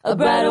A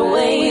brighter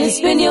way to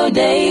spend your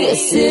day.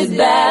 Sid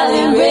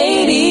Valley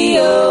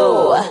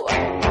Radio.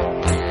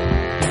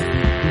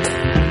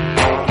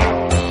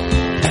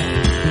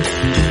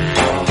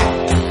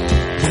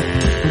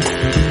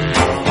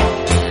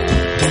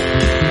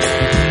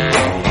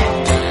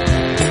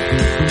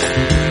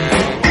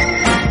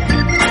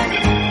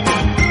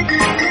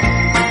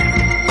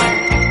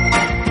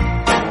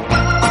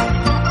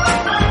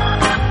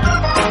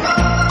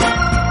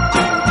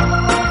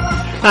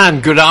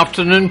 And good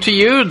afternoon to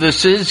you.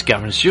 This is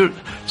Gavin Stuart,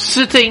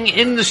 sitting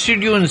in the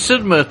studio in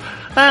Sidmouth,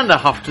 and I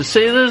have to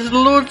say there's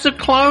loads of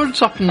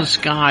clouds up in the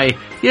sky.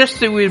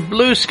 Yesterday we had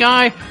blue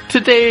sky,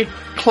 today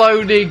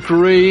cloudy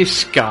grey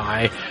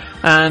sky,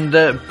 and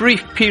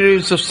brief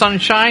periods of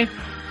sunshine,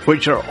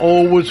 which are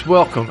always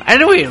welcome.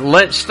 Anyway,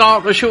 let's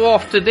start the show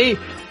off today,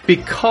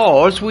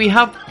 because we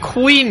have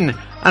Queen,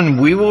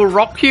 and We Will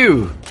Rock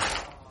You.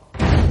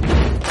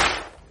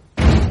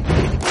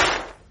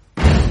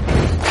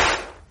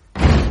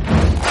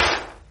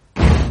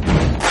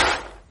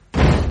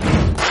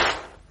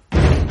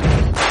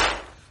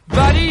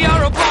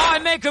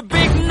 Make a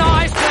big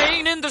noise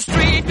playing in the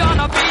street.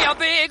 Gonna be a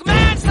big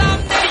man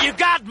someday. You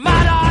got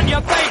mud on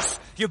your face,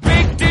 you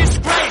big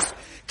disgrace.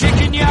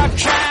 Kicking your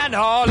can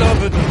all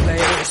over the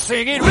place,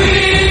 singing, we will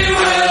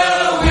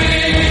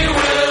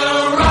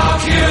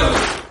rock you.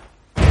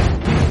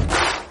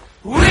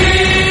 We will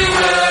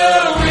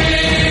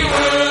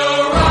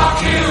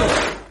rock you.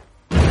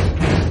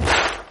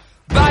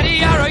 Buddy,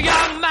 you're a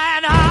young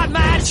man, hard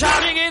man,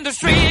 shouting in the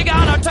street.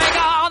 Gonna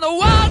take on the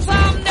world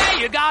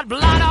someday. You got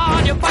blood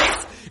on your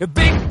face, a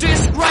big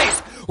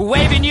disgrace,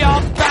 waving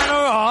your banner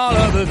all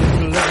over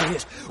the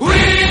place. We will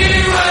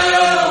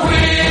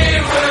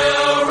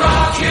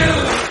rock you.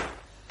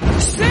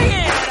 Sing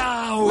it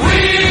out. We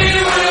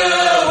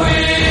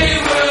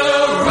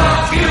will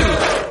rock you.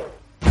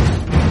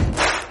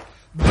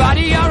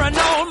 Buddy, you're an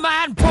old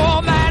man,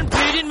 poor man,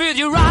 pleading with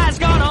your eyes,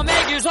 gonna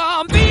make you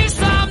zombie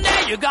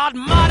someday. You got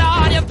mud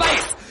on your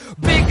face,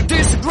 big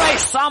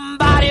disgrace.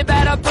 Somebody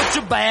better put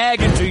your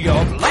bag into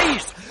your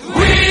place. We will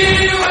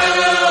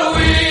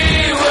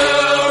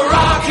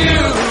rock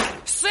you.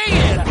 Sing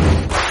it.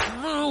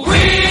 We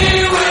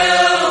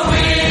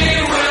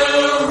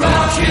will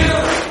rock you.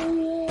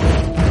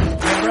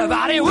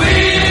 Everybody, we will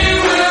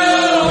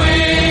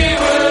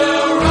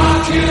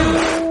rock you.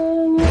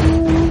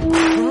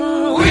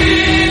 We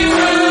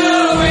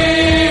will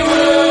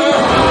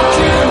rock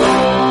you.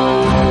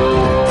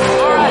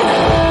 All right.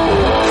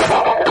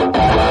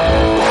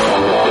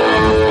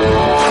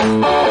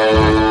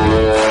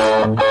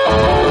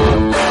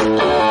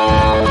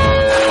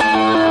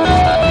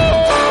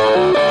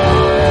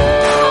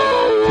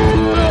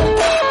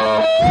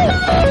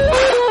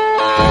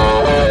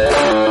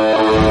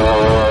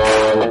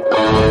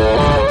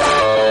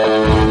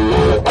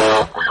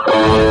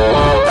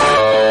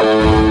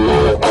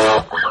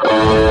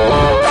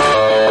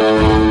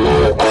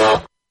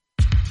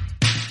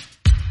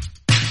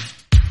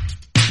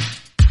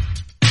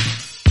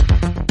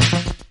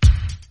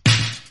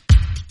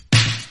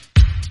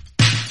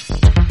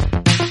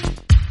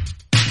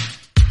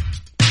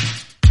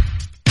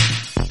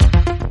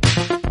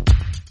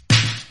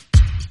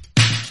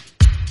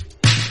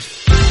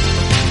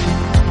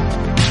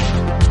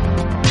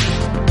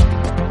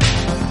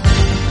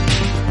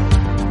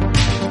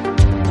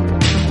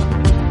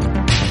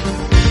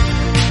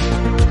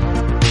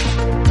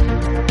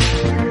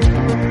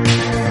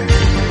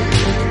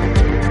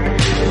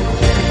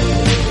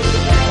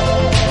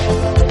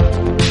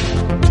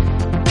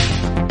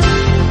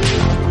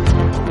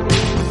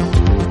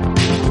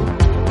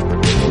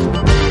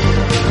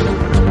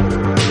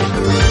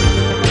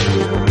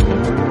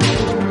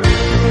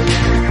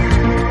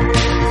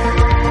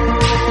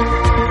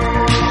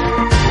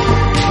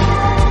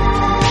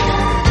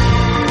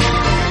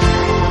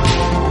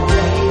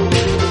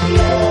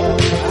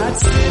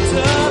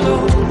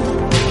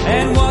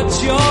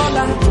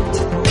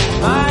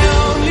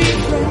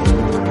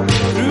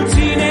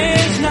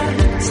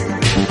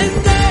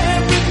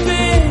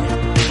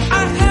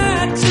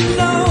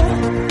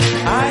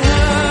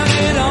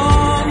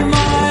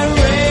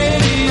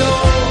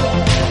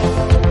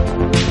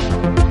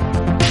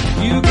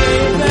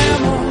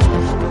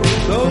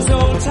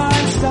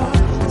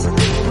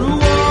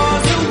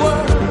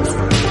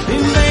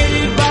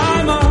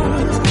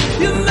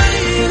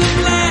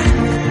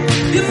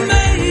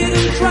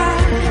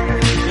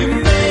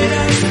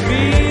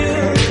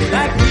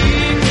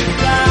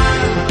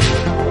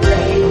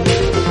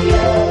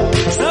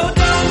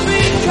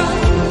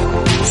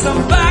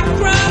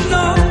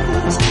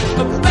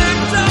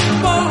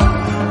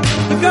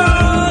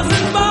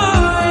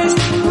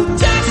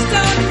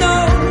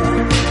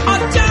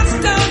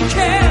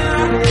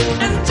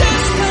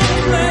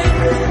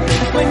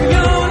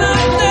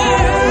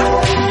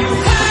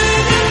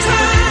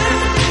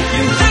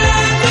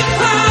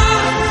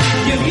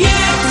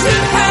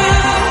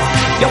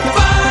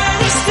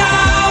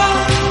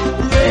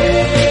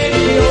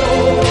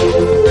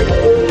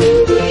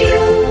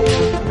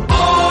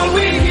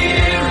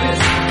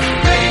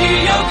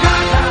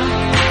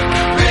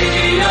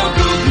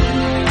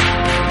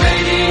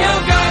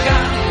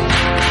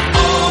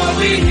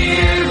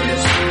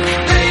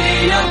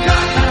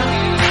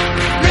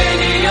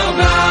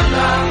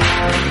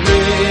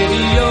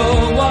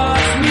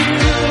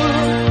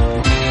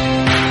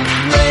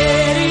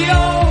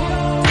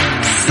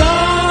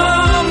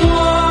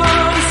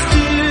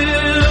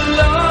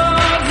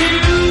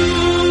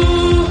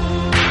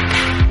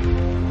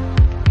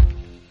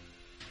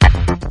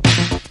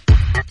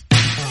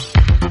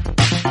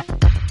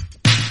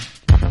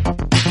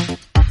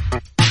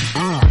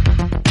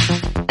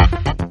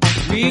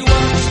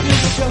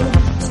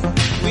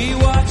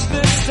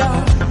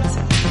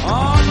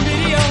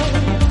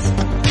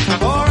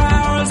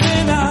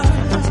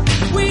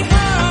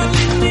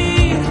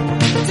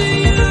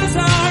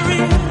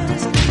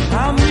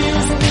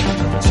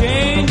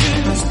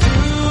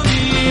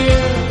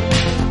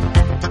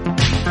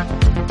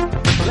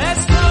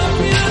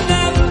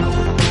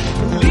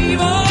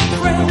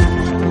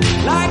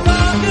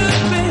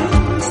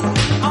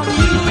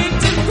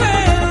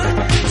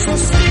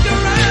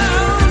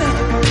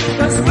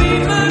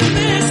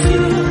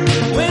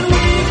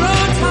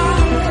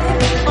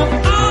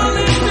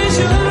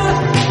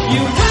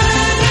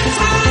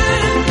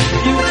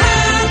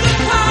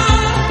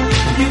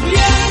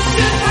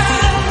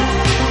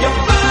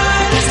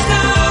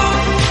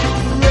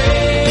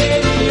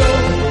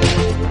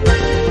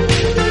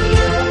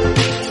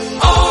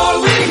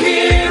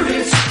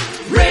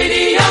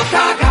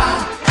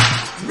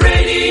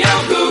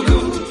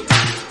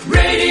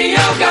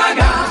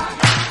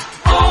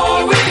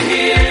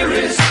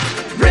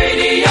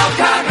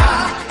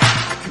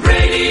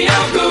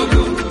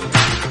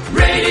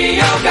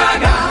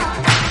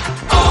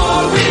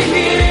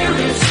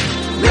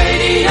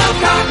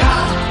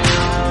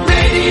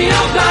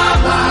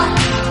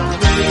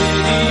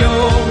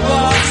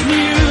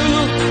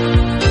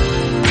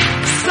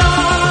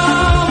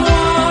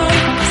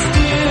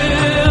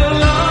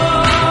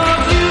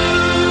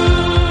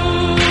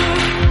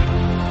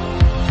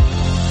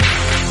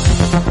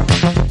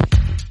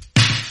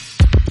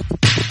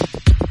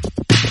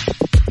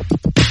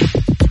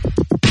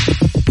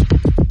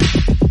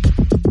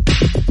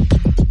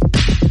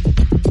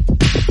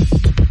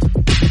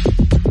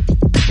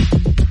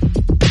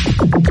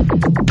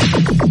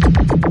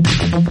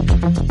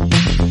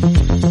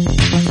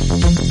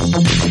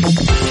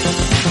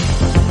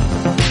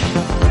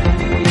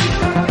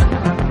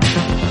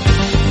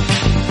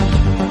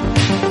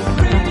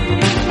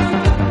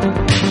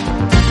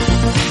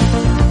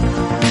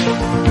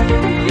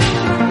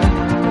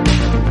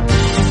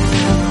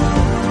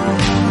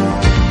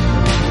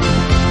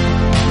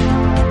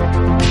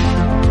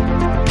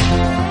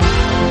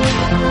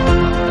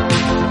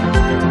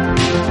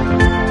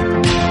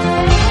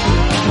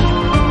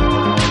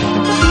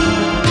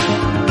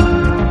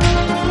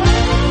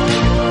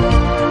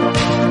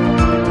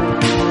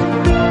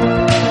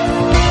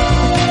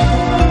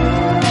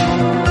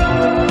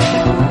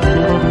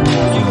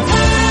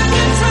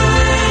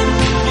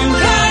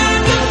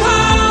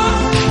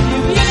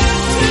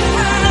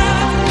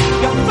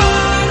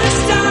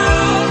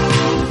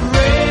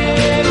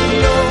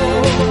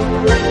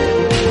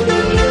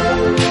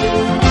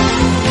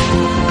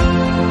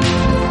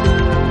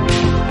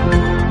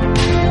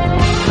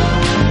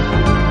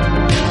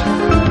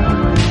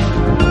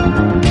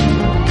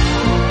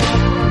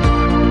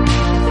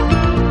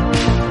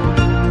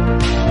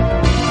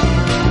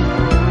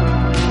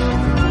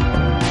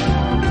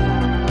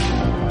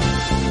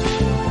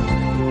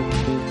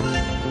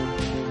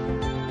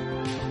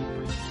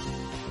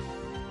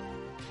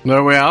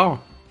 There we are.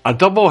 A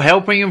double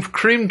helping of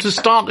cream to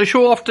start the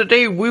show off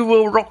today. We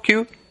Will Rock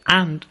You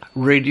and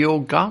Radio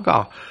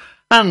Gaga.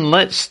 And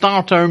let's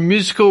start our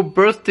musical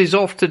birthdays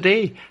off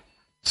today.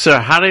 Sir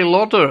Harry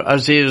Lauder,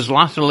 as he is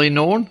latterly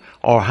known,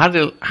 or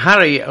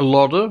Harry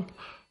Lauder,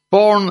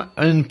 born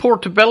in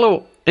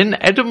Portobello in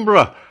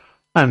Edinburgh.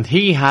 And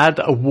he had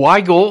a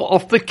waggle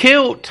of the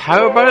kilt.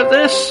 How about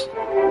this?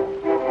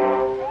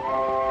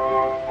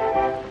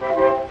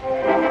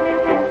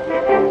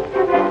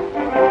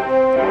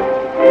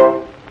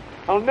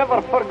 I'll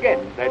never forget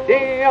the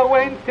day I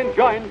went and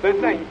joined the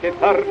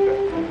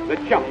 93rd. The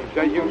chums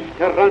I used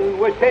to run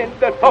with said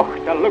the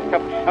tochter looked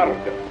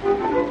absurd.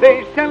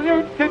 They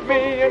saluted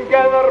me and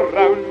gathered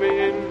round me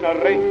in a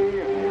ring.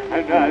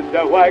 And as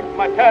I wagged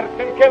my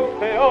tartan kilt,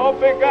 they all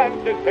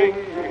began to sing.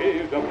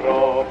 He's a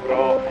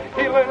bro,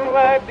 healing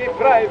laddie,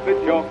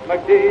 private Jock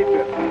McDade.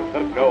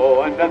 There's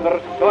no another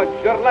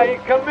sodger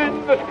like him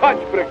in the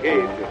Scotch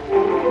Brigade.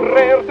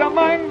 Reared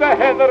among the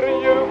heather,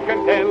 you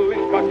can tell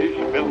he's Scottish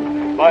built.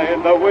 By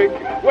the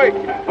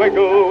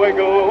wiggle,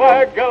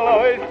 waggle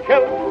o' his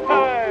kilt.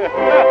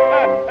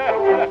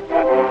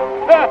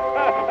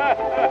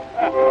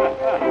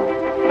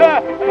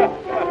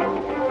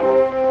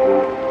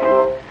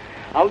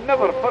 I'll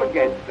never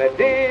forget the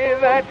day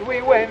that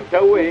we went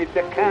away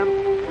to camp.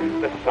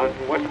 The sun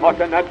was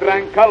hot and I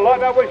drank a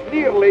lot, I was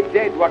nearly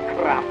dead with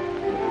cramp.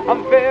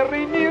 I'm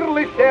very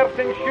nearly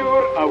certain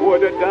sure I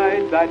would have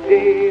died that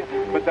day.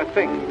 But the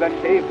thing that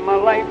saved my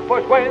life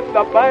was when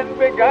the band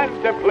began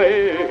to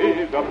play.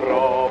 He's a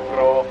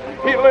pro,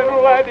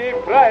 healing laddie,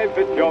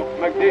 private Jock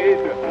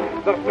McDade.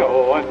 There's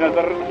no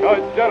another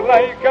soldier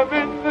like him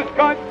in the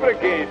Scotch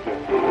Brigade.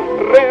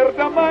 Reared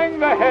among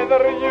the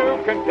heather, you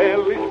can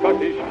tell he's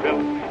Scottish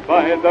built.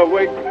 By the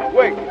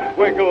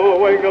wiggle,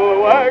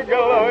 waggle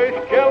o' his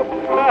kilt.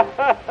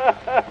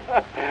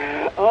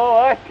 Oh,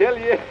 I tell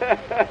you.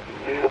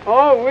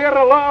 Oh, we're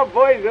a lot of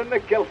boys in the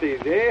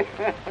kilties, eh?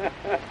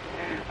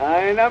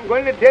 And I'm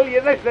going to tell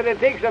you this, that it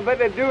takes a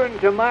bit of doing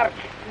to march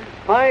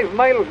 5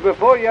 miles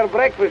before your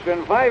breakfast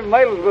and 5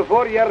 miles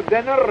before your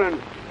dinner and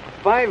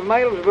 5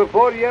 miles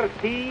before your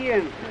tea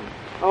and...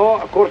 Oh,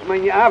 of course,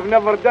 man, I've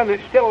never done it.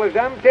 Still, as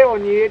I'm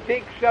telling you, it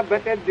takes a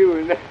bit of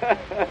doing.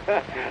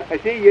 I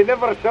say, you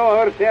never saw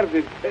our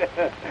sergeant.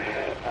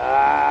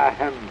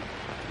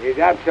 He's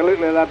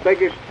absolutely the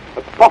biggest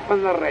puff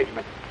in the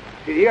regiment.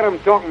 You hear him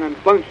talking and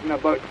bouncing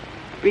about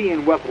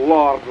being with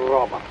Lord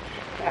Roberts.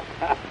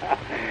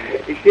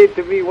 He said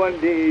to me one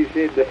day, he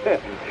said,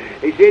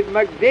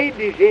 McDade,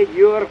 he said,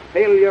 your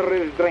failure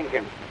is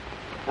drinking.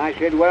 I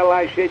said, well,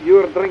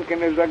 your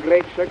drinking is a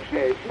great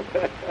success.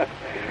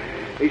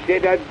 He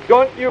said,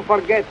 don't you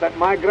forget that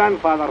my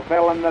grandfather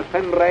fell on the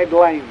thin red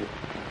line.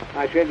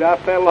 I said, I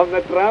fell on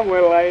the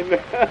tramway line.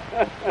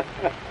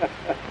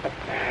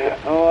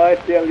 Oh, I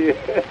tell you,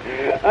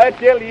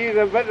 he's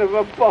a bit of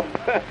a puff.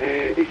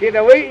 He said,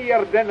 away to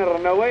your dinner,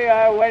 and away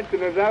I went,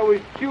 and as I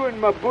was chewing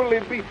my bully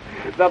beef,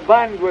 the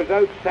band was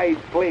outside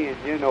playing,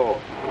 you know.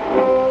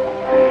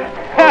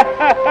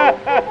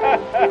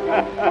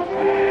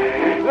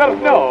 There's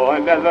no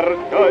another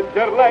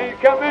soldier like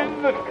him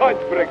in the Scotch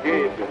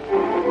Brigade.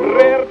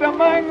 Reared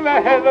among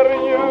the heather,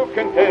 you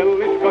can tell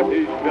he's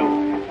Scottish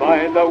built.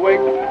 By the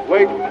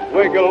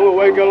wiggle,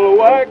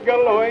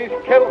 waggle o' his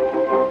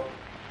kilt.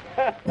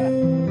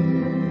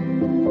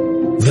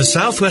 The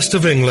southwest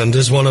of England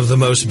is one of the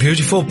most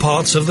beautiful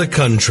parts of the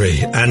country,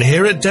 and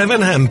here at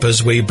Devon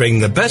Hampers we bring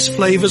the best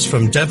flavours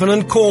from Devon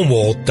and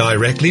Cornwall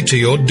directly to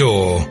your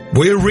door.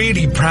 We're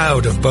really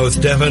proud of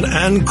both Devon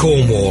and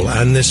Cornwall,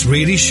 and this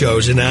really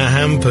shows in our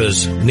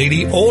hampers.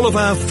 Nearly all of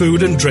our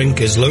food and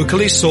drink is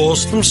locally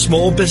sourced from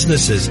small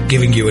businesses,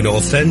 giving you an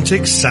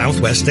authentic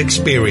southwest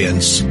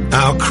experience.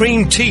 Our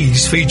cream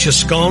teas feature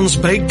scones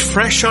baked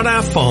fresh on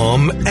our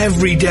farm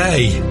every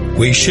day.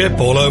 We ship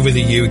all over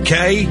the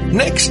UK,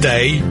 next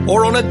day,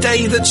 or on a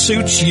day that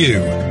suits you.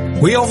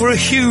 We offer a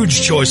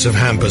huge choice of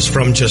hampers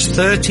from just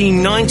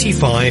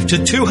 $13.95 to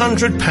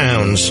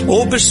 £200,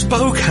 or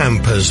bespoke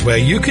hampers where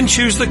you can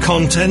choose the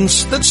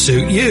contents that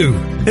suit you.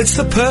 It's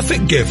the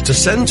perfect gift to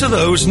send to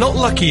those not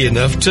lucky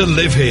enough to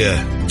live here.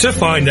 To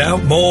find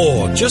out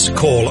more, just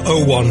call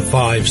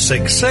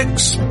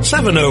 01566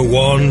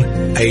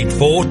 701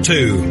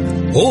 842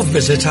 or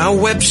visit our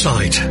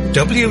website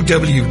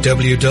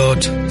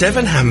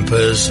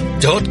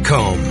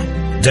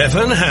www.devonhampers.com.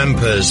 Devon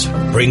Hampers,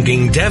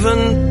 bringing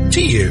Devon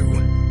to you.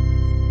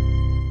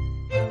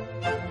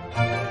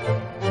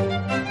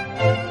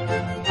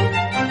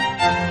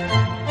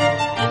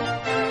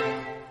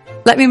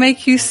 Let me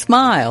make you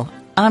smile.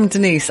 I'm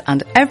Denise,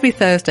 and every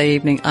Thursday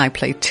evening I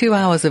play 2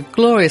 hours of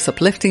glorious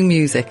uplifting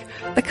music,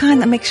 the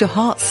kind that makes your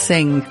heart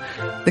sing.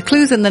 The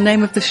clue's in the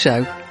name of the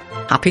show.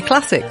 Happy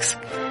Classics.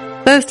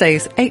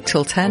 Thursdays 8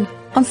 till 10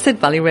 on Sid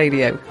Valley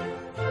Radio.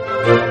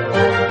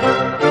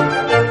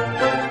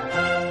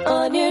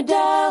 On your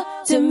dial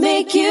to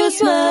make you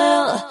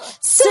smile,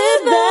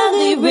 Sid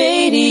Valley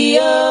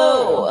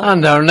Radio.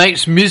 And our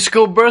next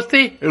musical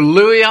birthday,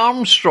 Louis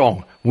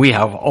Armstrong. We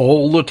have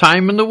all the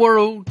time in the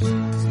world.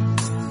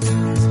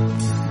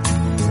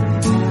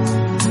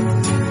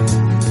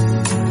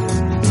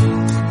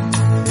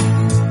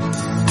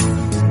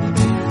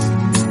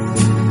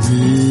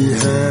 We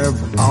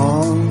have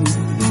all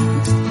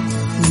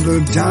the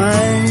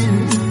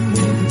time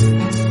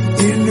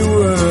in the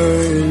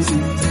world,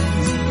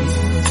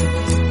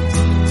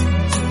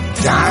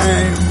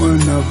 time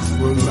enough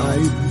for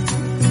life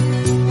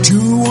to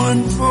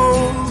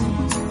unfold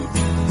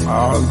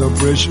all the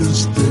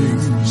precious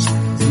things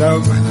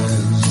love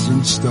has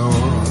in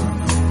store.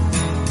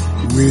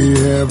 We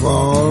have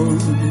all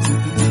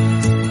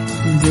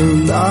the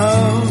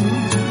love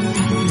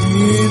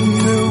in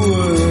the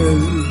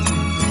world.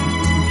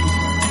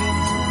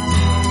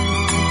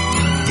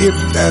 If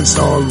that's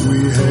all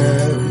we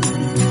have,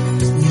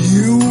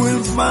 you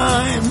will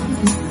find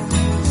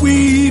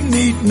we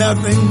need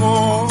nothing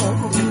more.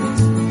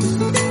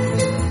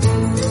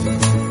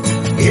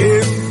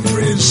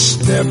 Every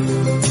step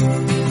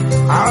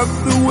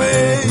of the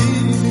way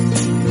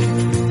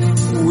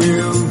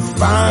will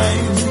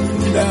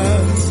find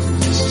us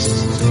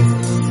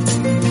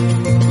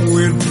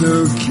with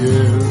the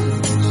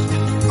cares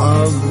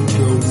of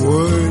the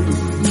world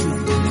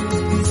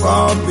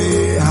far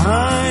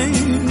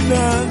behind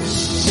us.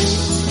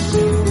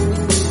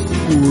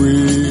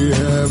 We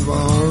have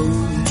all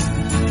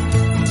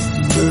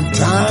the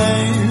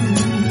time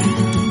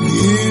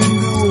in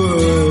the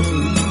world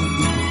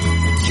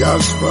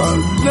just for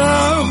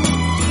love,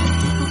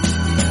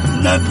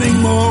 nothing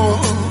more,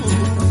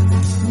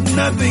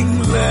 nothing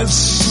less,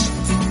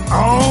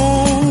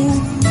 only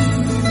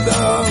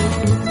love.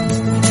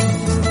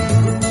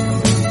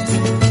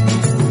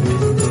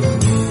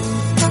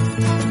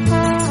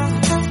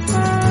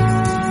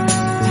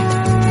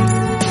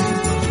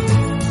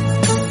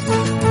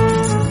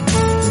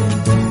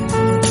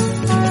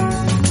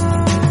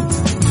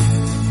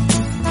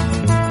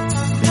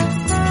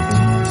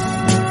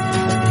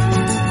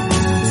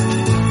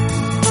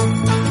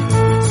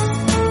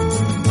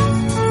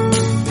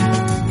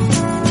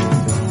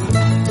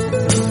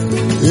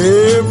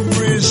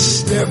 Every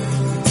step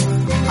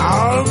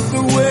of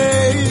the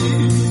way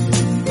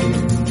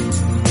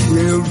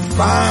will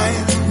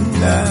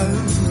find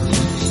us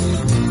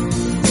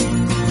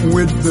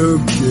with the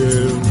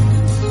cares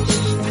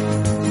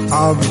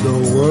of the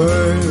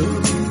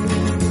world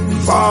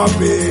far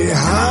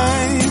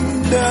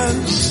behind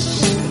us.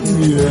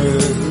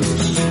 Yes,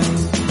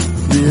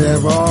 we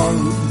have all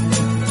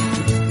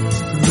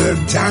the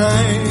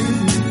time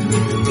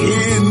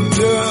in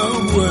the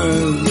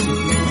world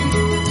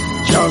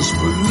just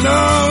for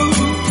love,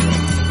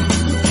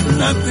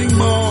 nothing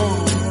more,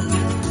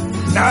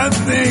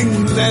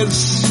 nothing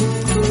less,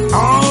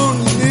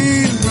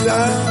 only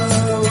love.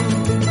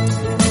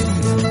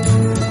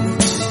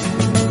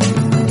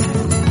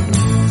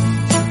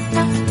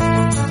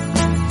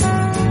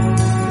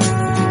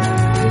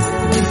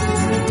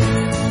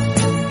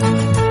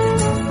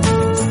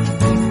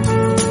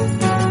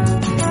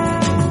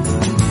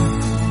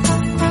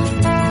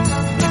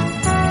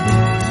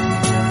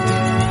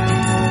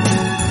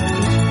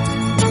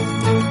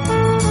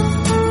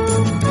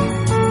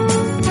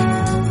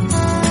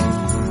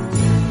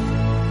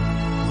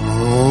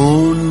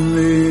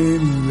 Only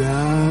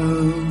love.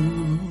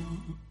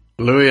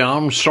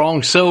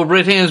 Armstrong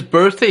celebrating his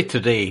birthday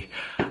today.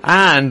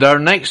 And our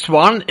next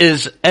one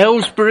is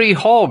Ellsbury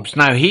Hobbs.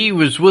 Now, he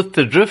was with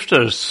the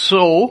Drifters,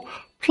 so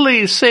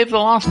please save the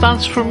last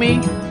dance for me.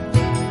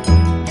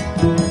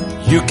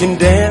 You can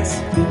dance,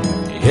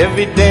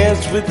 every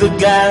dance with the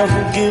guy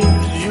who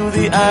gives you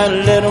the eye,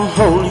 let him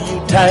hold you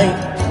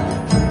tight.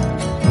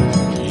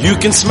 You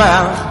can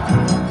smile,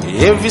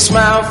 every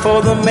smile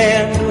for the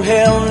man who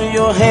held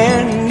your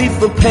hand neath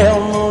the pale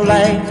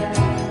moonlight.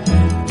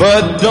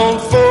 But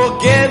don't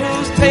forget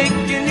who's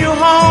taking you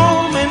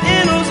home and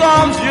in whose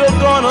arms you're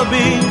gonna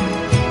be.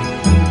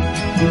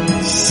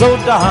 So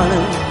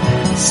darling,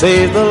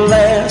 save the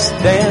last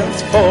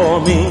dance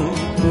for me.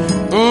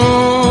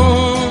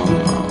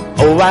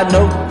 Oh, I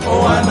know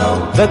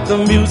that the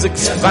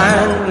music's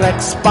fine, like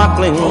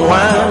sparkling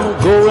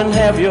wine. Go and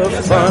have your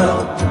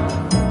fun.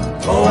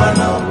 Oh, I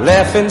know.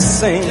 Laugh and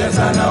sing. Yes,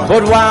 I know.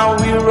 But while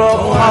we're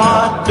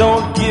apart,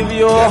 don't give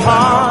your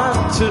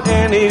heart to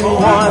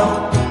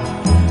anyone.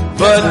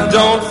 But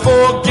don't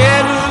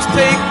forget who's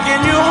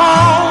taking you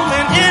home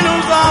and in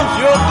whose arms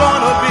you're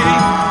gonna be.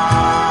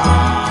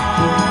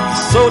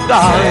 So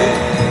darling,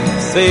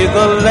 say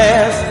the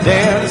last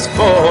dance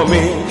for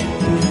me.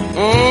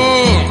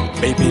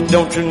 Baby,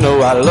 don't you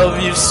know I love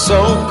you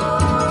so?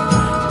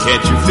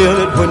 Can't you feel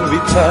it when we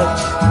touch?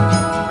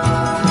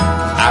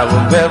 I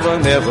will never,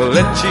 never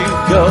let you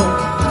go.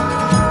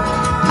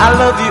 I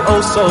love you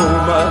oh so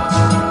much.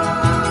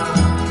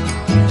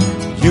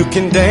 You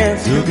can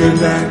dance,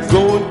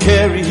 go and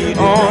carry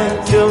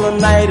on till the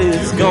night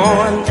is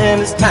gone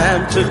and it's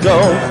time to go.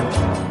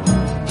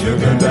 You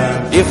can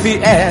dance. If he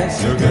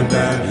asks,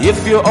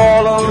 if you're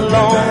all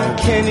alone,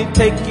 can he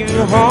take you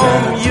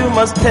home? You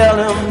must tell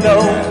him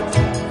no.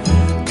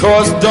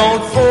 'Cause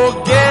don't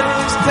forget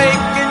who's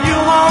taking you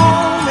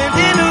home and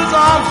in whose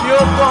arms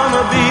you're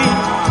gonna be.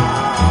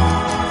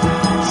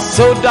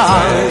 So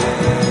darling,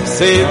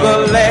 say the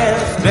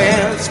last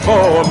dance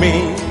for me.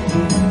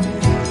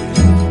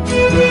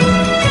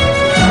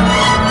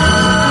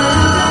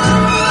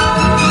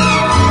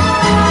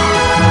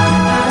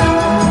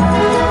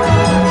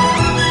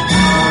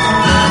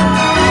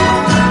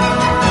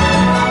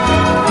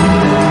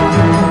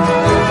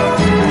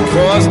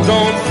 'Cause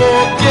don't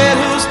forget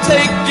who's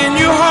taking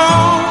you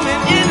home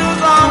and in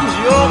whose arms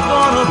you're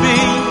gonna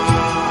be.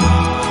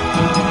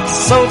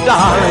 So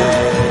darling,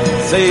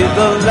 say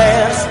the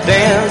last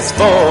dance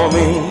for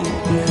me.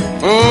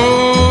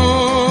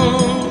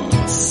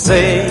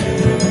 Say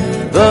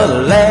the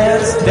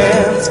last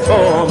dance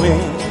for me.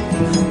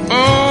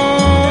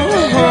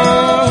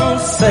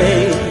 Say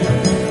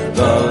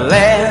the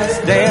last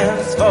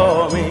dance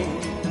for me.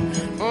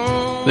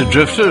 The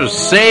Drifters,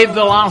 save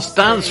the last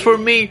dance for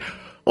me.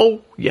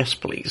 Oh, yes,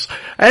 please.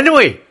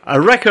 Anyway,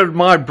 a record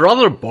my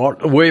brother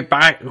bought way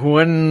back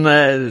when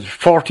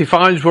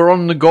 45s were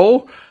on the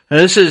go.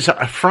 This is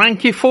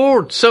Frankie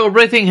Ford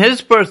celebrating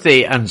his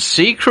birthday and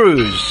Sea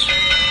Cruise.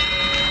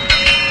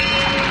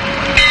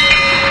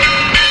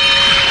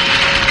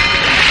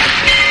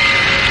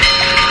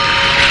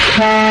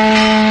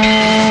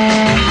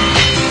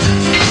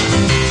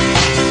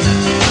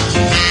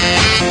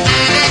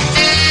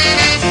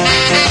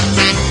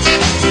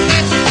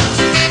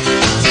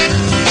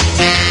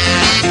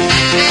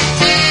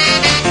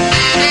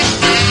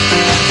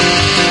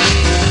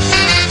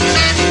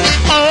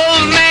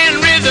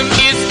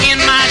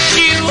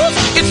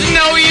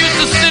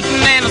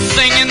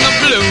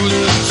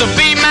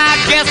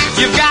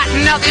 You've got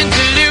nothing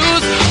to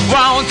lose.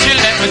 Won't you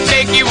let me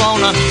take you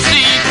on a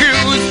sea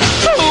cruise?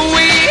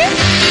 Ooh-wee,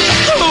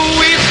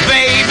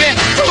 baby.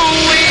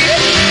 Ooh-wee,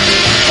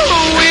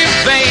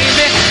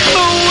 baby.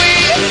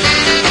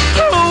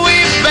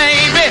 Ooh-wee,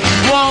 baby.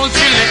 Won't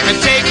you let me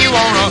take you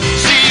on a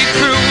sea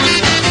cruise?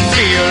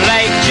 Feel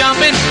like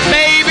jumping,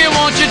 baby,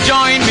 won't you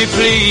join me,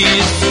 please?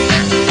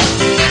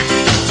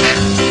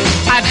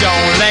 I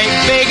don't like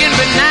begging,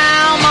 but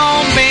now I'm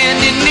on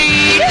bended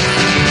knee.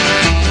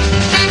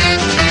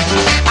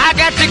 I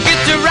got to get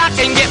to rock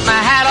and get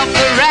my hat off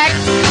the rack.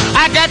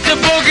 I got to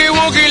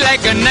boogie-woogie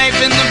like a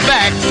knife in the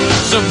back.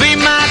 So be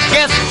my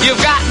guest,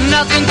 you've got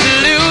nothing to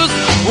lose.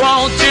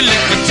 Won't you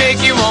let me take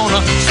you on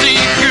a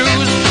sea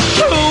cruise?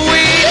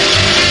 Ooh-wee,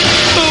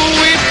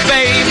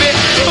 baby.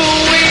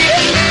 Ooh-wee,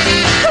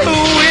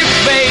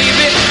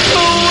 baby.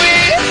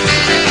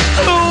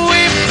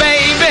 Ooh-wee,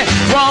 baby.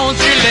 Won't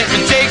you let me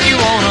take you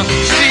on a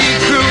sea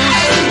cruise?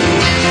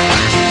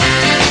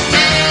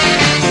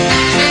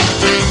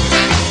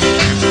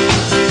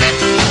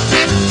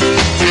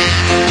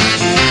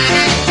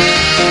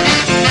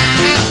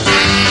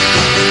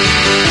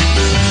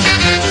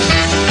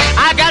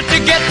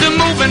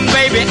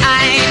 Baby,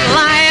 I ain't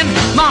lying.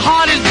 My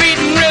heart is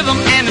beating rhythm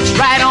and it's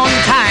right on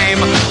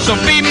time. So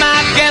be my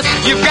guest,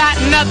 you've got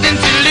nothing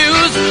to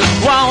lose.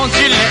 Won't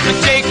you let me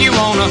take you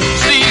on a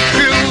sea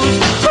cruise?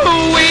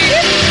 Ooh-wee,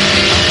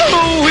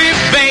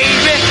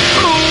 baby.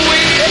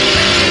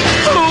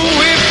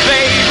 Ooh-wee,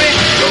 baby.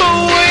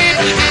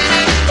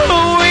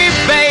 Ooh-wee,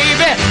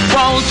 baby.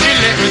 Won't you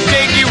let me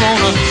take you on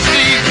a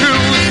sea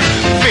cruise?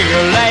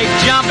 Feel like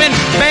jumping,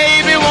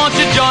 baby, won't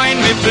you join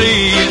me, please?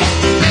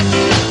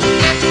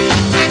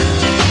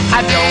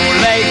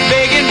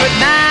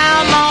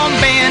 Now I'm on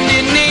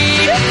bended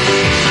knee.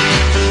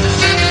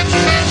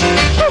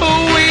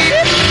 Ooh-wee,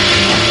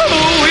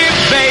 ooh-wee,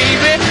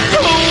 baby.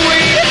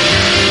 Ooh-wee,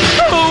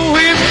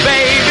 ooh-wee,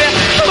 baby.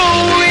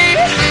 Ooh-wee,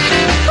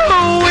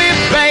 ooh-wee,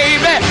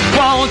 baby.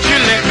 Won't you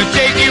let me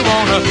take you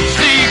on a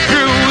sea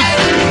cruise?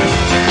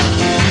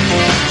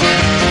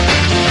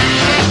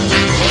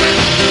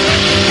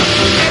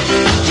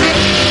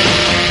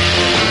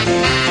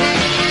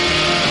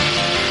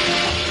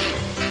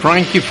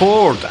 Frankie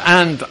Ford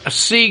and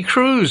Sea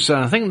Cruise.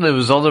 I think there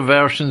was other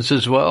versions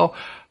as well.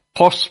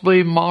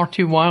 Possibly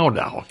Marty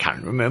Wilder. I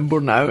can't remember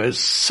now. It's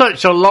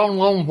such a long,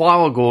 long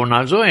while ago, and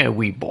I was only a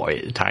wee boy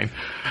at the time.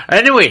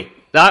 Anyway,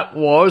 that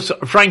was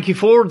Frankie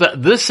Ford.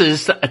 This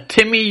is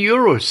Timmy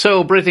Euro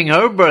celebrating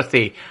her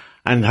birthday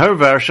and her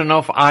version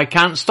of I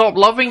Can't Stop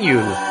Loving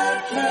You.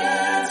 I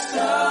can't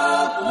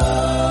stop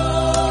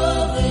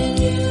loving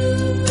you.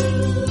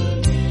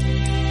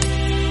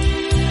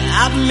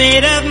 I've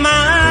made up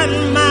my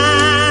mind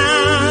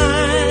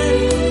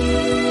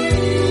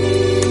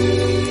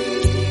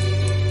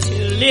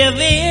to live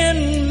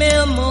in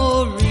memory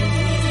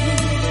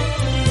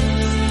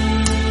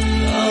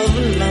of a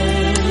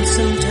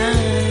lonesome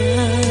time.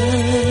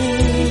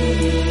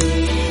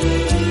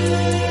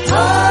 I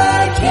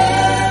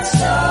can't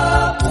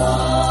stop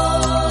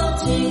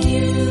wanting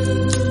you.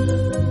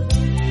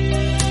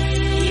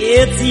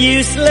 It's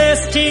useless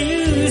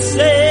to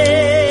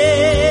say,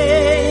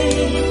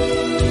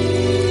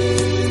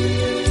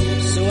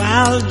 so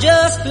I'll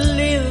just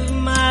live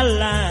my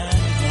life.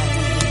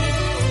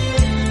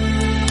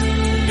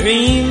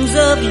 Dreams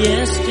of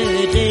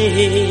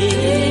yesterday,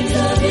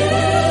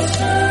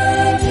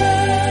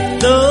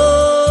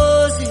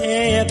 those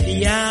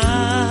happy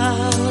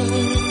hours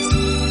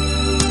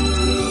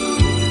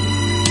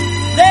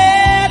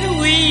that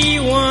we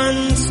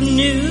once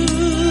knew.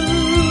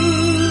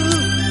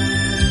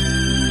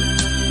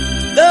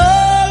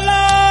 Though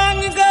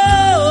long ago,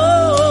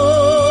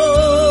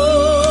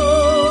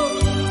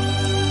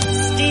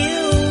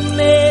 still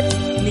make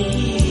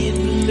me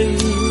blue.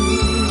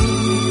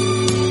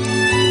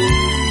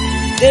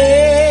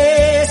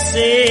 They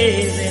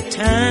say that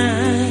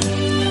time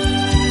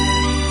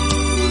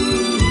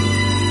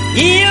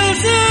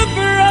heals a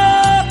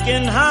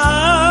broken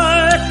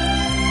heart,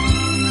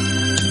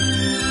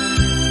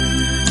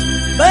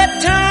 but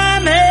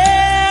time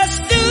has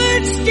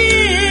stood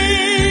still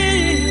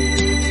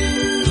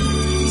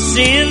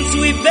since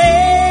we've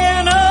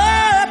been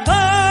apart.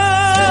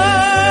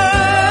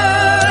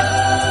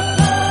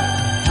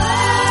 I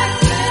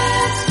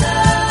can't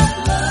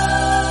stop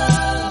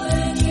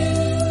loving you.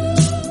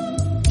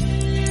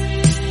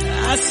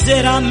 I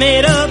said I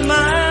made up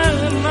my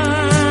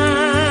mind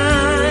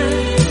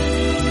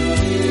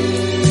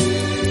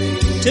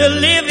to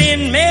live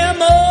in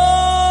memories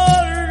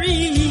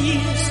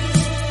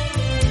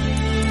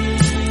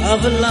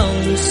of a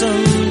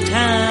lonesome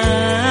time.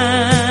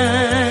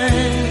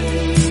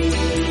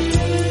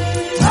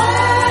 I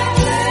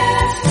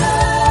can't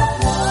stop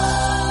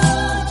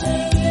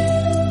wanting you.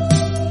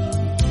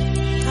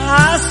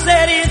 I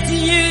said it's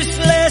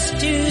useless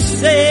to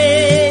say,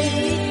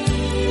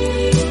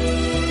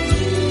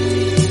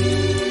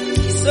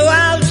 so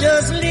I'll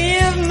just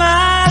live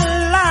my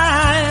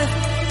life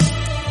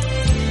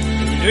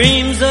in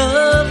dreams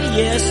of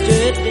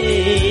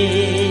yesterday.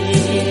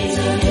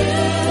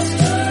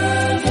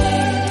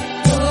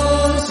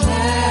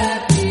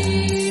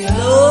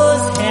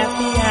 Those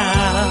happy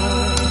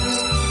hours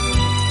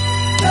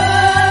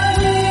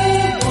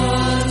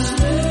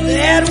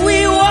that we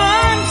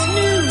once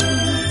knew.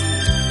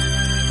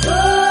 So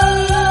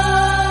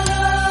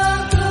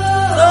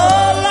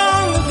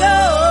long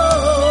ago,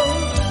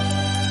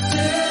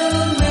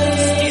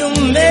 still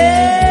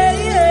make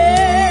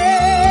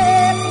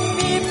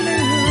me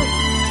blue.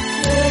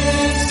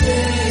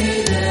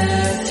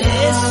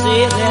 They say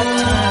that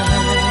time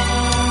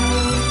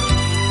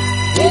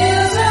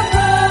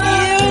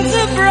heals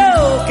a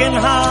broken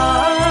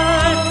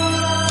heart,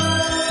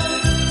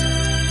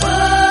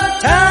 but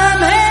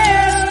time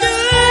has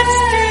stood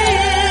still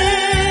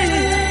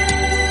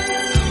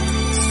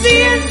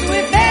since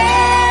we've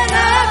been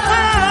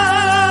apart.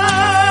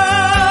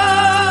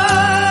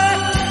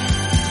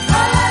 I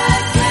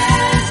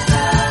can't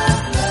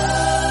stop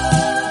loving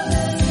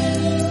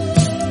you.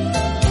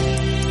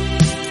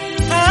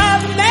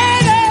 I've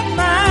made up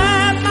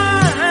my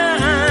mind.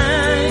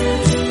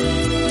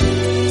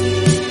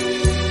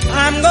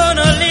 I'm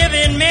gonna live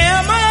in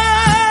memories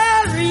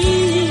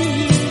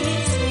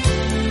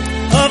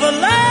of a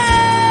lonesome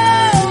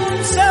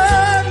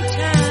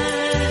time.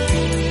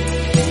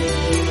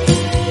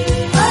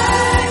 I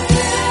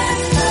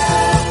can't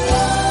stop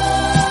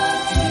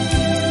wanting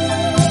you.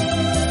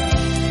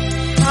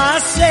 I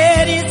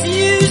said it's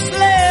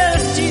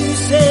useless to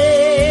say,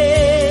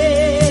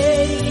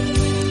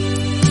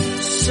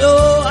 so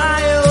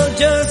I'll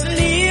just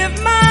live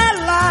my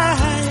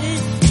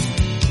life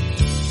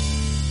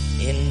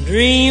in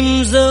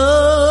dreams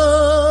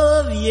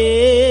of yesterday.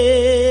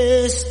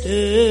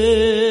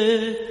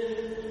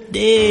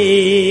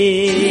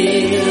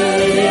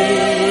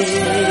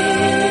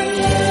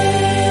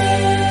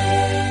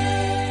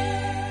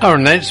 Our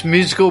next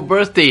musical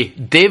birthday,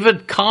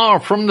 David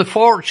Carr from The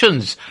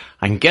Fortunes.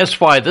 And guess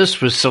why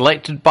this was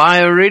selected by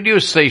a radio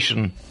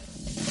station?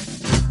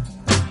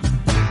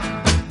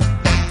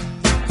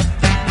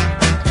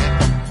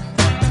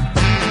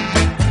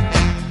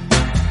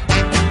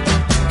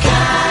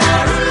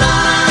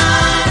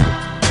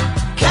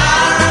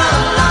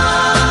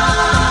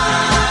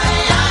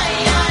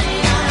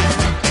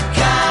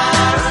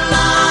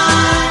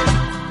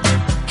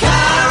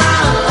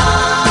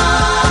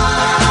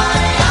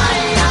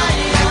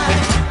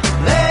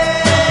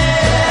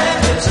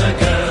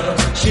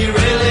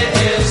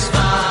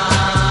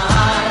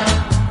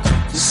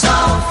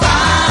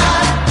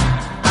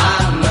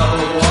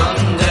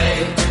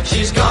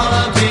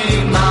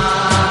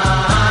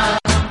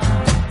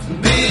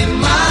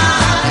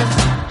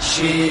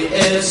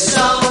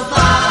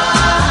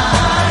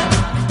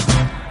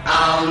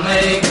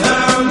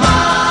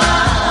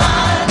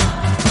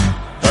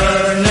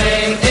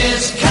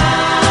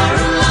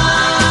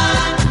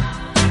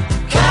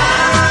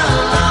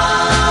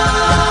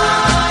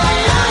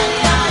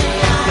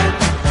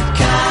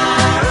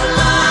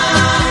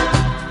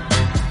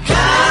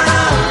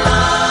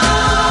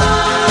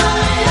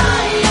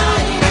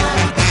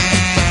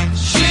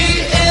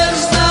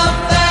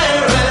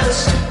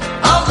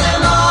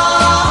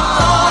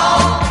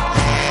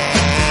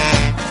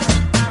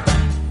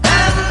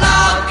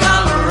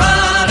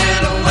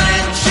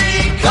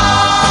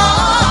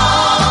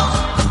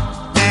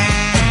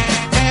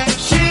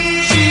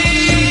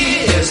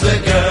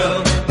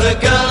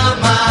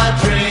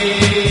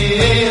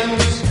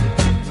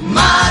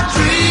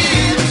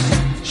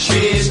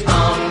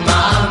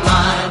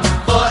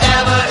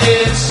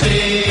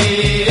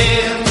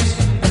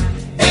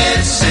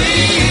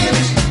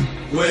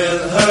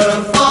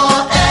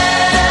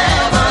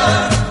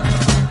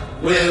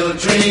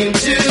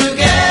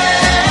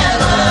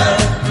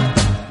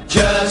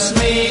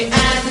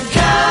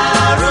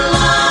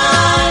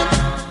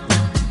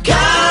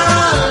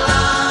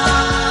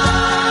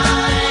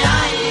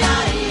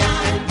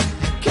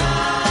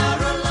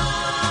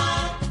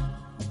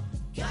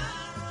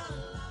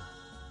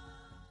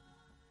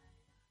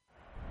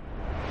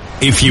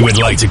 If you would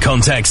like to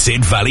contact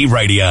Sid Valley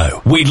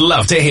Radio, we'd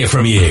love to hear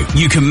from you.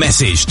 You can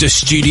message the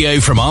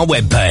studio from our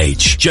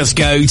webpage. Just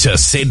go to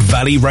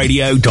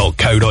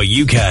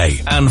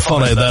sidvalleyradio.co.uk and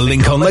follow the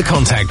link on the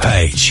contact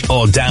page,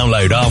 or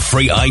download our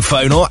free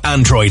iPhone or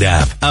Android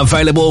app,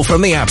 available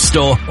from the App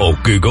Store or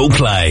Google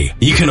Play.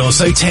 You can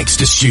also text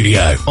the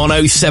studio on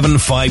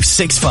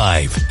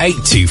 07565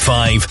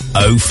 825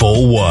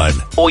 041,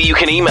 or you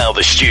can email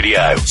the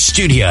studio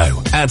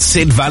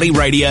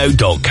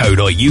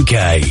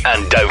 @sidvalleyradio.co.uk.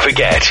 And don't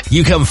forget,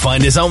 you can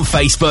find us on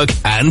Facebook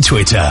and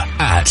Twitter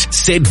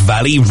 @Sid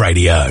Valley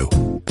Radio.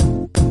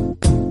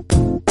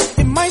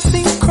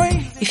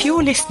 If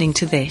you're listening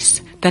to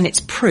this, then it's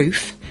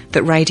proof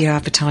that radio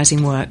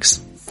advertising works.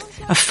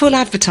 A full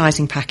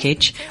advertising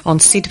package on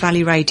Sid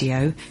Valley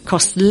Radio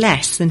costs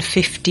less than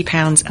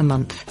 £50 a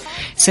month.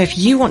 So if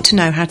you want to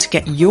know how to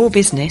get your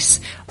business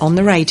on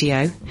the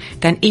radio,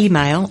 then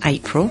email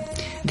April.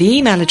 The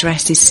email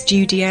address is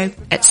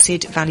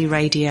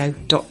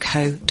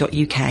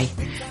studio@sidvalleyradio.co.uk.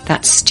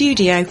 That's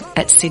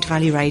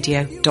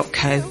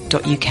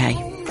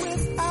studio@sidvalleyradio.co.uk.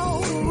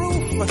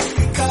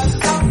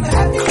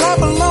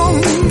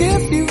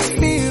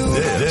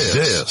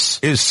 This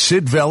is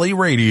Sid Valley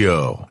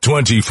Radio,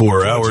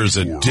 24 hours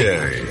a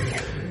day.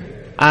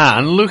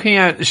 And looking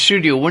out the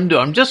studio window,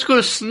 I'm just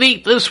going to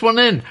sneak this one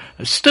in.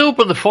 It's still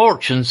by The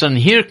Fortunes, and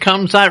here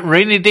comes that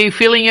rainy day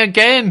feeling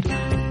again.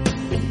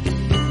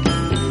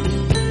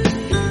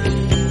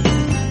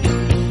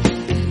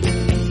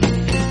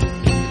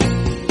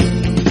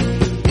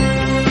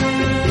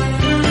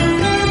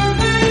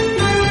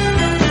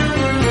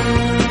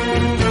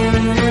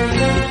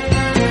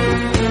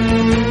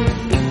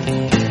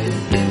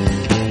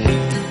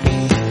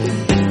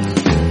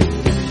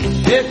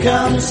 Here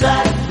comes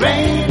that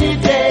rainy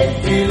day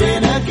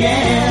feeling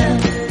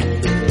again,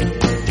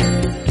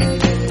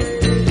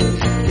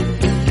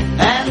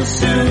 and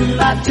soon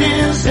my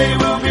tears, they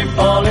will be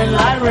falling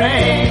like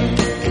rain.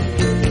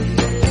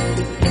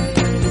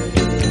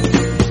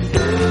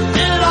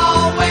 It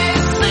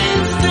always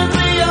seems to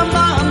be a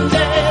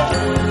Monday,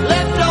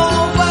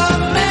 leftover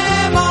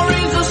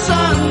memories of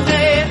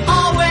Sunday,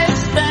 always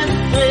spent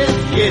with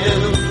you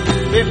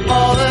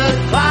before the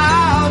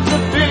clouds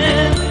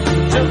appeared,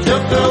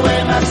 took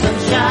away my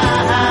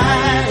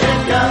sunshine.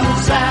 Here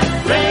comes that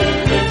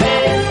rainy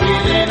day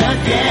feeling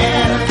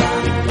again,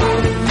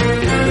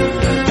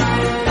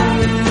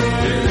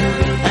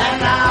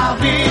 and I'll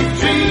be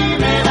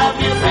dreaming of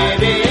you,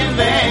 baby, in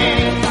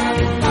vain.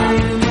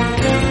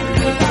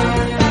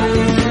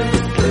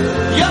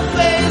 Your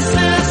face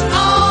is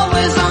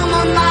always on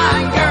my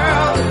mind,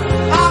 girl.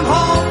 I'm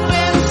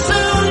hoping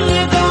soon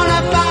you're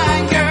gonna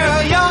find, girl,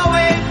 your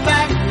way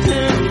back to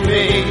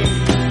me.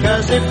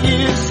 'Cause if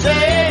you say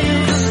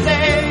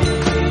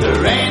the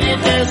rainy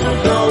days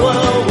will go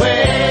away.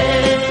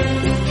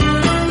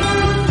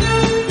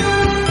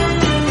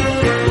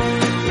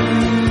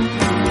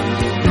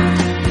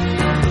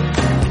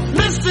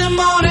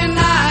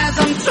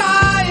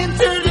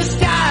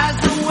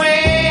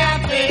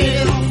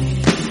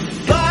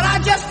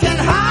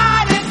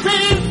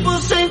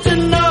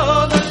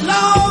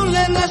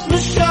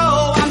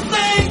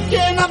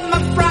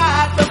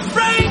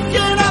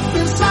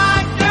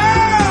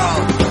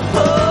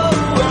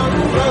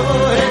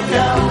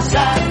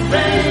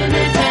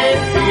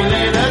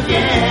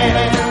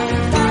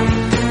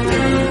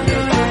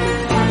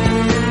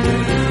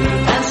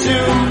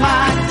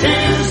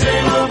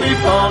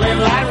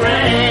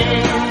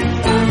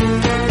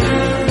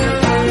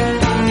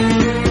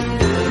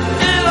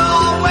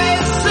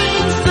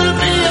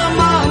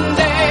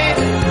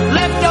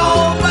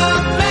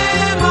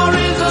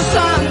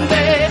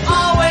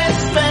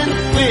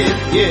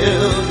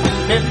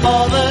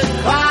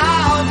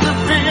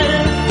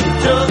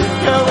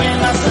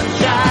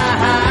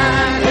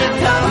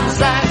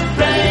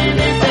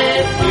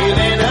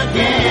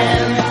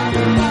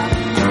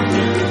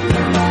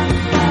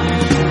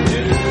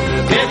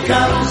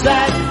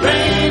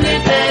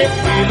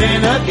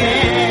 turning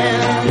again.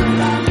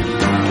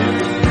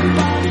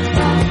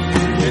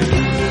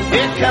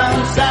 Here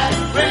comes that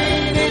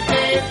rainy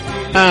day.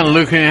 And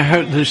looking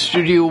out the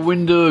studio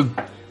window,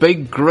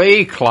 big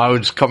grey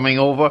clouds coming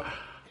over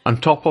on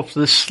top of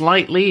the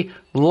slightly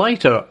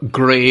lighter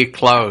grey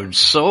clouds.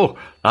 So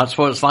that's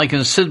what it's like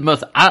in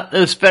Sidmouth at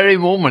this very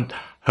moment.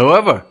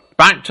 However,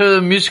 back to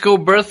the musical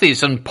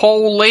birthdays, and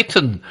Paul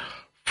Layton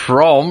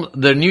from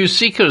the New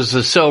Seekers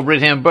is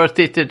celebrating a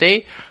birthday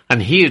today,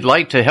 and he'd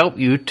like to help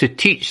you to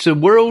teach the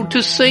world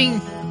to sing.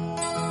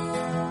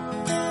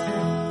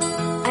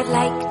 I'd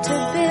like to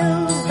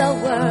build the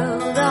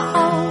world a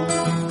home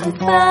and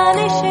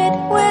furnish it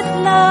with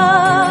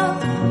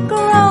love.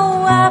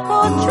 Grow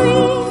apple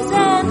trees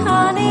and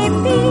honey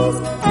bees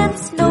and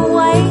snow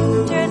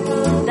white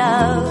turtle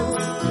doves.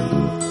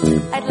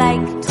 I'd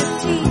like to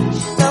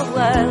teach the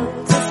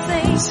world to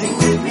sing. Sing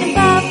with me.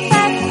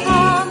 Perfect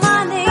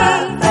harmony.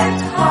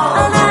 Perfect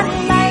harmony. And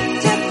I'd like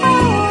to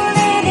hold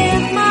it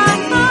in my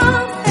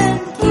arms and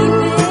keep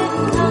it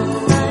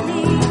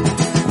company.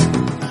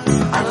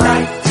 I'd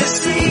like to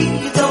see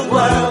the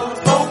world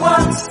for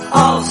once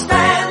all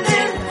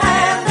standing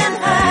hand in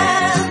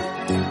hand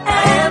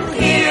and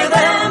hear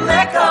them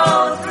echo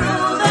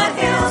through the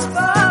hills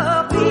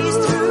for peace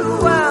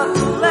throughout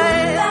the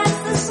land. That's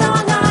the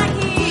song I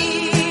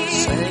hear.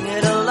 Sing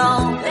it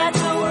along. Let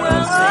the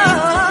world sing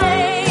today.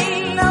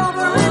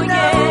 Over and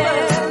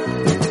over.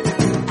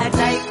 I'd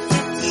like to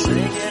teach Sing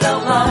it the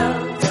along.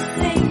 world to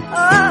sing. Oh,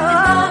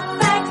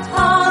 Perfect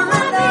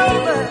harmony.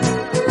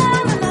 La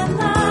la la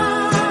la.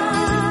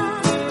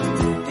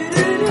 Do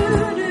do do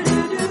do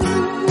do do.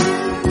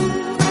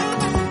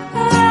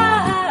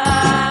 Ah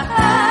ah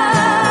ah.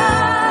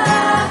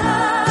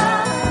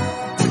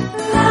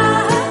 La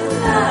la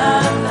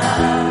la.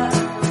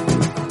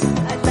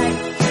 I'd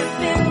like to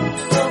build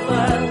the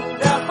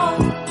world a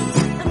home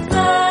and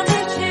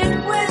furnish it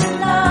with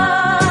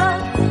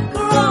love.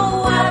 Grow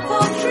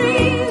apple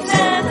trees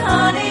and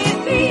honey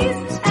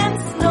bees and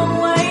snow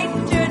white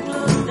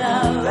turtle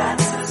doves.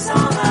 That's the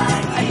song I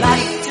hear. I'd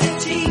like to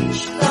teach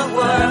the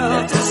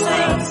world to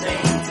sing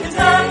in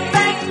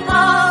perfect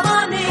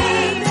harmony,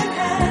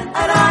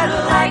 and I'd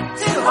like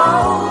to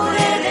hold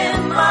it in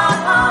my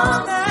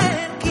arms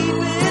and keep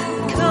it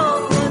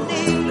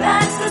company.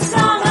 That's the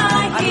song I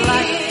hear. I'd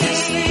like to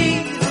see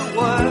the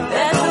world.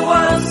 Let the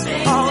world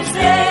sing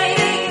today,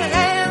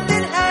 Hand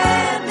in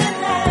hand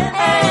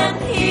and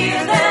hear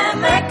them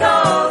echo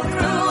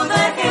through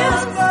the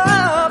hills. for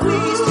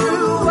peace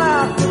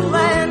throughout the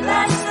land.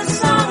 That's the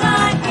song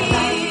I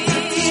hear.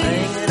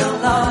 Sing it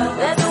along.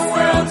 Let the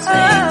world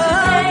sing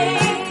today.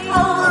 Oh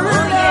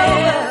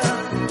yeah.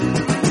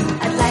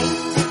 I'd like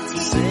to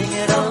teach Sing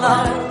it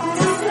along.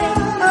 to sing.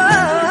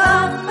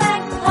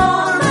 Perfect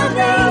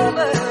harmony.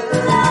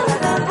 La la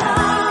la la.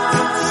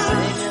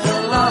 Sing it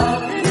along.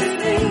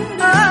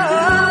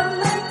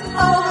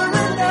 Over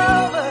and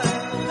over.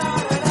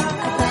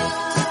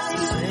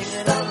 Sing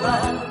it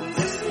along.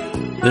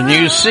 The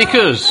New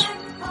Seekers,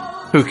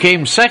 who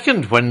came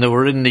second when they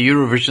were in the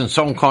Eurovision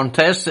Song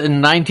Contest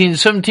in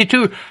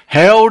 1972,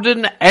 held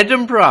in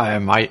Edinburgh, I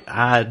might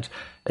add,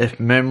 if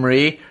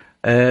memory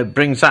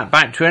brings that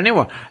back to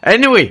anyone.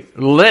 Anyway,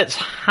 let's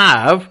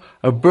have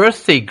a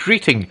birthday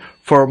greeting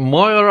for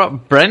Moira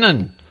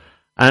Brennan,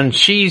 and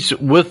she's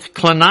with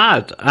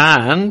Clonard,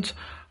 and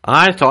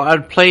I thought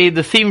I'd play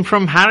the theme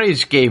from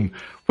Harry's Game,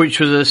 which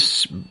was a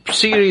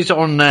series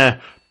on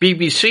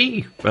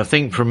BBC, I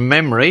think from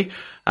memory,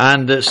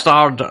 and it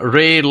starred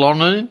Ray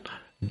Lonan,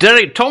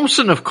 Derek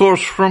Thompson, of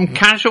course, from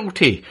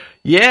Casualty.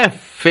 Yeah,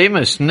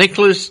 famous.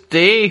 Nicholas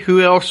Day,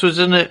 who else was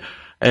in it?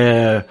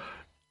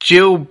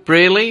 Jill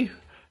Braley,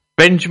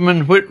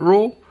 Benjamin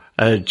Whitrow,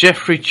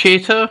 Geoffrey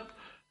Chater.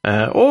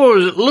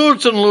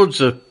 Loads and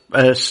loads of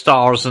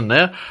stars in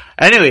there.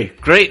 Anyway,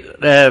 great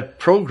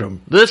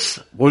programme. This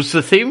was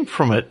the theme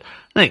from it,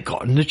 and it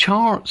got in the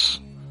charts.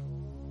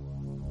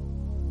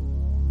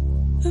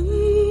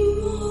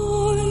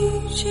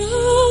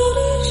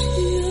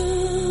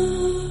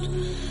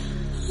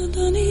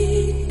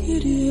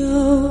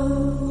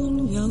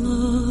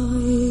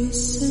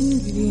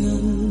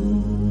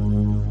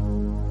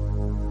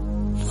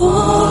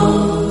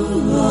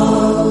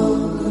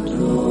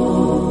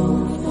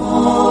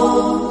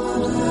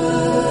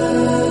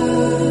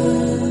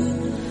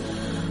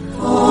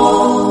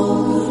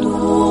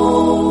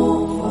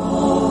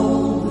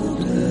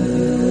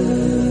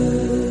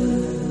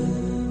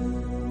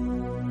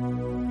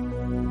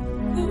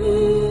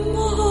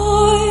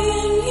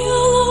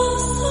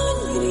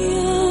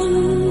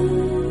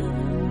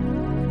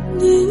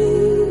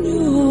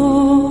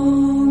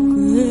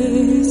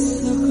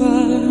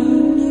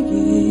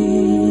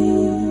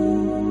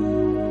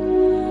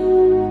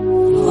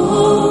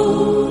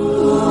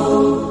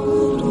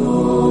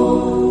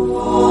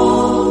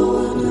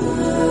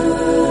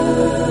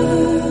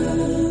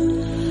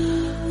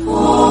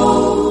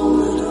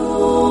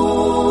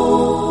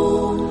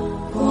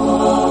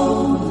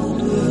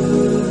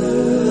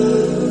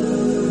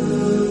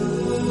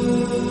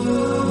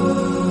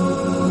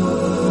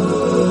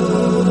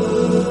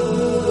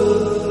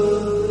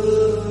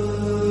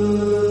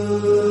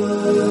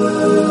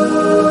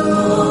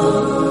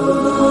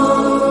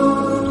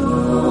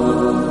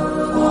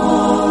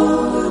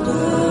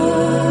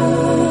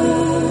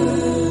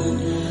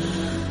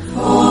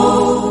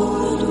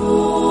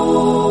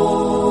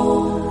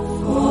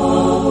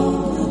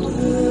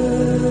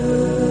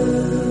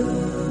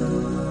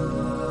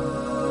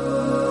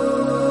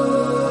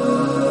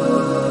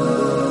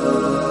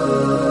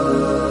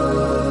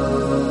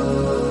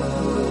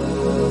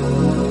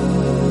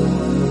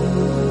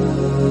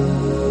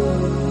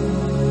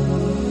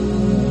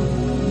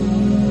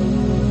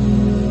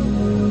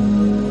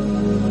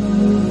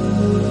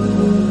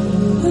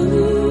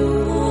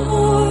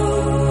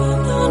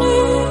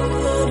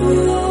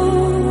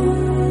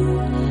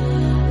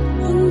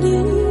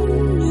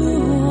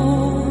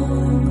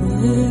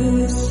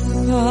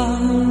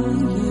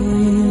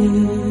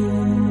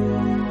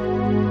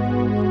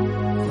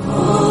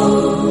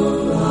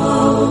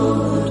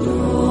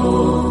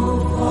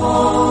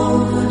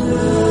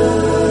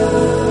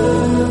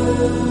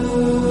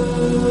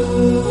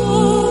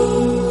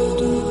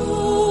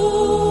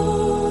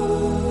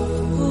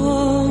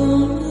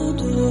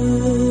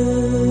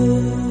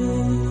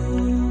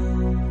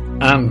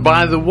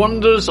 by the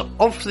wonders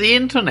of the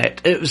internet.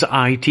 It was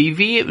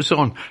ITV it was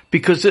on,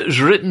 because it was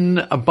written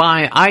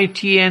by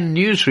ITN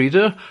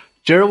newsreader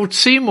Gerald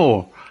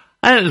Seymour.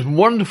 And it was a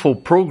wonderful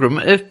programme.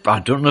 I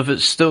don't know if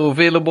it's still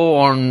available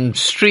on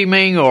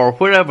streaming or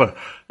wherever.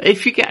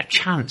 If you get a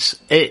chance,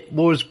 it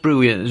was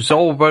brilliant. It was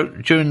all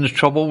about during the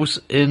Troubles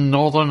in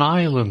Northern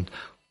Ireland.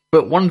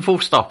 But wonderful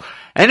stuff.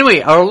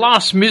 Anyway, our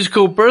last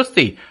musical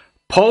birthday,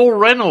 Paul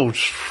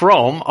Reynolds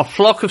from A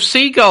Flock of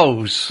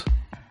Seagulls.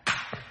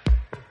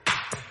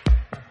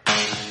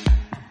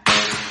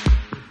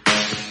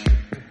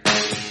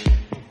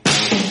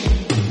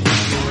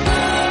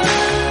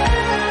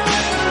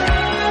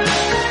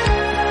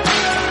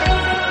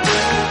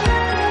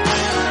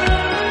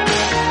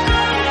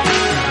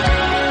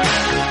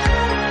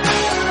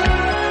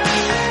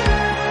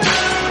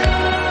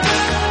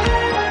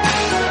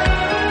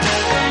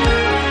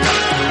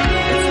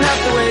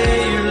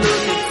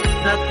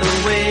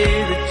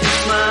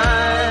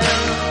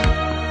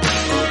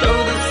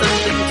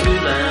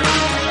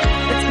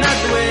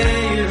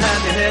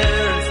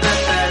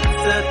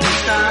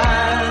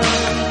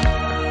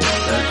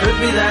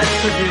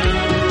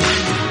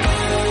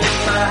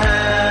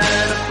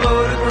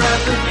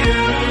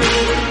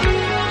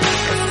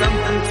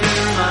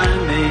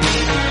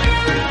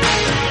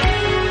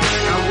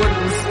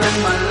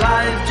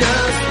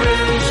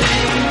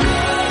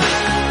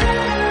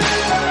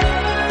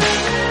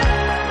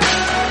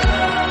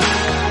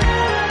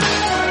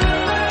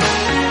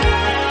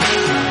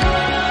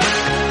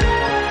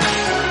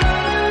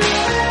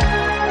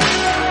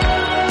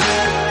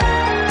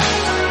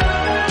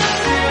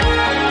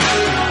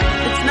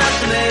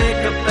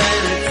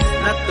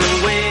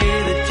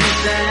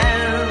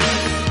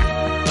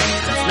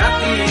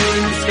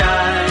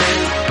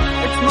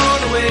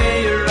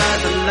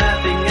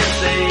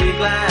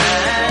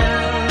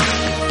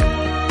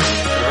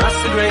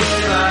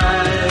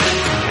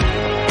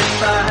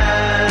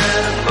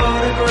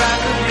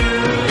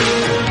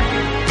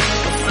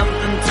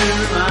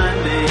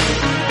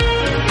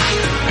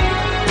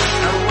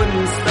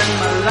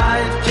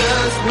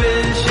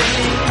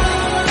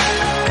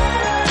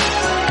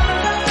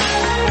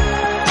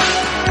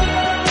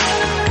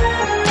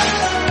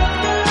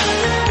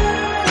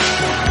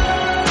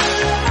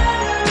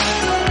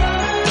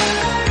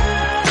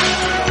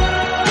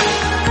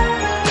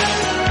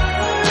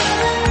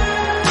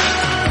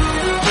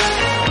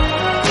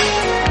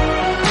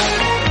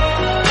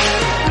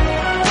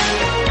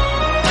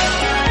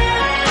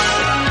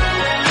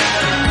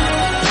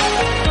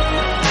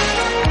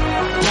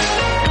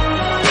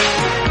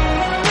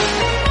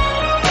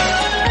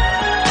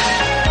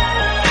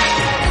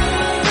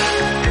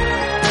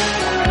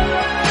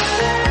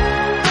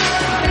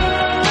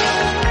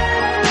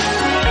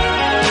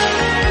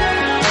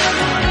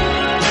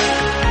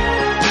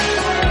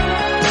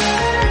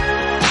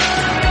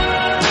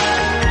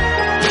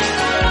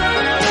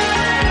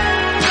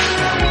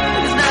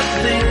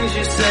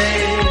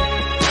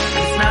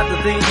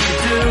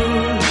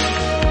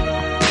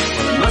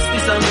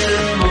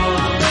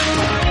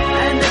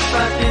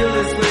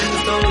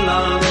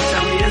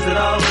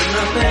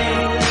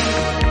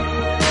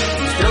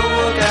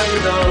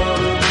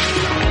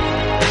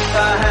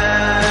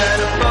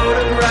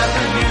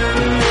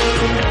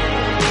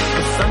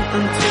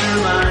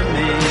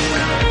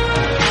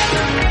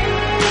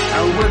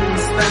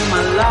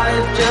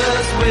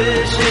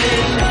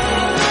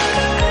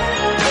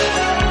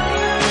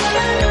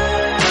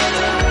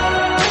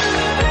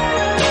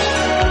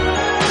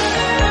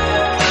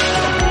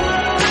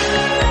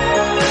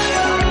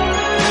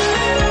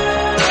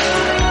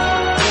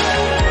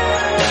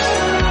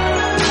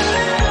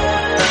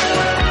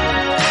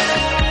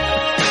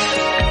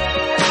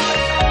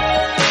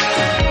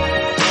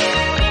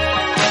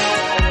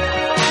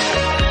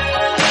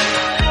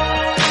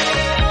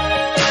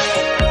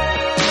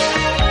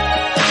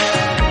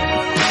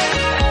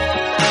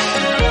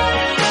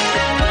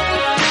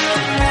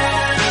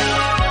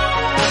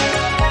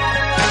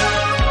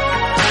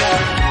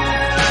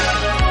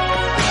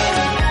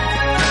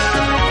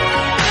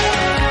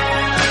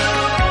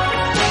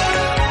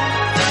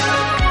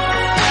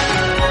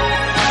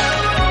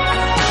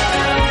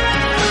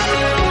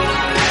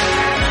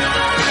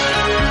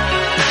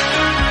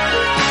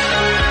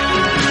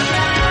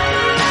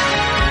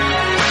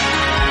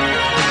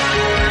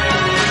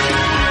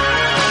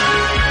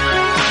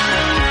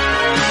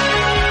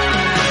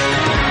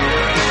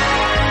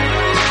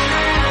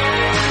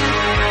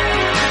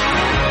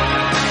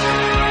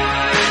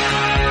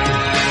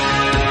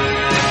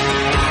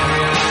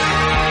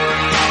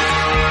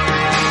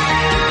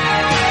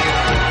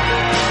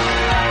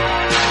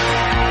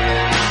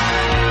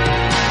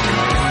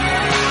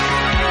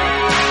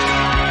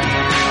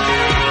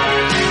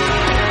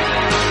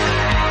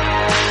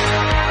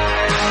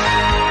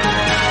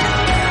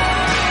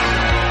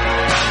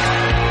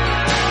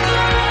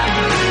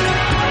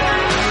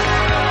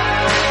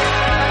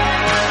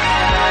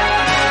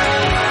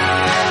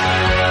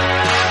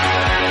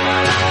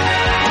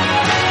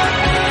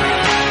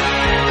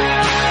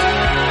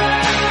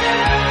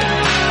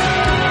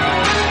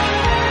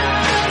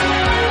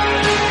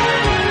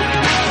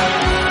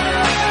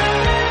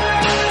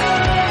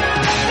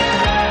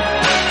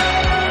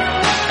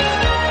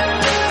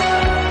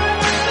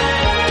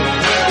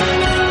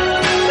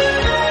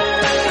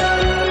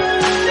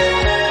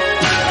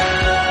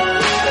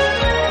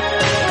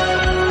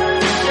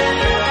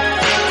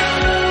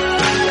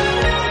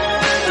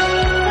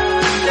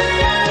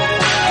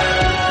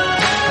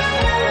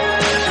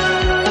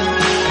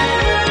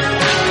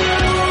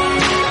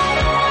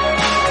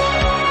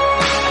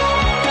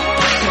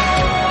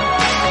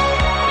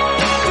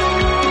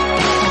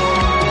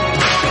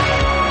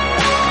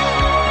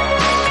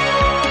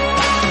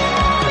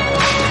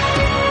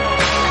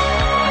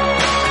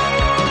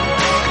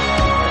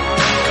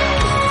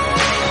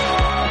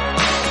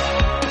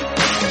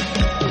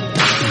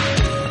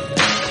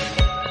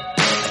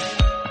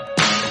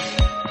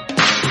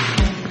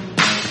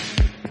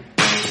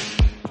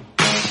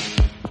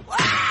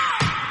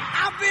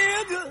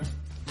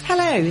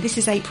 Hello, this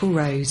is April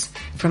Rose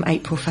from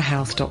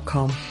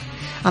aprilforhealth.com.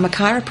 I'm a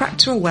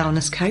chiropractor, a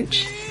wellness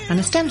coach and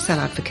a stem cell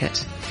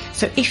advocate.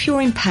 So if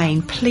you're in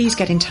pain, please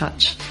get in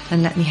touch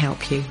and let me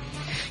help you.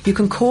 You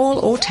can call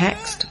or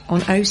text on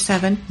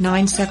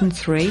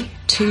 07973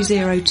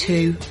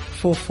 202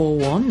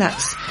 441.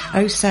 That's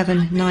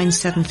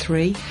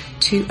 07973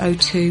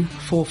 202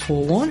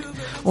 441.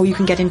 Or you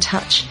can get in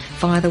touch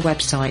via the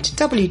website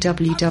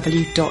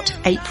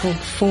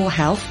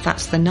www.april4health,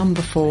 that's the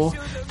number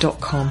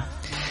 4.com.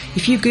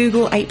 If you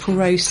Google April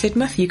Rose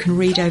Sidmouth, you can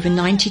read over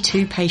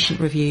 92 patient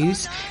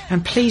reviews.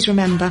 And please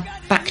remember,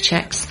 back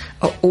checks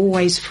are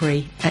always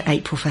free at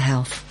April for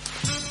Health.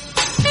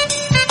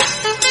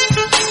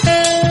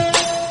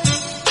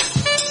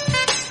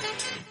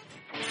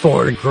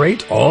 For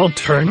great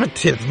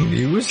alternative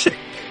music,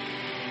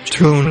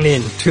 tune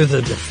in to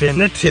the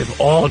Definitive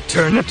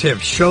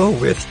Alternative Show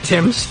with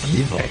Tim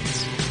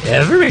Stevens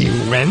every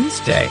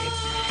Wednesday.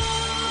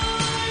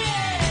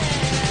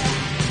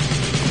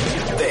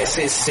 This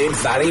is Sid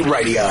Valley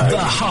Radio, the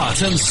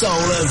heart and soul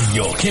of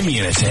your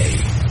community.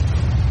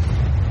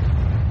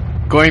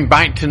 Going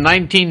back to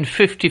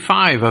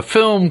 1955, a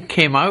film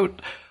came out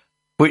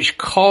which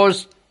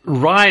caused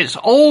riots,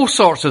 all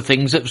sorts of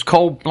things. It was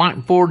called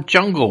Blackboard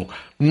Jungle.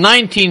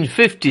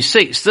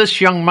 1956, this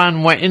young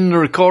man went in the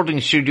recording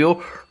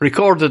studio,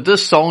 recorded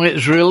this song, it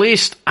was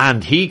released,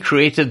 and he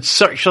created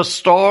such a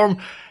storm.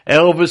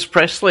 Elvis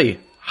Presley,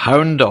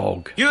 Hound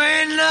Dog. You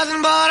ain't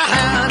nothing but a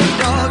hound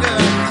dog,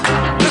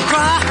 you're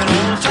crying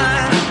all the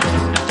time.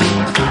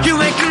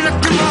 You ain't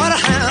nothing but a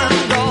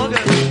hound dog,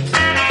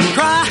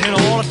 crying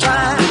all the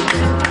time.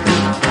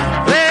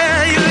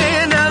 Well, you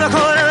ain't never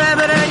caught a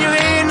rabbit and you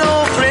ain't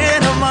no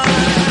friend of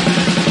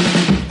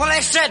mine. Well,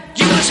 they said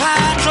you was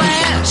high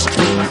class.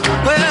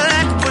 Well,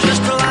 that was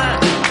just a lie.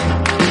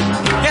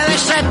 Yeah, they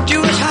said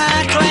you was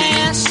high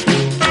class.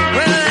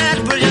 Well, that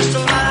was just a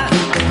lie.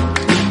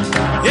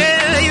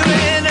 Yeah, you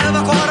ain't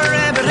never caught a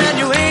rabbit and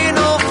you ain't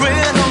no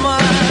friend of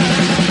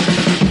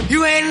mine.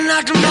 You ain't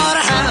nothing but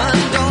a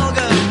hound dog,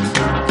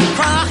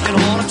 crying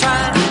all the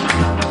time.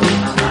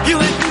 You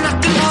ain't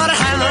nothing but a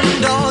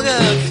hound dog,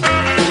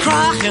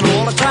 crying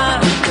all the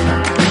time.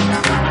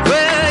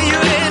 Well, you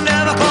ain't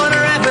never caught a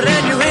rabbit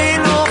and you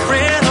ain't no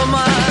friend of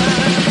mine.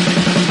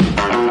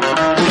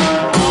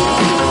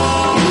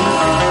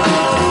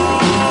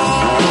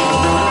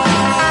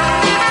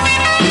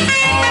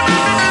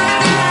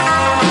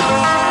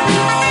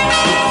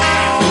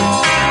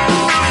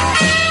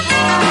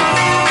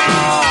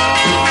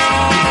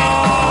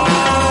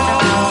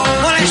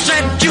 Well, they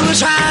said you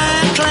was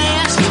high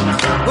class.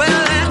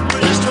 Well, that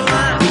was just a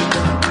lie.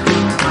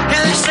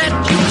 Yeah, they said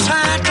you was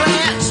high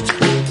class.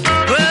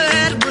 Well,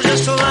 that was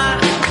just a lie.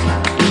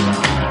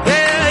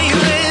 Yeah, you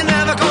ain't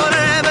never caught a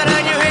rabbit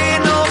and you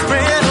ain't no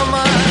friend of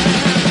mine.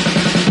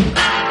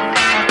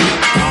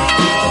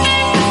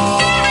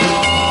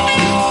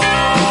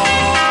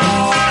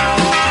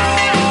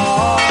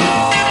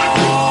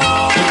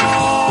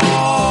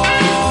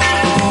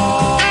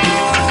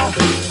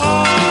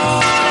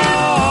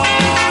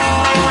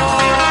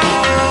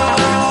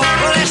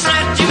 Well, they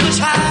said you was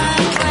high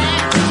class.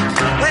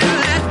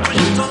 Well, that was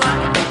just a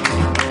lie.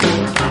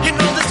 You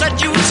know they said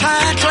you was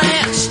high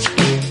class.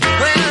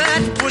 Well,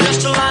 that was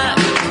just a lie.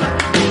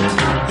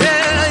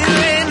 Yeah, you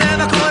ain't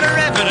never caught a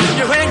rabbit and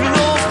you ain't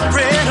no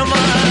friend of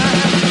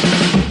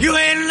mine. You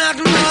ain't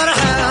nothing but a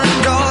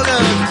hound dog,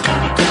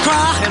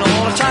 crying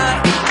all the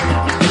time.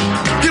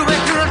 You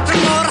ain't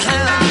nothing but a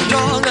hound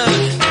dog,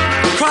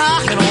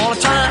 crying all the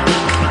time.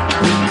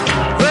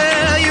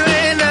 Well, you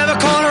ain't never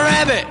caught a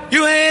rabbit.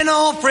 You ain't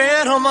no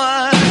friend of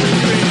mine.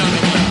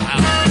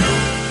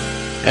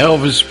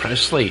 Elvis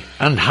Presley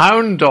and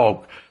Hound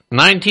Dog.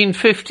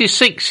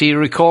 1956 he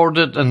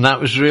recorded and that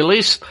was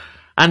released.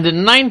 And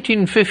in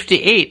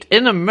 1958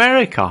 in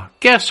America,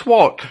 guess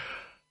what?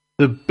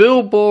 The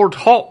Billboard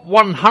Hot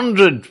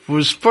 100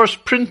 was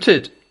first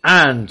printed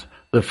and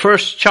the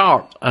first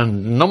chart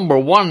and number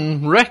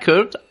one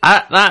record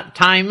at that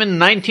time in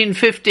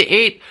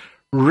 1958,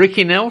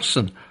 Ricky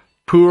Nelson,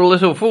 Poor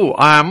Little Fool.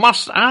 I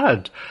must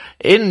add,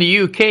 in the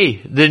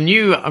UK, the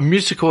New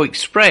Musical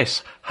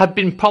Express had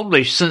been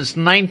published since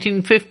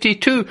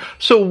 1952,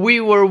 so we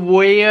were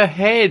way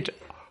ahead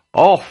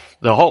of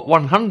the Hot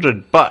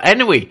 100. But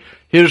anyway,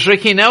 here's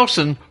Ricky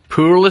Nelson,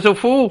 Poor Little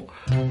Fool.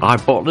 I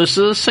bought this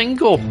as a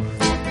single.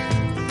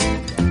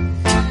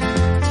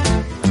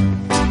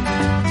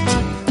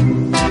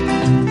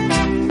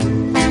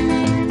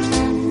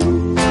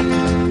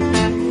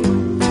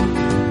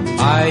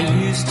 I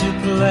used to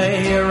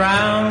play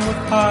around with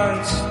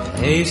hearts,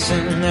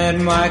 hasten at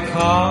my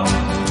call.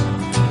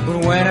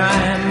 But when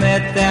I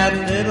met that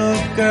little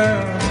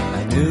girl,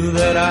 I knew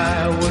that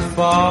I would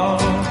fall.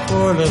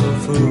 Poor little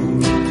fool.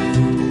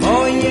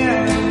 Oh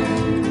yeah,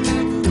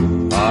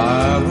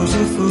 I was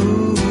a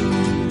fool.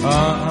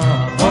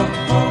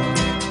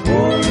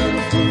 Poor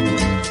little fool.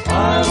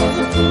 I was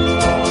a fool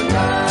all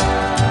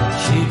night.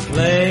 She'd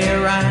play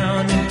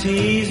around and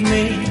tease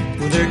me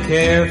with her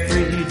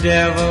carefree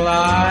devil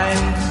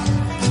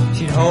eyes.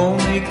 She'd hold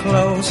me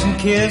close close and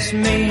kissed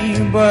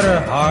me, but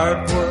her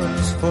heart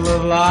was full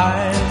of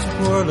lies,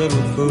 poor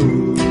little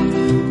fool.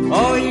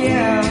 Oh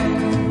yeah,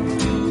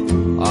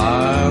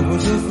 I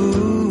was a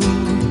fool.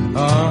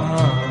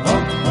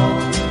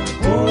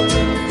 Poor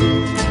little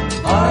fool,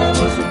 I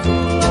was a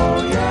fool,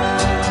 oh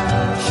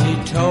yeah. She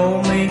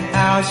told me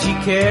how she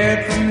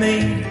cared for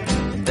me,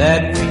 and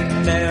that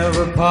we'd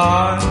never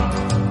part.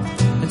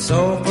 And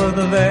so for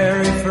the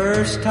very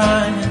first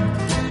time,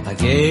 I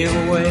gave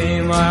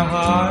away my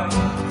heart,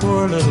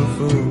 poor little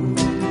fool.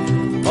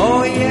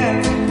 Oh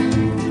yeah,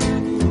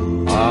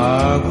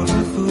 I was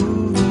a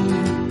fool.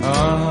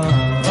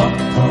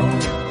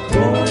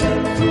 Poor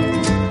little fool,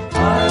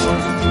 I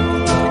was a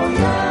fool, oh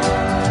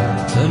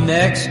yeah. The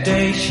next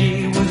day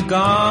she was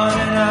gone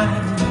and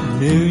I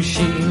knew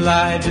she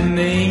lied to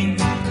me.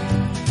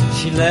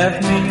 She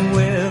left me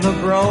with a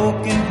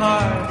broken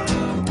heart,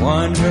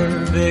 won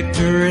her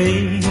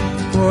victory,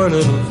 poor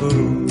little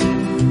fool.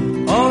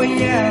 Oh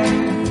yeah,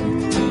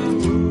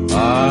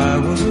 I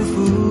was a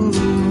fool.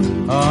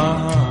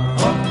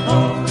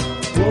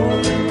 Poor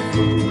little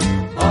fool,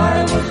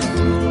 I was a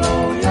fool,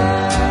 oh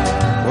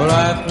yeah. Well,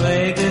 I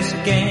played this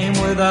game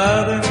with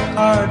other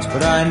hearts,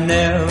 but I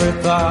never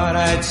thought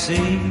I'd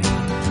see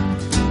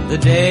the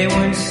day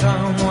when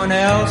someone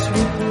else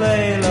would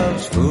play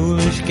love's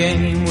foolish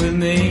game with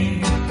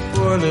me,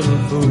 poor little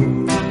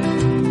fool.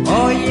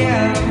 Oh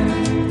yeah,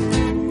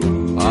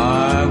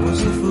 I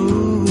was a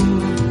fool.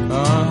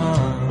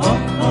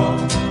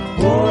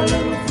 Poor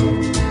little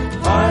fool,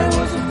 I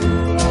was a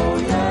fool, oh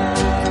yeah.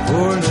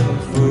 Poor little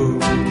fool,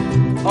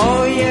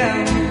 oh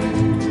yeah,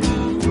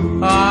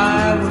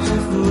 I was a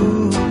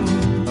fool.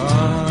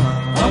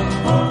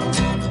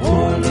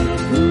 Poor little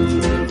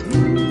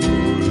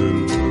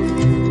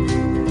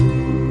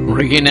fool.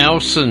 Ricky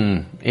Nelson,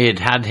 it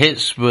had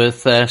hits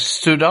with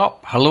Stood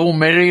Up, Hello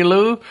Mary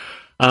Lou.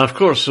 And of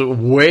course,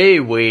 way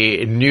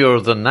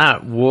newer than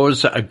that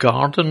was A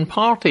Garden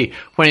Party.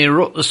 When he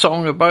wrote the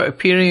song about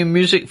appearing in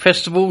music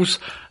festivals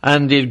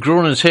and he'd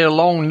grown his hair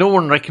long, no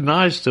one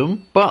recognised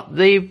him, but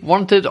they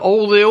wanted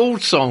all the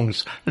old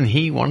songs and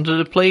he wanted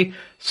to play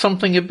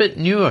something a bit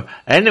newer.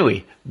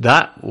 Anyway,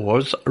 that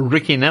was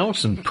Ricky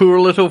Nelson, Poor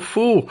Little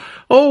Fool.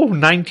 Oh,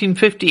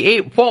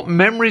 1958, what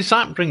memories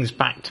that brings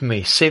back to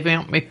me. Saving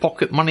up my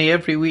pocket money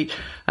every week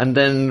and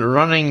then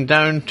running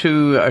down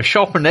to a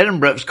shop in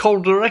Edinburgh. It's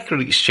called the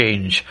Record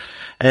Exchange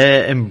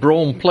in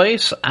Brougham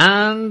Place,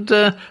 and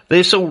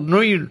they sold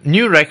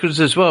new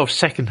records as well,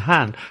 second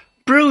hand.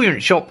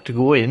 Brilliant shop to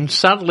go in.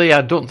 Sadly,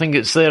 I don't think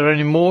it's there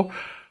anymore.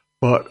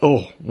 But,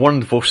 oh,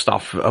 wonderful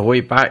stuff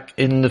way back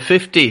in the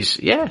 50s.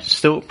 Yeah,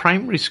 still at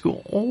primary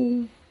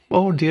school.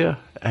 Oh dear.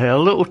 A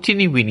little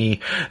teeny weeny.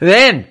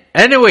 Then,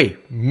 anyway,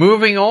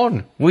 moving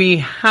on. We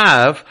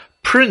have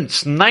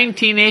Prince,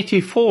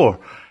 1984.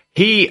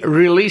 He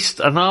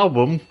released an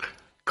album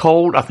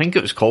called, I think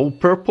it was called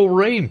Purple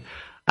Rain.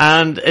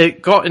 And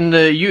it got in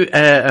the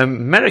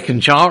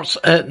American charts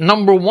at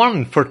number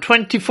 1 for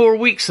 24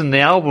 weeks in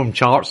the album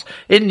charts.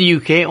 In the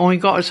UK, only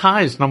got as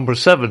high as number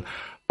 7.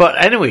 But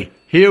anyway,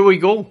 here we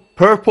go.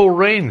 Purple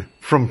Rain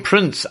from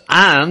Prince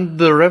and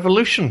The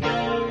Revolution.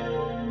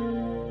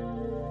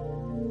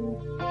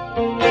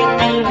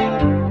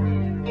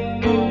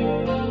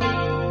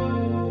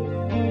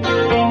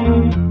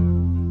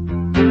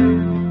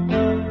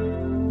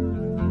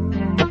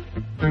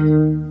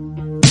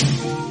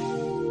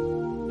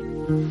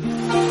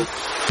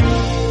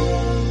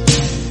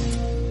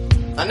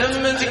 I never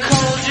meant to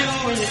call you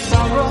in your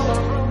sorrow.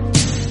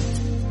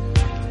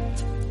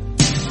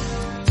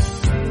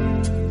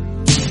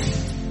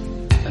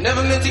 I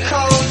never meant to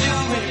call you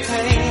in your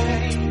pain.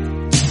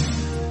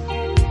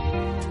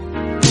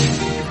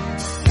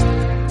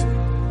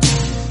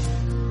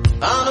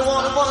 I don't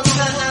want to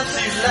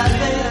see you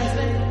laughing.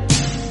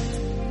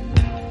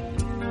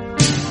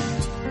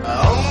 I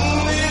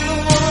only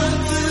want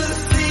to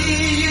see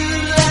you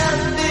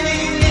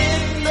laughing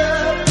in the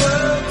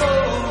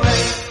purple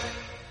rain.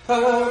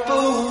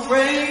 Purple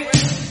rain,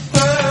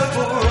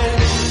 purple rain.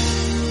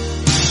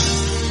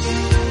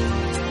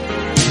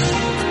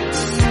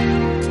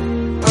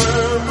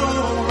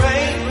 Purple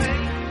rain,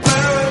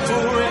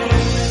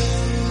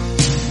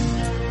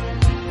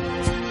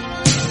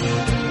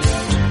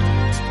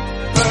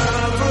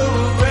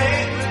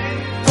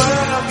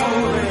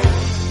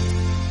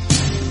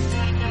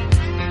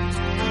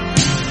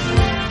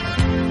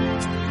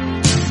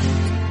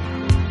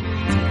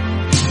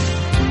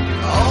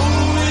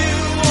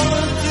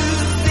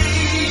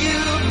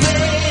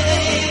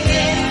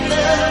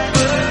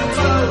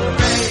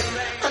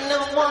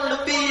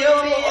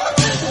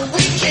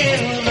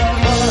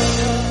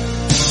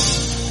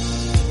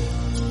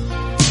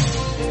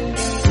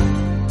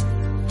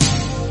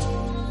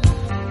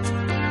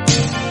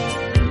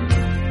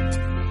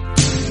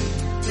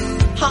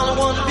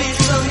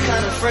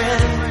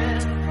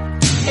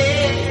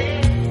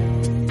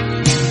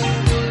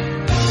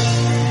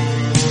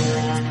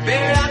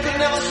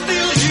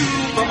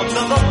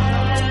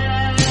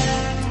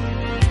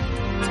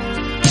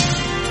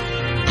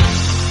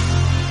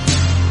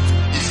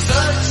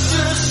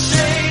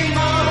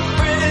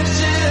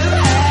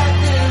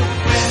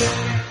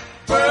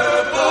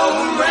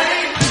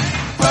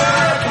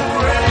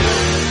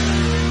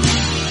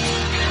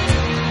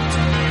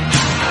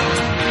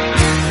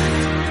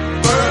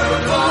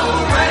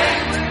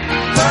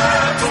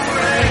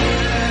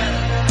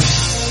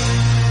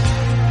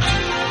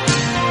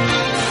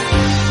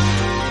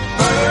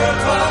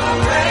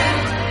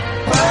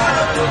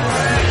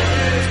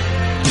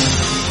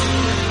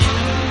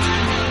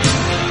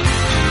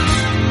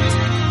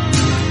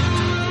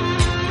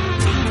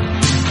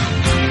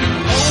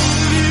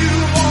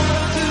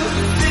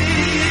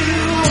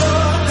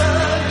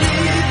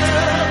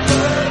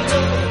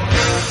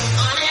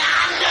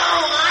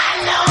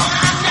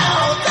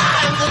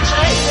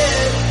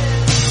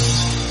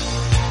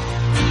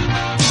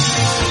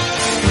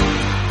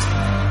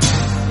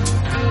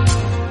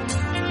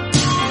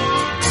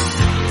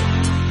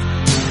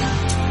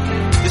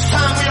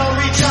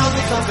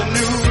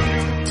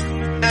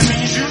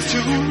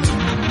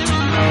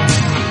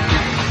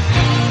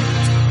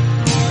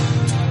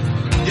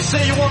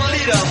 say you want a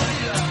leader,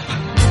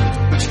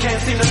 but you can't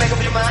seem to make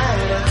up your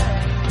mind.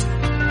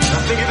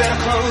 I think you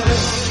better close it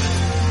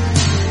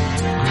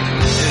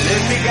and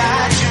let me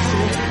guide you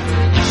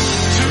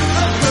to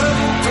the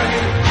purple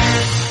rain.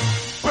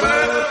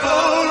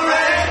 Purple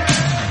rain,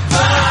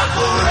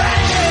 purple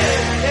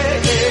rain,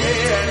 yeah, yeah,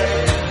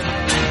 yeah.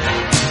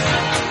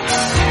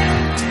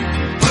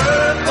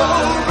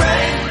 Purple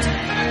rain,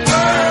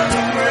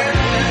 purple rain.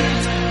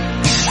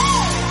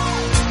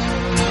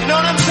 You know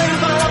what I'm saying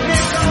about up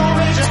here? Come on,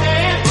 raise your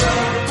hand.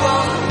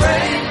 Purple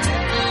rain,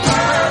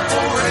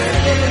 purple rain.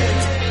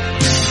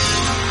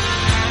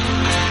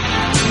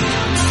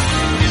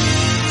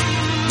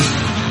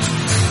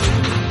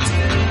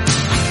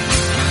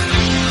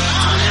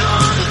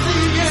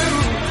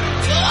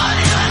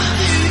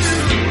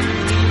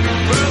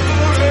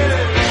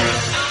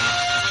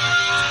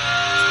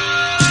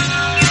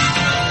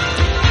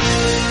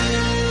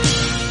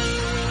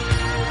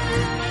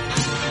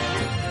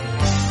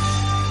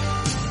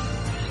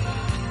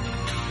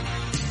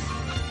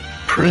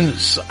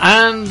 Prince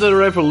and the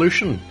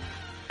Revolution.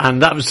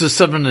 And that was the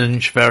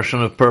 7-inch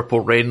version of Purple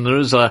Rain. There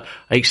is a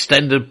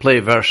extended play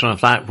version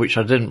of that, which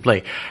I didn't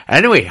play.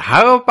 Anyway,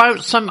 how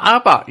about some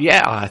ABBA?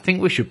 Yeah, I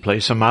think we should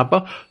play some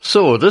ABBA.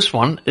 So this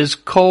one is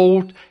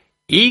called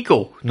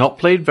Eagle, not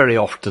played very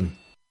often.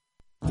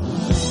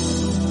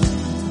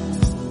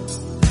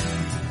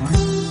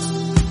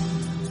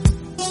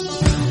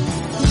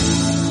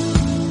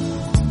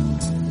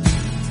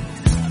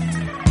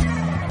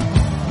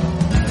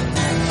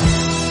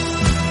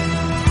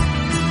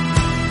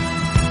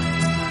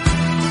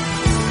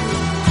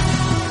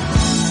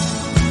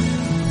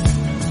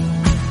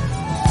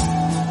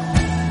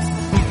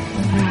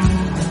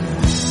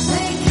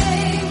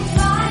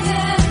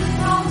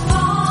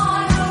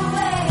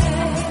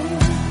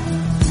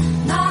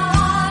 Now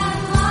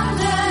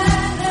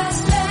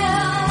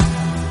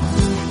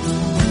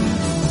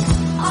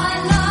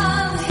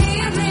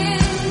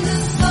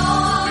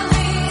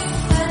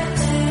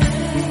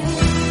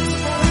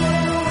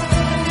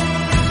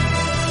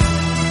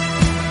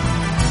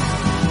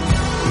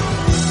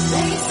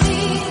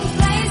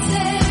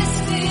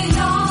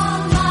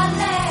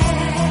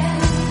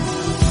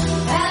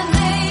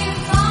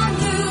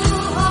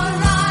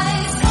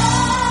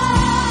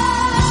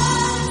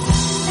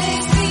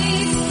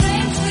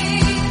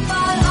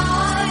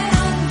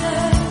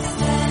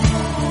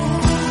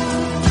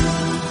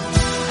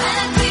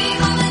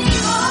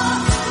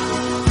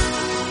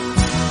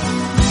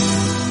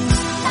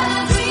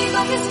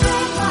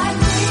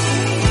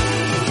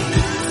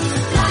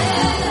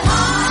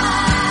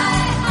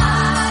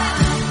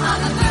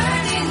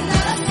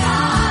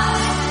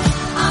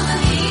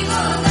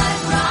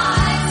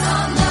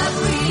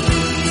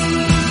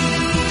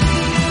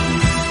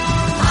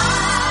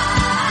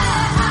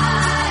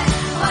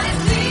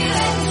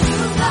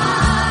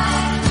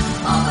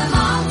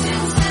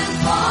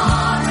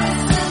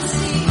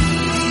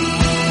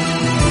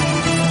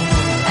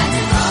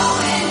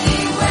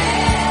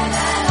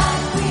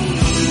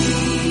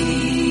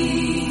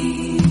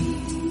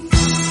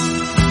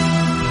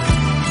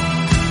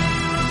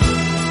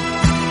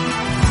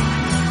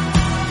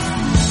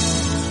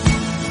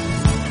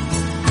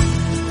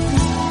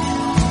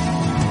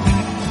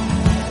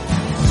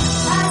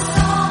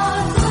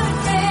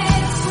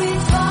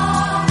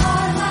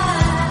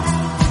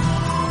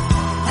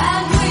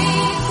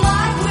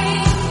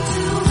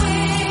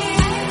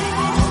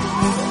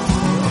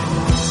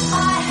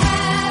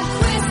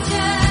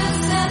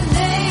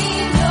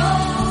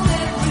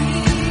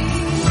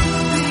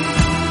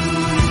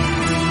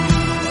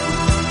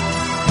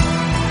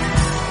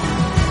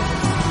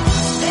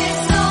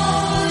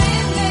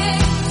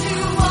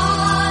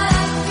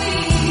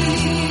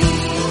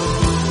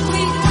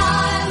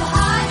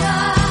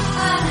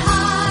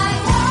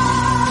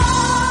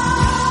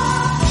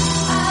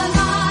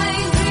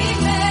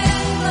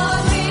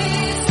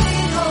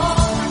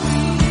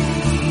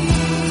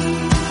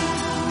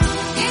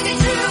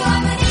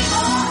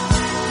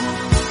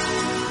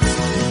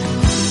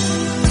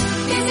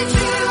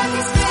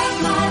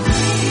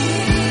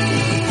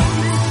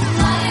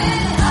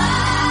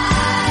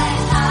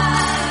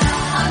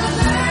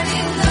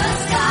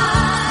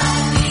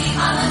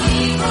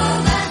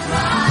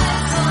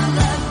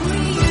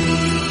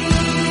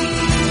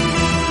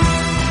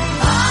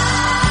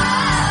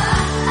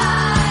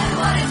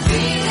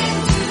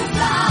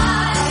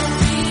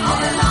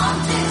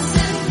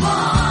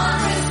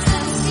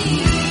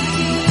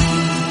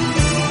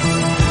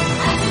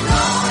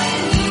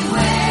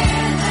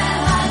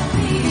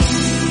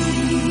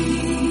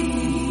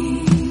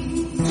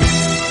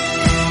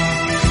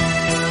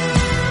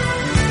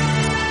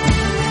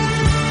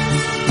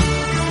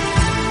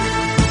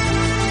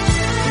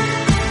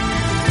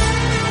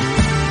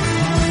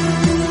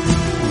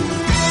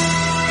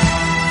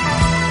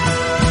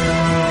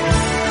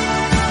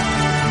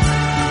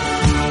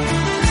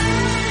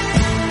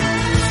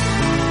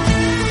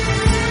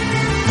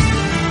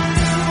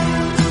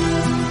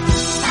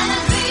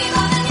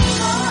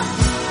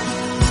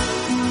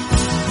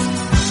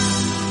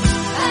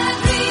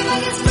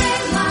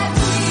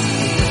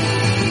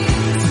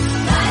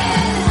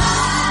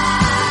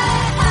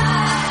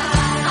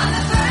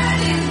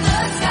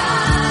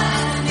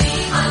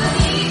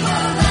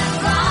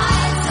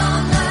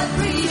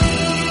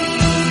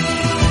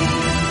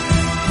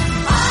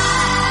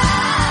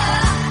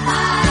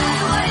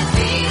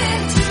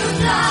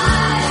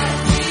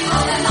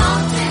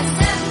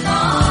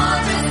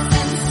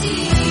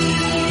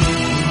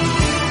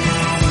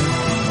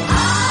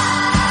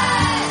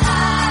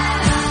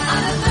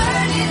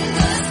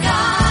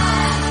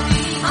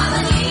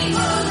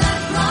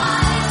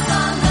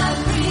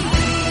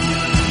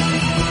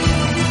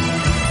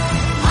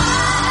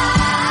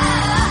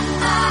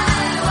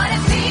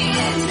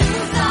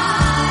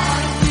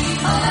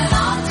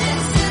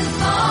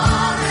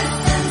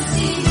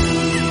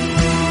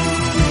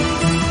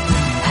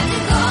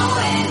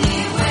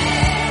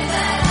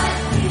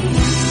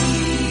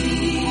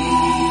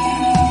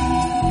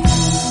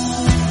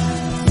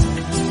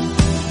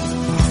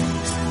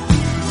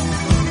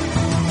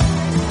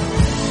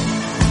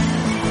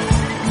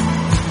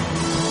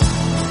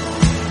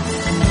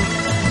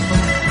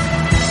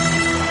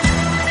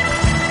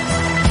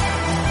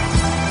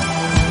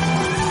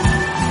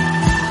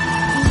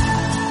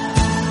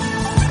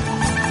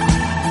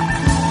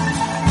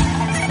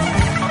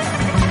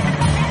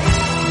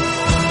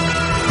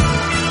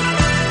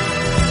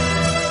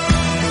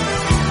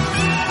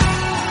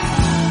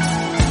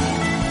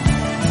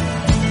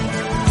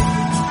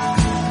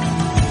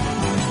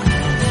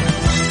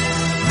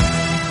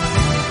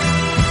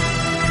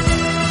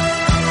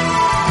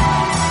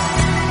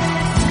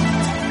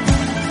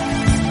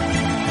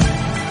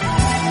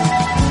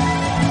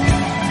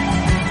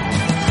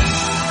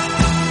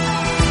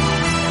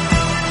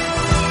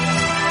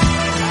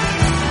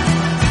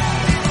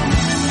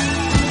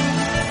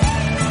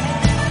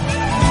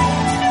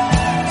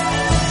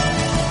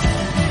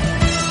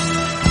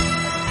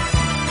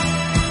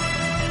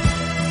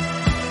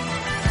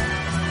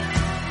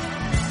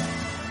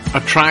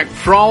track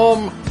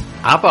from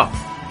ABBA.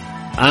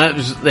 And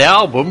the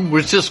album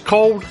was just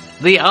called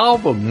The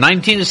Album.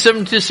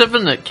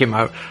 1977 it came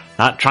out.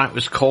 That track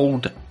was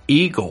called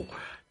Eagle.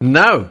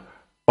 Now,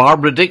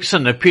 Barbara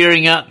Dixon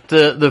appearing at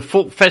the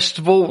folk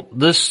festival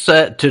this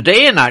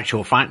today, in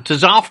actual fact,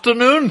 this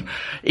afternoon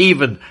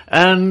even.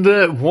 And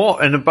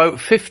in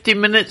about 50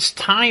 minutes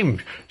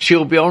time,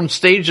 she'll be on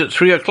stage at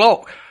 3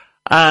 o'clock.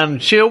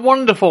 And she's a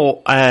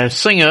wonderful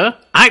singer,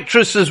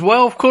 actress as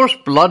well, of course,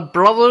 Blood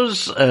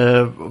Brothers.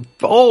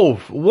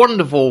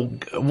 Wonderful,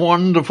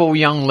 wonderful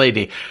young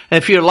lady.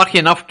 If you're lucky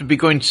enough to be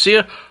going to see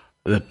her,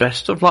 the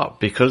best of luck,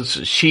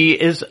 because she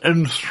is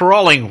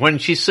enthralling when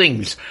she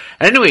sings.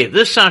 Anyway,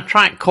 this is a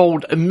track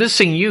called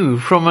Missing You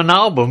from an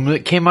album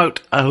that came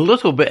out a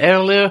little bit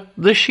earlier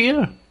this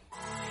year.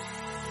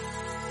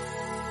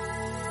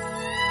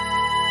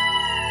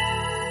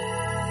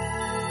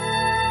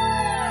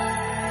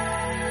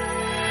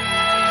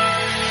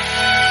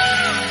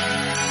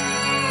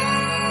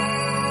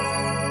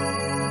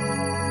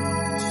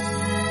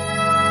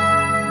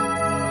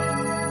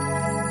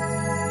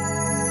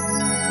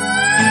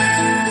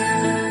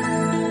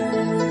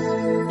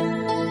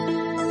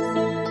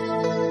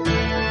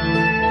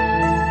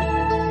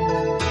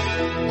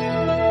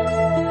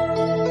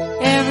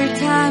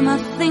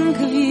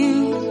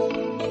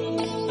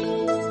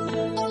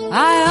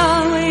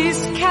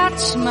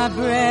 My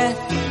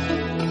breath,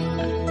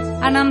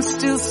 and I'm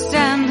still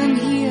standing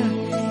here,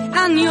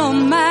 and you're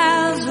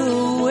miles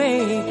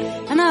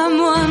away, and I'm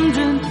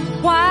wondering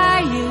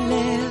why you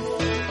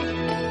left.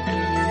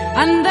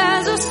 And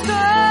there's a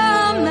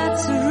storm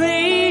that's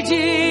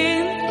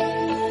raging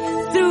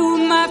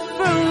through my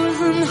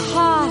frozen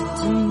heart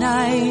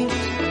tonight.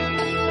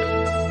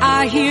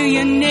 I hear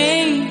your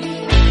name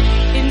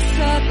in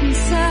certain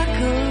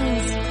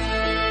circles,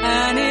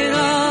 and it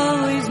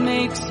always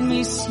makes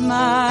me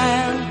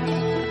smile.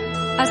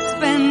 I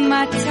spend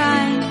my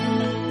time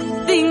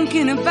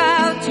thinking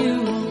about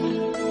you,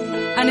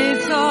 and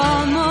it's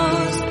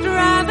almost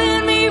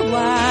driving me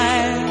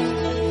wild.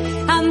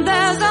 And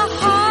there's a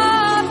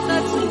heart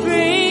that's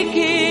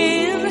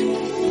breaking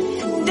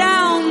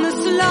down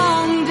this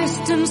long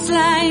distance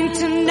line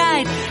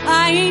tonight.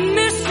 I ain't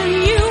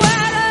missing you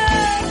at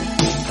all.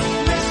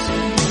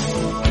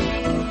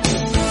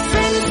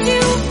 Since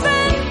you've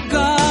been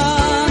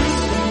gone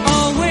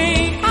away,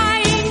 I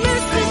ain't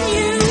missing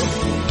you.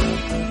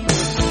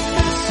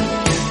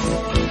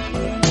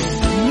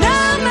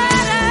 No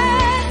matter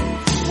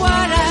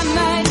what I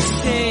might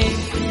say,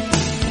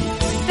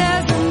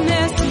 there's a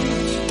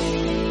message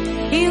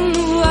in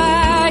the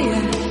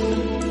wire,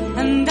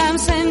 and I'm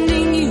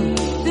sending you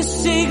the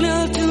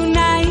signal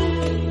tonight.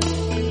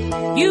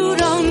 You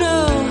don't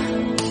know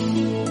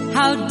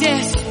how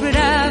desperate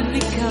I've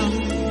become,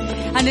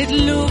 and it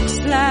looks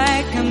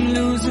like I'm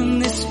losing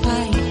this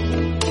fight.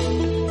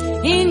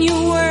 In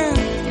your world,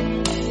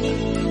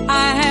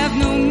 I have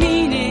no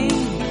meaning,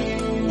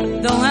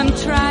 though I'm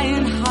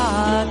trying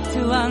hard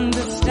to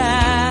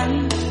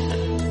understand.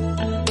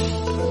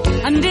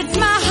 And it's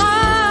my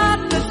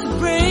heart that's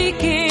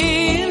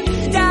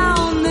breaking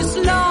down this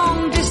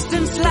long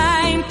distance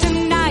line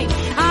tonight.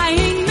 I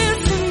ain't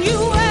missing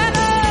you at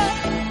all.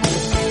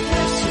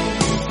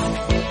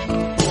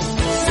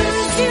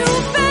 Since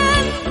you've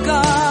been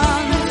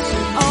gone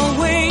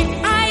away,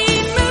 I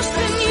ain't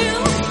missing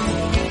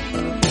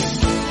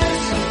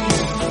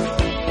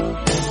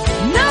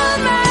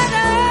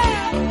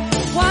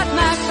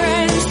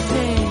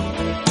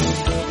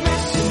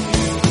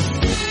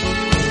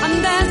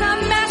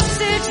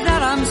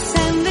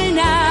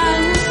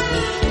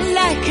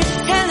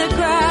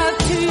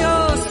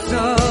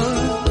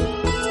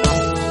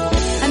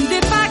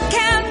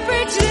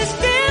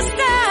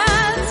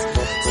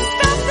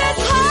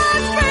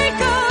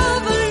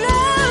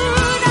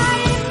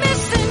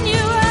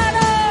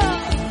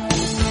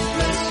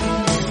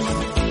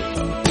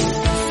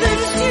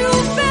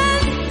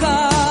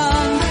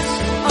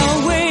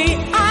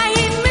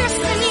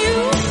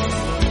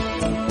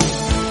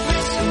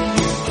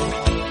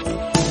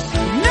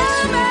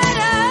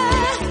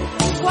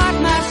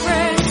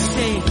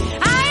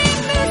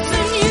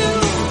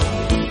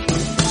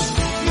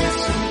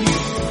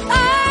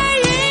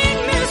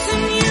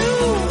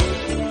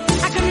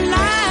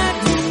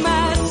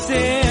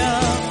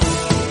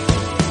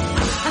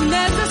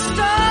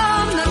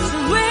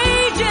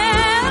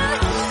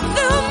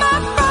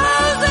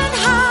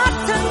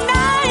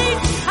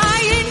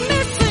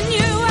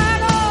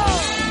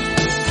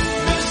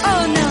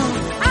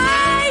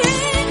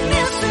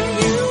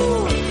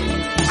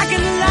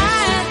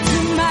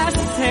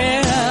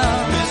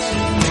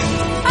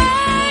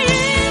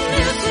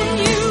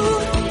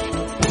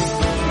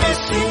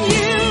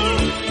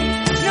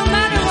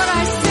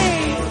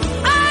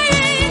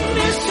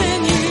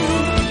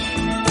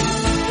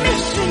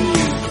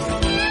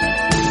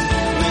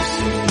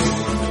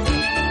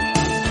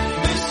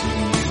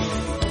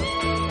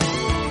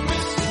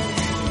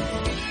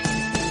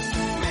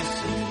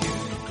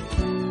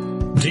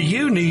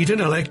you need an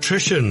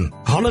electrician?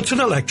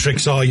 Honiton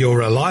Electrics are your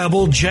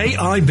reliable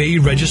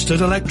JIB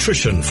registered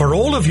electrician for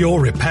all of your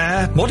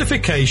repair,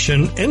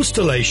 modification,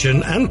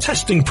 installation and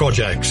testing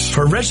projects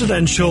for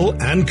residential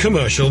and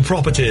commercial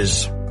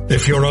properties.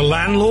 If you're a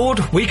landlord,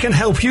 we can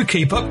help you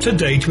keep up to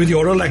date with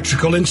your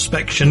electrical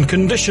inspection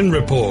condition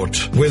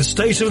report. With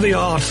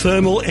state-of-the-art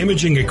thermal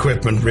imaging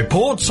equipment,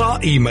 reports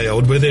are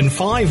emailed within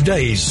 5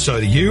 days so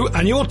you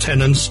and your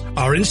tenants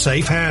are in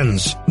safe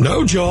hands.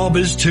 No job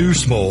is too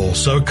small,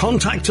 so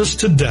contact us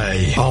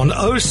today on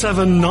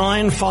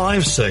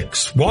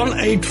 07956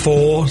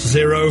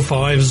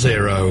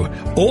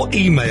 184050 or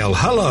email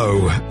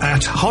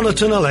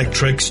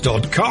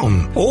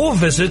hello@honitonelectrics.com or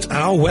visit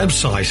our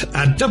website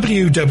at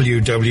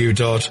www.honitonelectrics.com.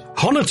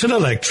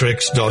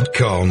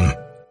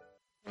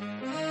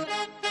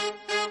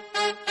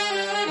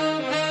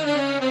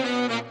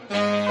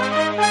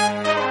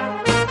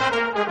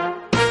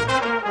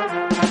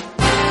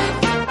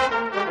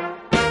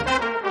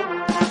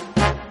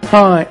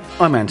 Hi,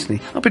 I'm Anthony.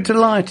 I'll be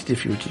delighted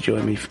if you were to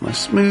join me for my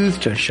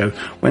Smooth Jazz Show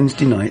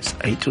Wednesday nights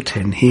 8 till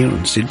 10 here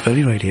on Sid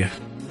Valley Radio.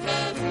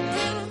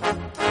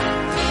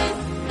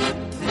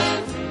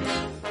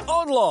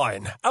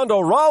 Online and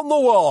around the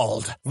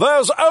world,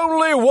 there's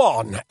only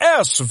one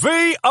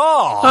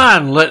SVR.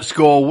 And let's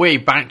go way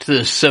back to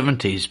the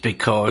 70s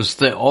because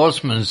the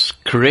Osmonds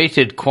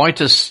created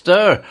quite a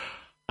stir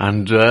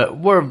and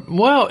were,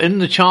 well, in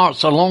the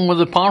charts along with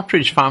the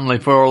Partridge Family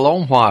for a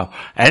long while.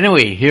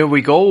 Anyway, here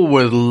we go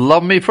with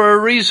Love Me for a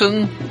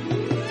Reason.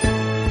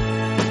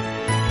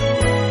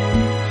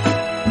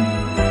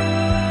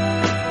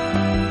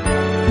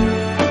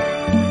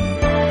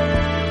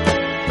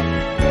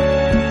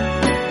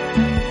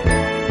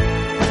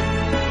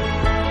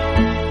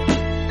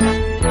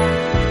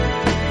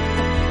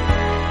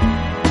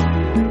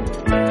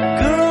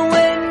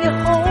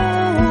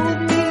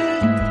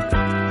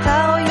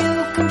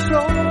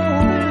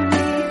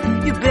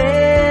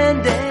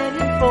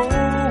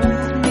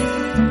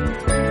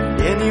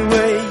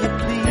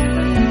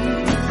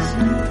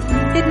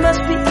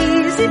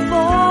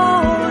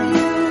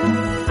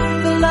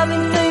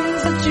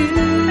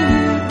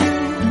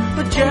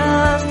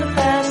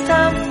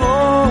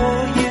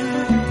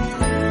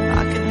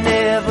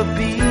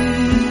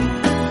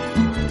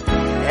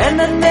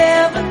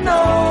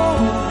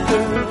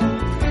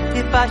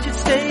 I should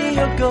stay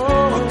or go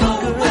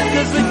away.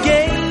 'Cause the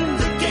game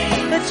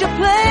that you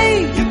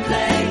play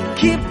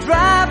keep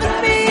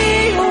driving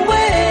me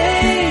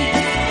away.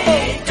 Oh,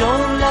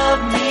 don't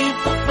love me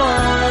for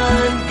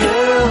fun,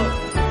 girl.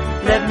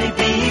 Let me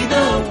be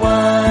the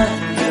one,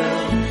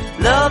 girl.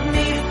 Love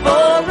me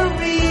for a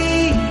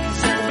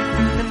reason,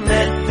 and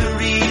let the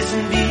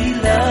reason be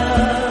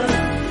love.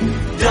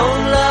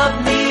 Don't love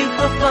me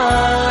for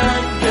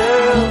fun,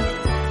 girl.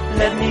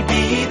 Let me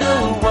be the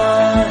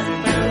one.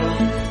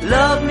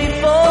 Love me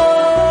for a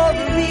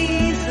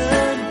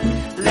reason,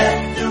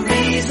 let the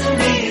reason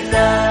be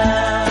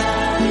love.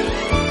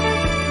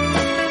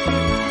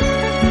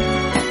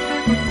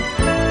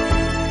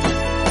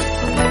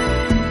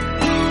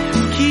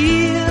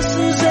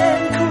 Kisses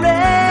and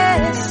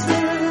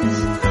caresses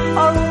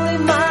are only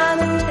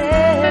minor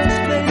tests,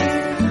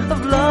 babe,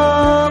 of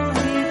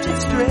love-related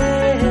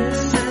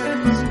stresses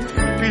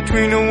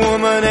between a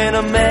woman and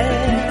a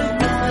man.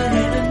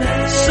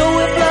 So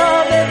if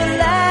love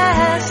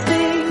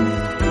everlasting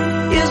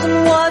isn't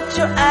what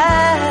you're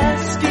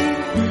asking,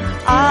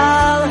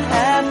 I'll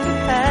have to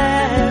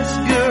pass,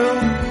 girl,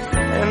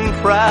 and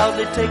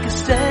proudly take a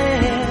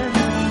stand.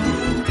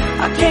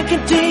 I can't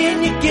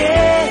continue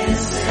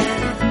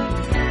guessing,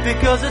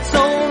 because it's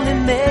only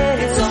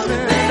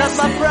medicine. That's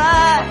my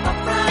pride,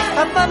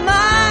 and my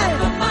mind.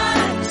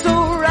 So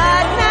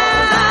right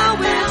now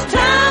it's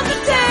time to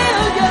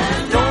tell you,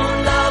 don't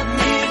love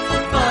me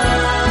for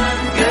fun,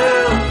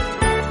 girl.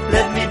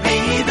 Let me be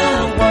the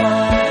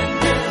one,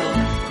 girl.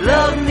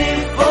 Love me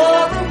for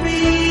a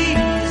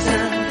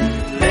reason,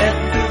 let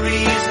the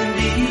reason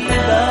be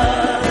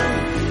love.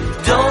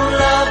 Don't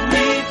love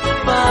me for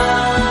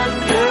fun,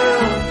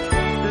 girl.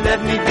 Let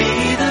me be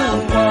the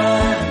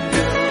one,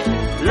 girl.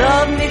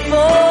 Love me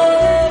for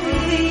a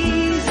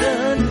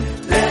reason,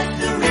 let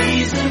the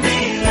reason be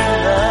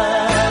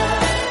love.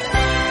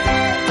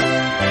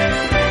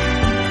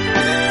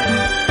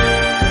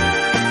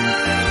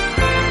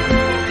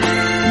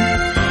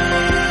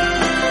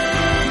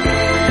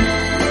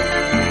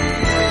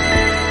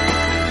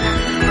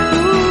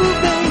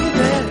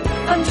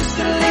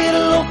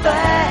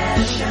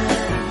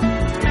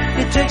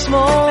 It takes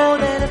more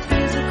than a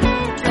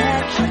physical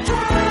attraction.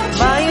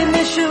 My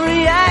initial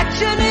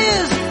reaction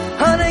is,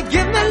 honey,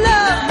 give me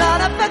love,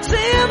 not a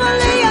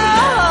facsimile.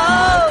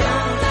 Oh.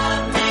 Don't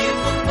love me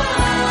for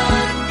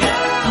fun,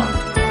 girl.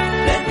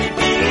 Let me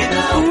be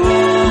the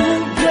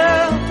one.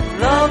 Girl,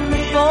 love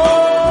me for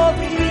a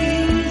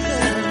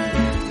reason.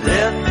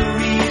 Let the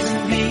reason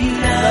be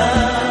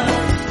love.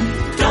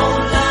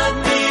 Don't love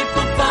me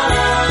for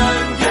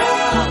fun,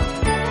 girl.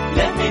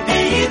 Let me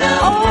be the one.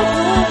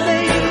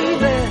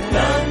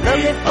 Love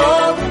me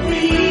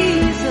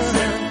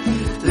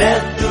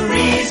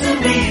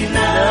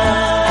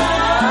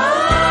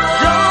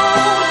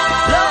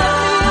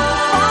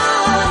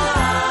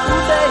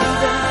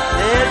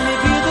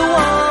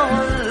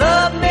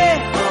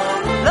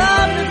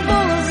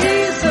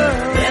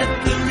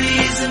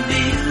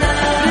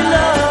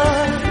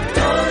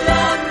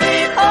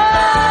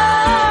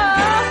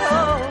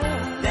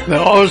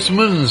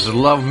Osmonds,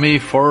 Love Me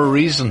for a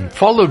Reason,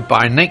 followed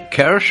by Nick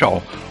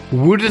Kershaw,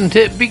 Wouldn't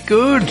It Be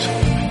Good?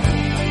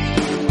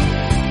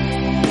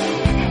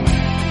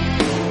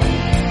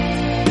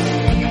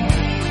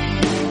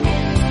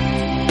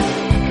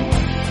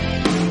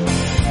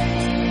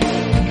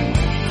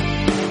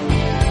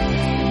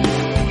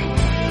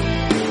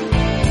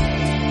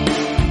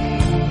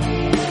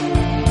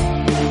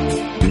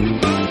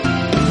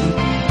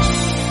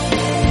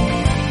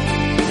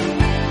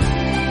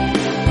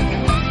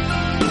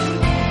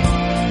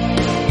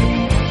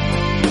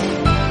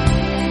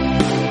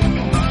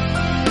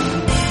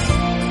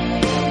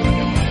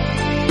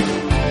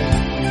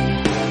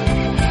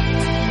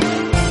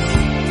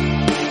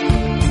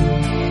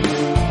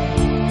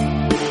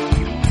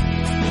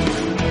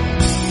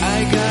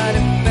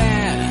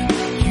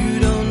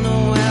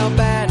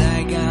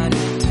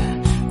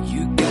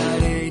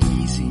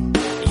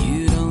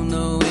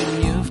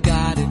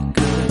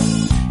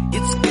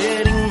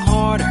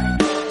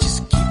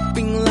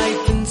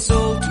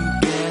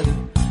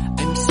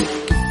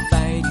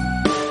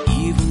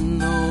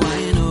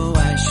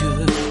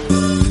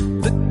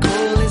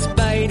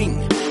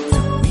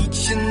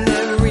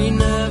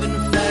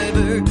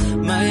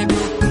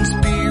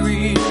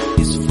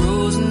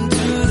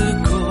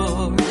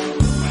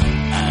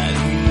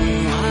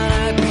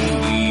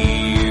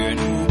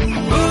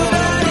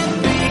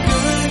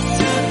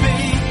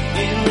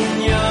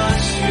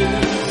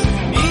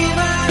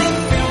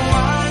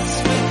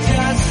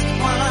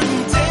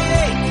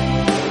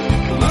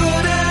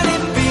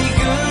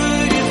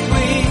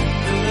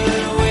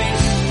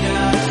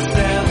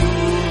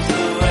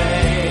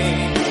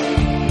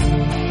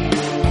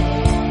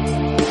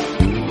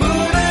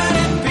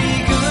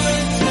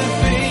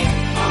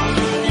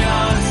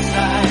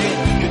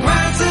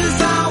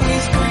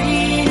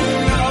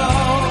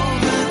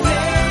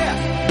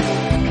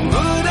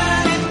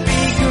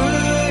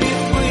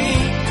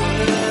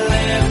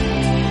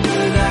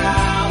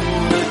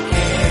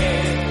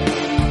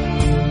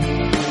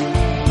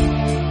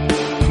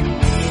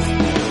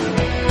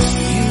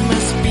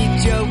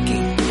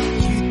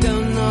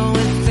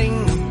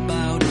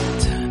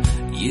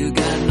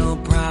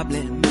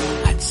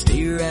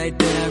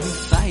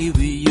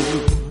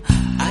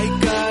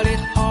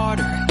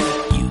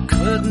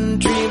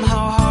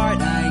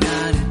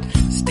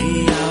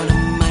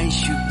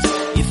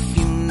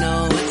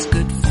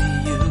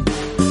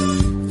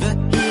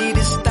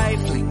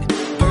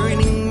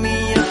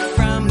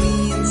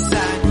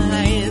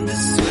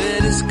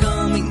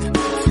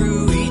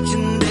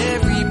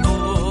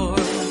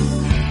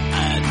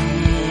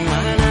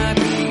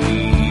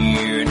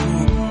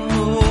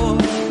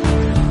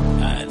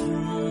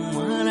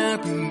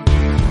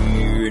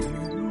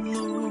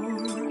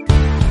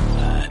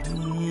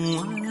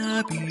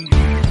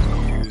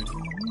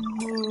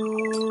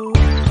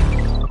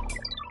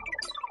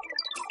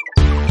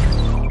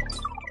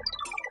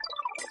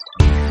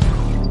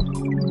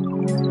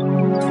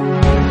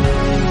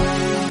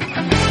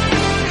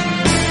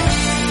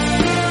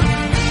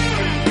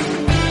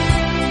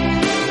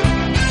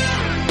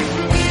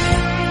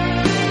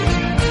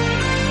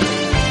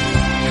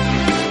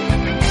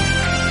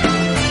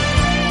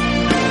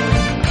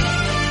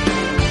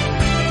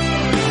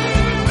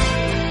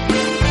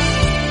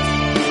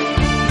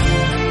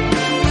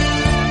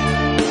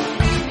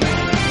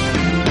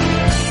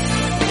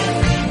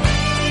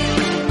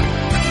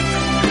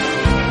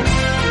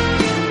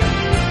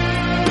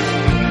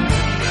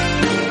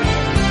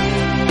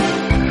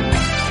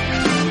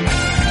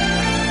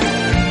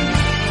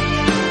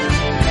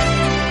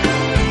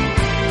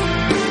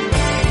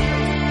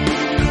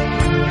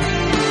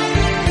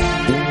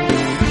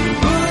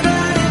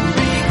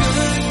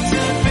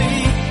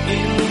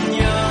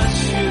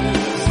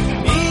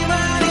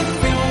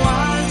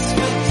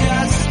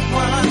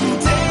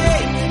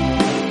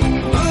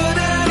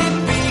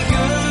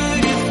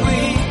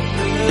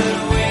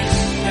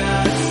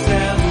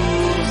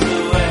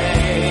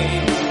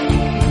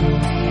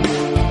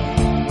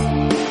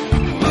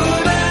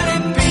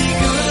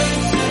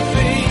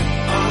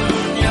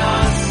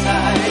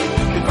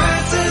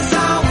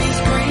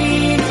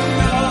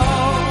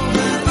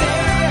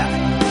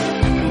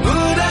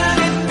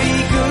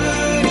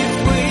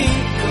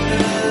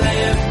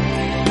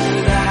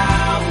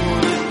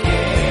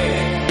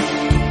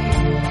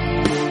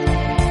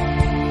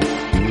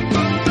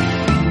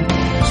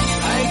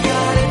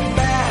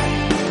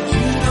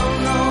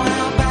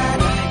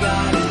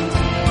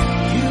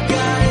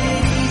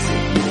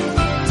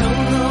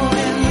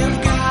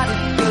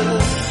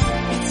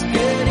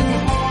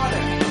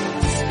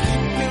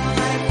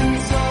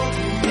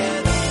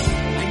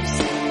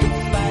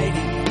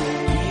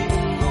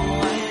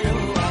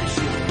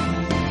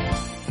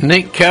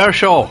 Nick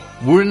Kershaw,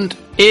 Wouldn't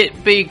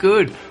It Be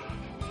Good?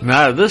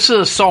 Now, this is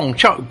a song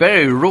Chuck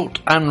Berry wrote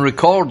and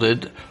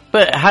recorded,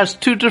 but it has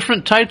two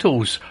different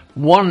titles.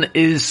 One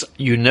is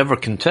You Never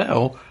Can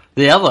Tell,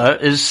 the other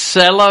is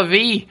C'est La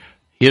Vie.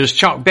 Here's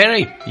Chuck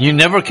Berry, You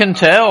Never Can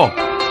Tell.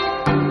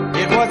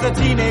 It was a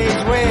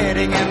teenage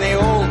wedding and the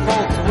old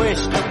folks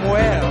wished them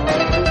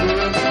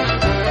well.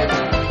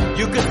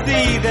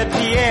 see that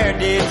Pierre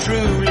did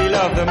truly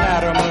love the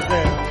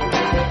mademoiselle.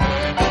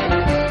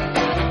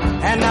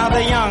 And now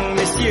the young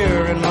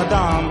monsieur and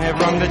madame have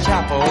rung the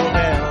chapel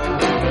bell.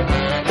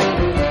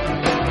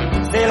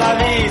 C'est la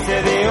vie,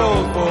 say the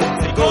old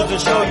folks. It goes to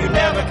show you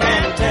never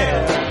can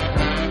tell.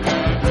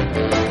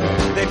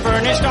 They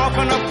furnished off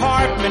an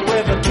apartment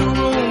with a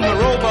two-room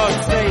robust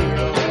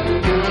sale.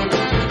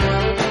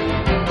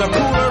 The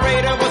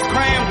coolerator was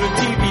crammed with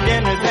TV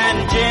dinners and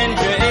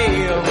ginger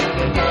ale.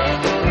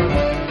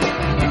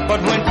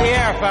 But when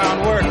Pierre found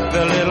work,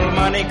 the little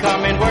money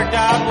coming worked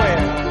out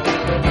well.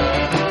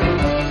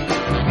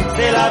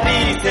 C'est la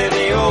vie, say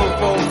the old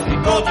folks.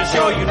 It goes to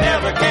show you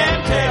never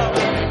can tell.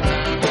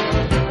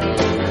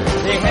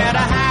 They had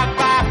a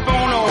hi-fi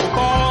phone, oh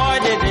boy,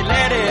 did they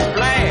let it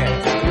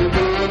blast.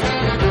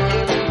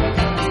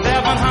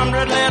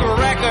 700 little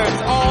records,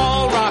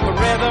 all rock,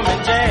 rhythm,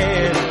 and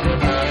jazz.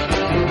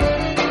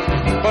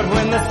 But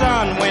when the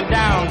sun went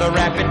down, the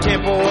rapid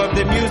tempo of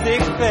the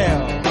music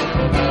fell.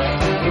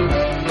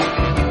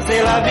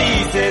 C'est la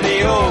vie, say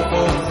the old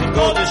folks. It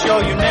goes to show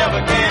you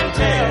never can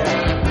tell.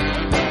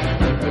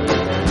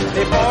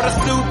 They bought a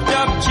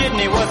souped-up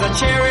chitney, was a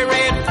cherry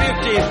red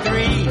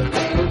 53.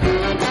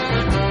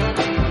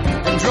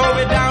 And drove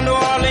it down to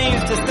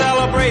Orleans to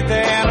celebrate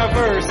their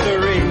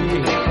anniversary.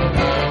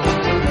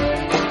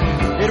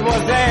 It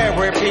was there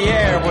where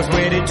Pierre was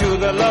wedded to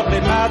the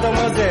lovely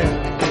mademoiselle.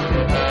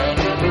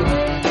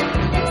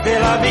 C'est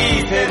la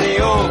vie, say the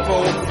old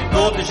folks. It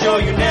goes to show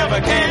you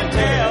never can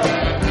tell.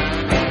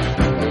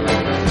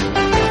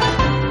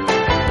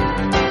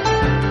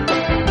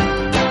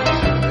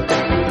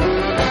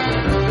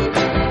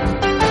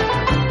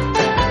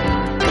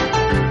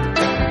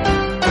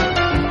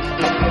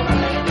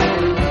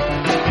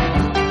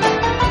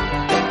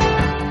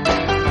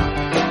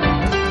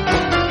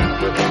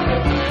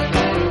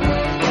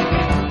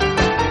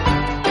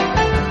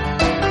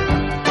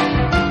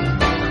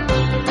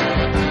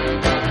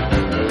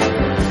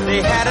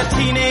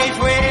 Teenage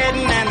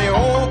wedding and the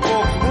old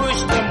folks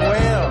wished them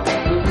well.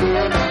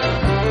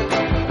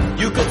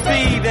 You could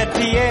see that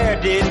Pierre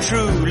did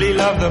truly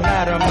love the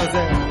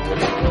mademoiselle.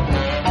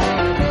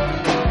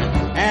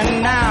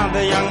 And now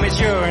the young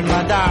monsieur and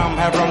madame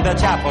have rung the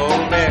chapel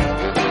bell.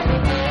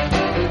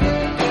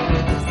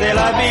 C'est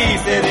la vie,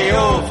 say the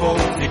old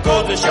folks. It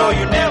goes to show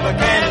you never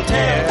can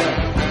tell.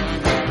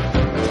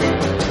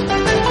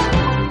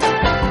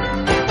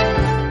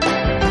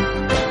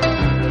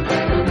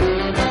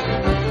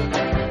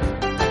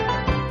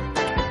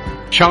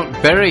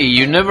 Chuck Berry,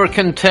 You Never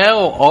Can Tell,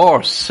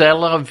 or C'est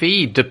la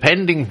vie,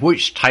 depending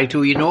which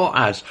title you know it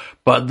as.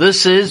 But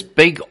this is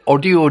Big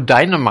Audio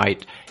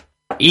Dynamite.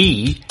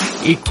 E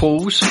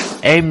equals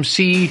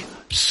MC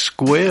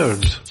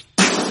squared.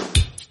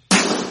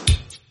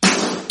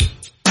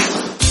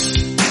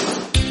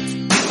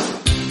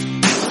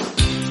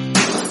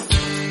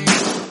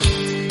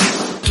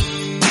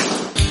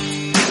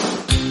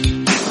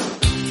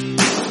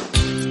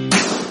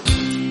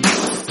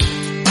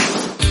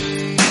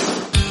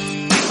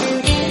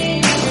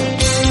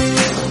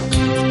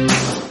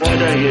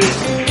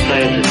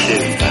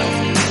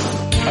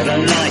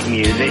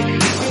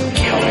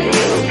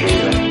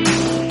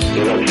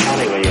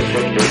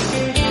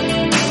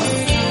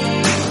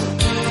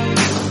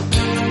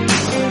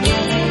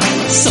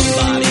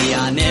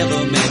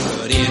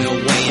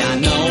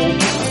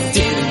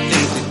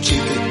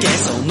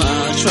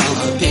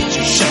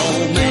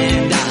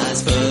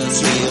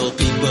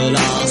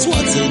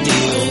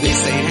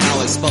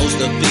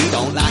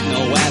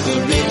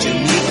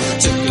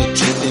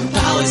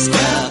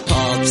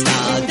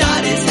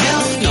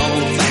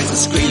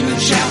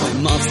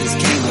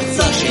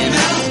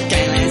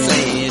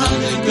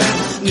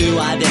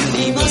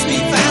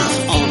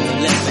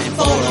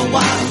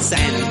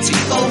 Sanity,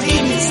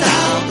 bohemian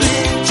style,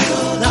 blend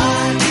your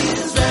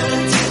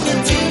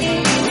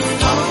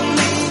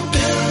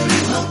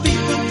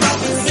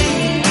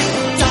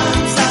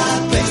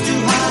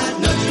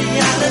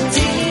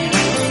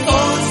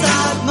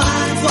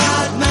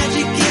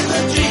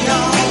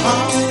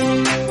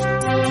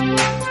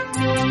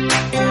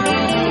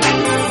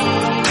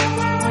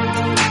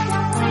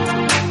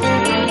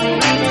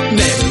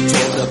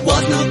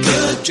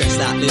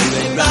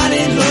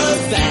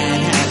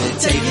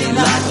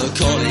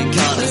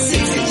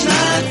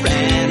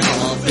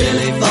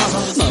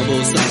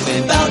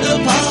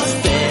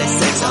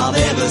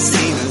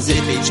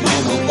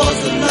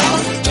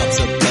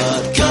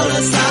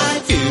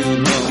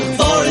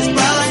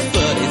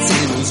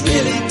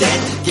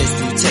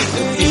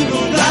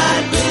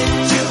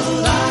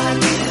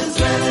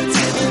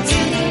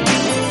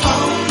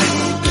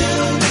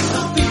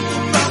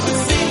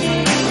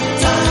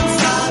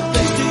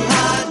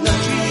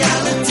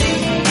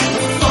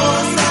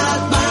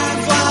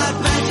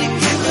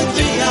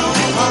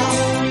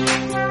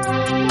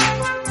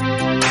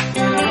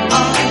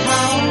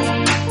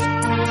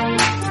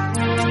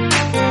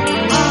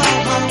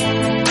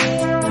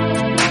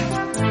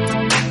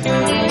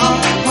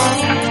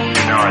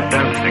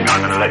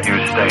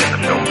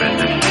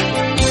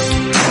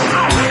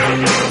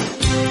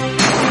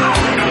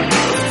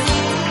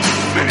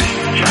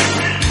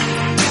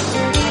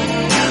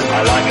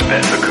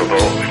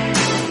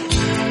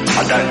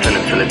don't send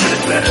them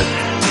solicitor's letters.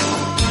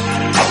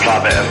 Apply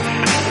a bit of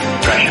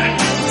pressure.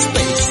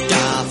 Space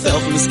star fell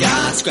from the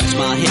sky, scratch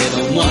my head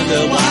and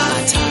wonder why.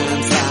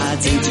 Time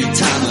slides into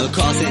time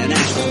across an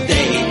astral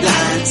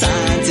dateline.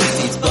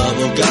 Scientists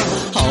bubble gum,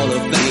 Hall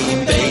of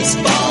Fame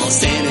baseball,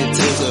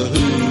 senators a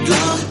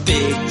hoodlum,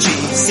 big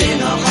cheese in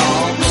a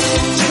hall.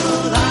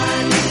 Your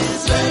line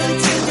is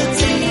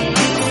relativity,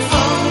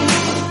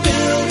 only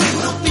building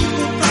no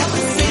people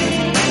prophecy.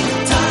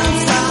 Time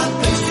stop,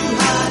 place too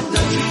high,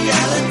 no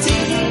reality.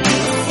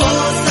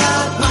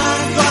 Foresight,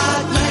 mind,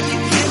 thought,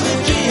 magic,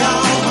 imagery,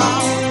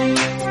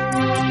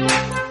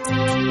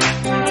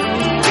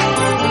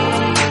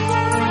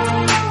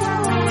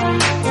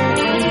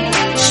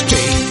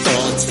 straight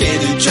thoughts, fear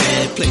to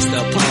tread, placed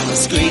upon the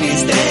screen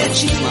instead.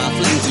 She's my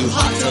flame too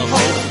hot to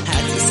hold,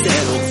 had to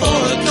settle for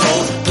a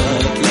cold.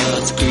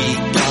 Burglars,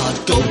 Greek god,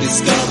 gold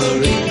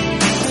discovery.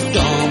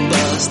 Dawn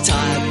bus,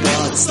 type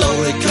what, slow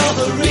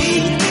recovery.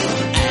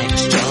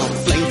 Axe jump,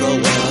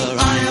 flamethrower,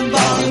 iron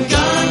bar and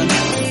gun.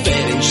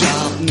 Betting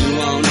shop, new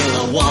owner,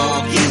 a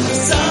walk in the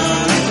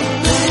sun.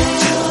 Let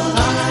your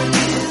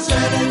ideas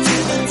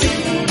relativity,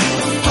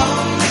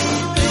 only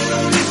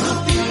building no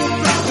people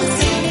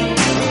prophecy.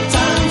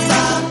 Time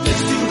stop,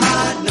 place too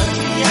high, no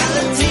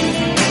reality.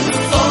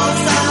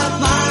 Foresight,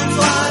 mind,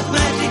 thought,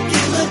 magic,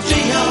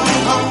 imagery,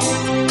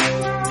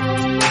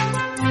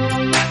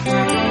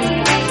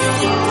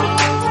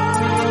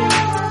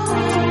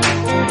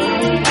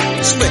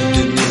 Spread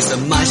the news, the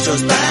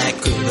maestro's back.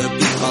 Could the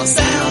beatball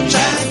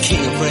soundtrack?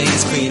 King of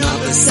brains, queen of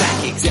the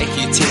sack.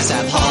 Executives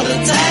have heart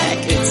attack.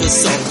 It's a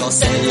so-called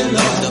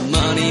celluloid. The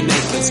money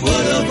makers would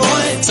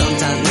avoid.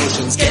 Sometimes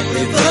notions get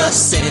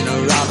reversed.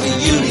 Center of the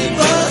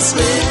universe.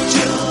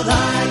 Ritual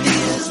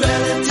ideas,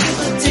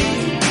 relativity.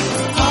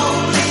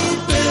 Only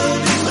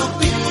building no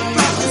people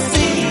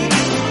prophecy.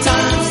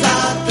 Time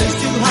stop, place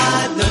too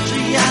high, no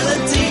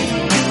reality.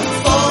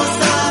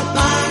 Foresight,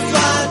 mind,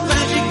 thought,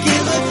 magic,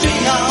 imagery,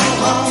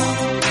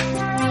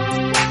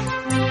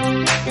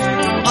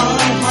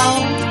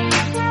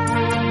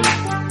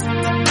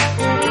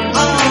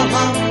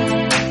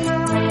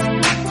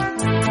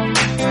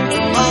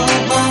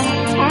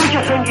 Who do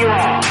you think you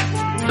are?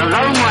 The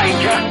Lone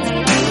Ranger?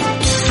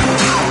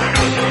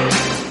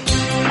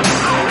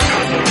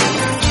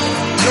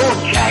 You're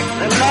Jack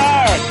the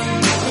Lad.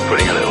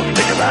 Putting a little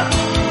stick about.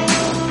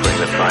 Putting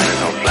the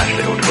trainers on flash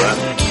little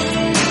twerps.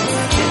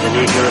 He's an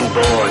ignorant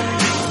boy.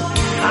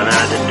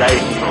 Unheard of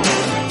days from.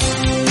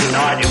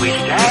 United we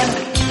stand,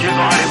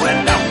 divided we're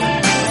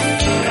numbered.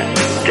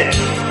 That's death.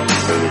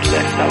 Who's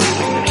left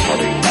holding the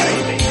sodding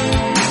baby?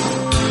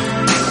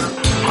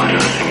 I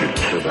don't think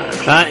it's too bad.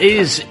 That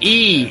is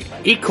E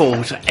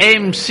equals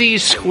MC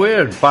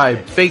squared by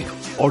Big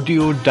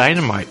Audio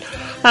Dynamite.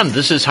 And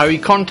this is how you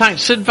contact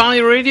Sid Valley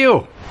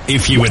Radio.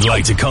 If you would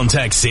like to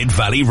contact Sid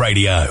Valley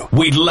Radio,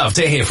 we'd love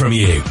to hear from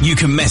you. You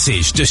can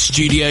message the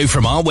studio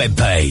from our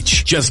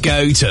webpage. Just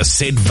go to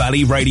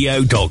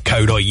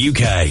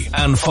sidvalleyradio.co.uk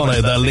and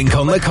follow the link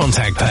on the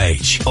contact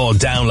page, or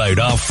download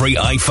our free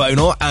iPhone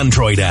or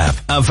Android app,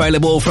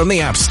 available from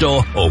the App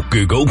Store or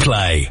Google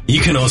Play.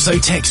 You can also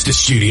text the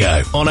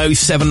studio on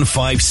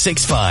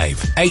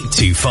 07565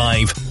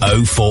 825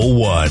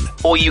 041,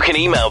 or you can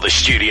email the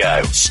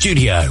studio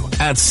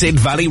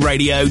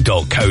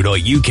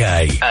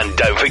 @sidvalleyradio.co.uk. And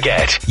don't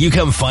forget, you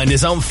can find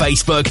us on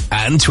Facebook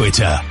and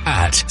Twitter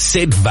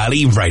 @Sid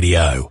Valley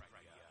Radio.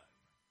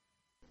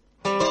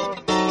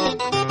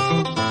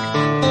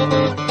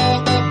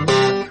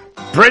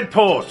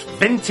 Bridport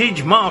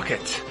Vintage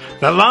Market,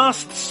 the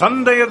last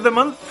Sunday of the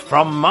month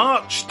from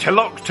March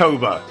till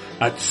October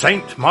at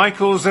St.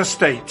 Michael's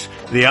Estate,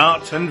 the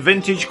art and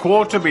vintage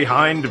quarter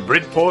behind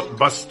Bridport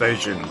Bus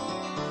Station.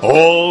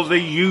 All the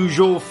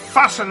usual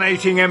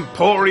fascinating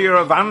emporia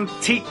of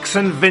antiques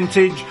and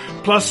vintage,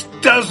 plus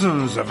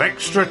dozens of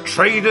extra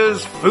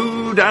traders,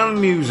 food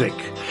and music.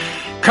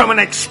 Come and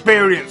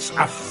experience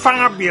a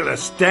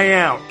fabulous day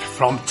out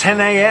from 10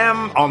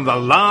 a.m. on the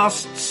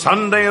last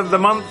Sunday of the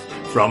month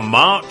from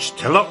March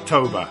till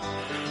October.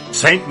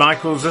 St.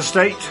 Michael's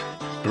Estate,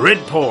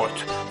 Bridport,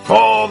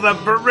 for the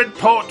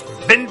Bridport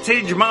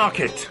Vintage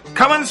Market.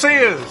 Come and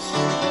see us!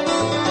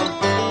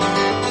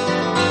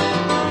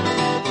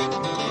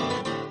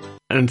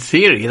 In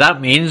theory, that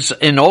means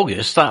in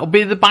August, that'll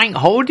be the bank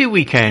holiday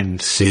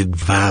weekend. Sid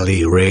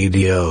Valley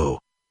Radio.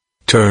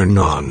 Turn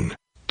on,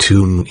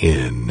 tune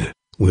in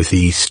with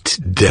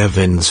East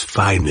Devon's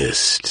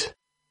finest.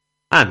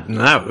 And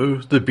now,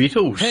 the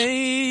Beatles.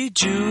 Hey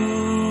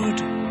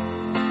Jude,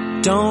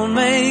 don't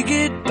make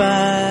it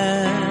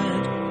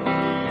bad.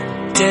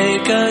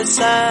 Take a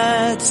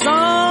sad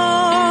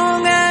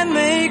song and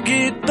make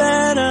it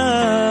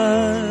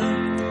better.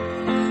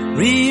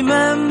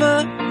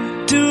 Remember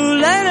to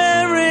let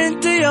her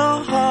into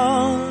your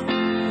heart,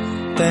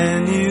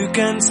 then you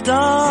can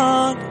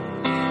start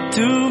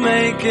to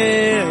make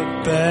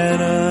it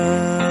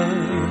better.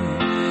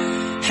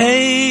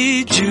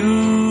 Hey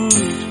Jude,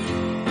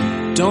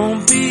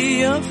 don't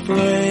be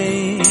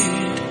afraid.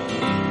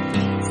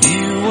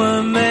 You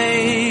were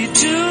made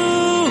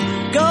to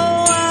go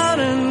out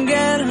and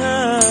get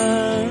her.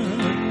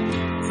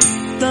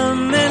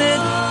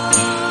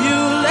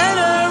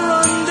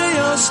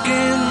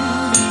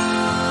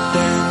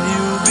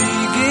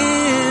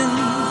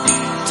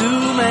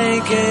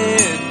 make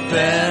it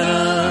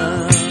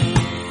better.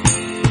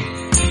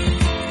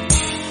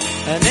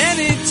 And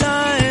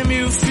anytime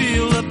you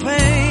feel the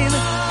pain,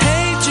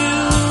 hey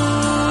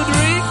Jude,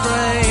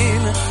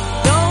 refrain.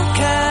 Don't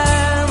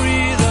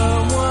carry the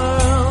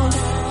world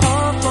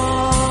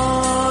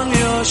upon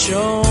your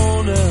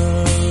shoulder.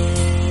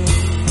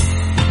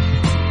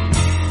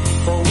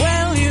 For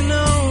well you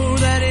know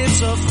that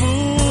it's a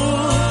fool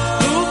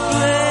who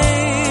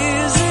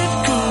plays it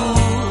cool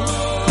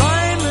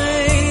by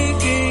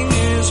making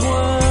his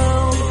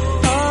world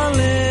a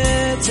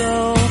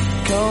little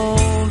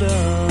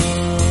colder.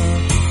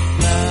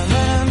 Na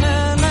na na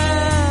na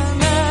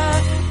na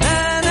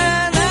na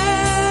na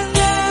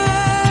na.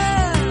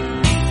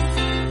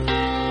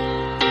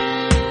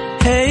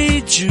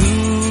 Hey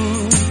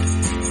Jude,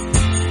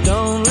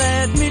 don't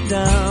let me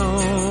down.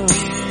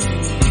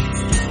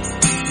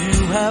 You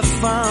have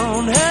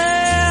found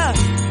her,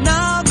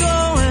 now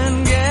go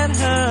and get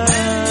her.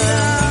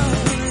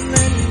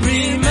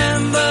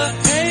 Remember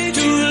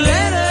to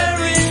let her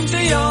into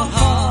your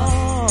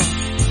heart,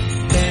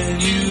 then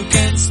you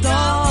can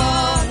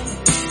start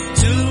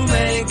to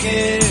make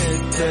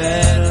it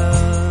better.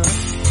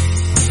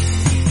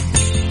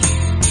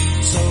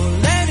 So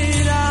let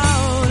it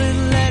out and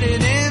let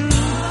it in.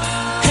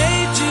 Hey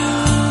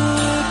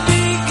Jude,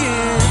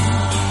 begin.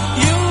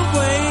 You're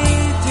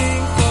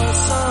waiting for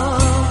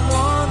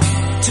someone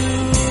to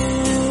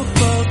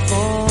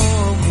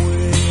perform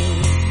with.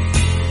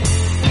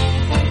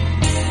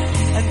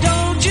 And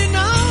don't you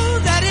know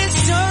that it's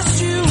just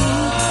you?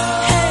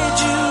 Hey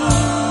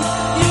Jude,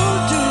 you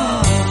do.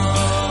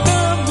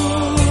 The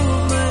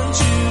movement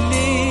you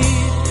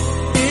need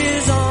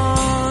is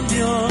on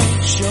your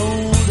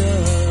shoulder.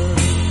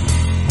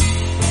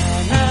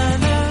 Na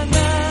na na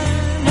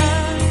na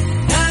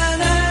na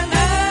na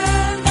na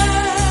na,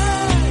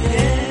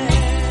 yeah.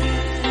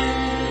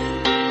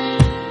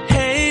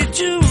 Hey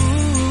Jude,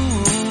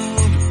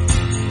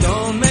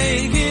 don't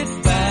make it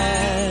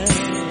bad.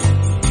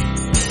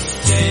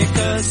 Take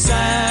a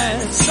sad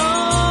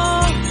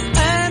song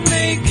and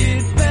make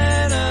it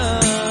better.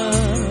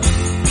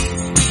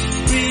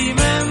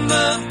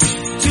 Remember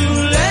to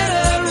let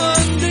her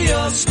under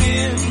your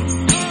skin,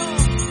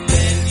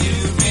 then you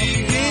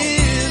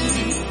begin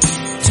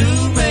to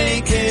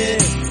make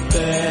it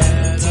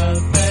better,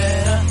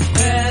 better,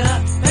 better,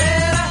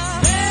 better,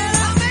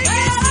 better, make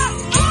it.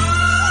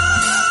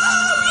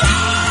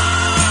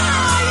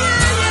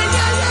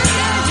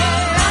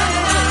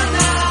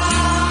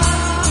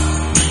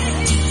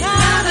 Na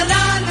na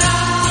na na.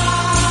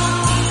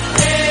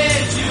 Hey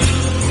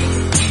Jude.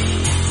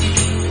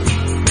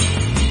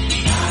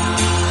 Na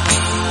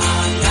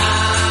na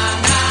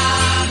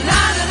na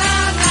na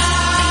na.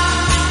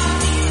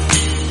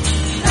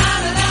 Na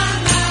na na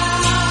na.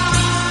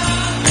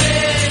 Hey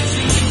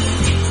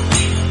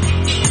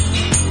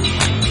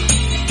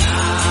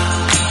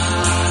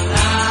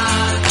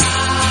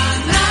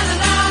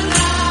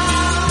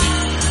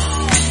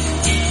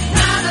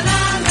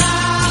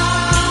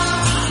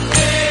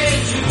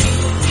Jude.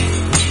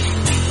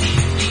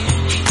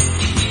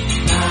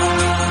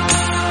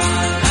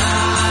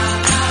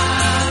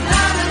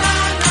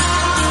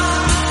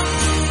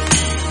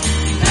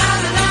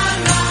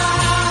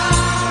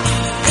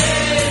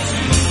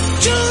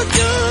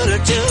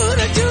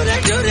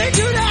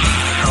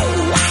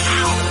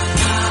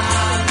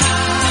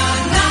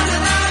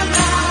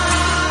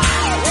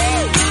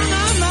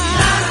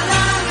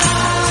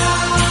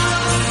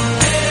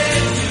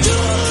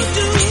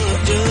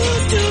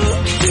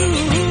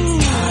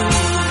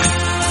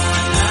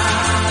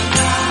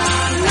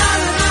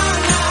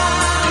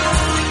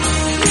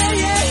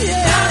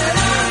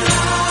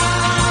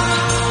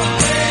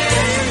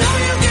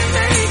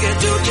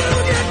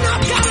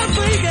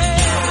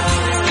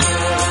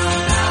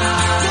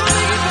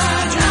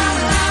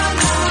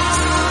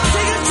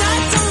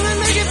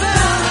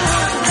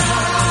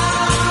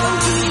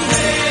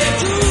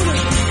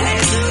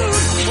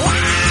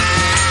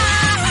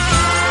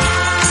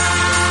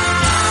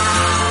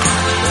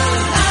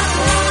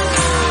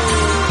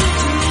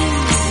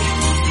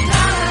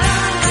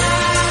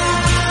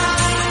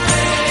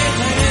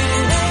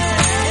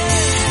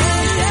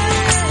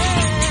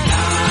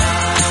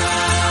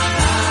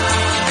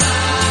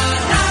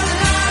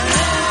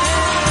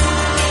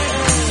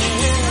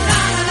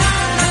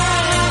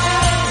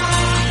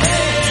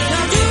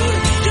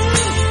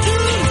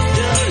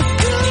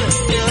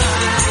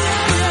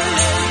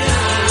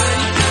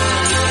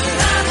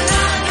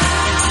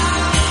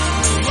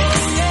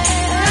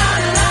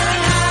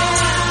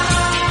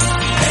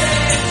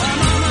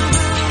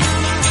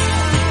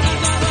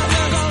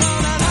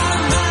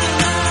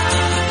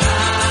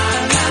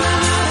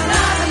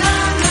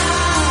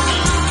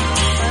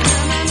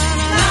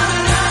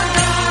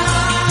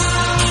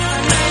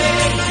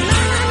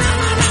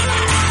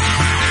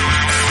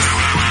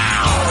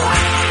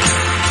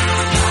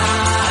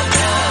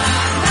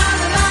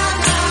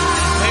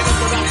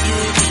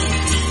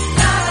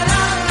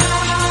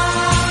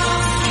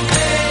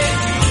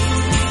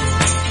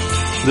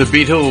 The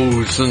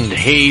Beatles and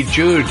Hey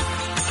Jude.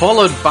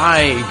 followed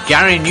by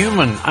Gary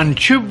Newman and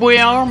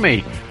Tubeway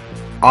Army,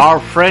 Our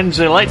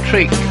Friends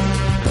Electric.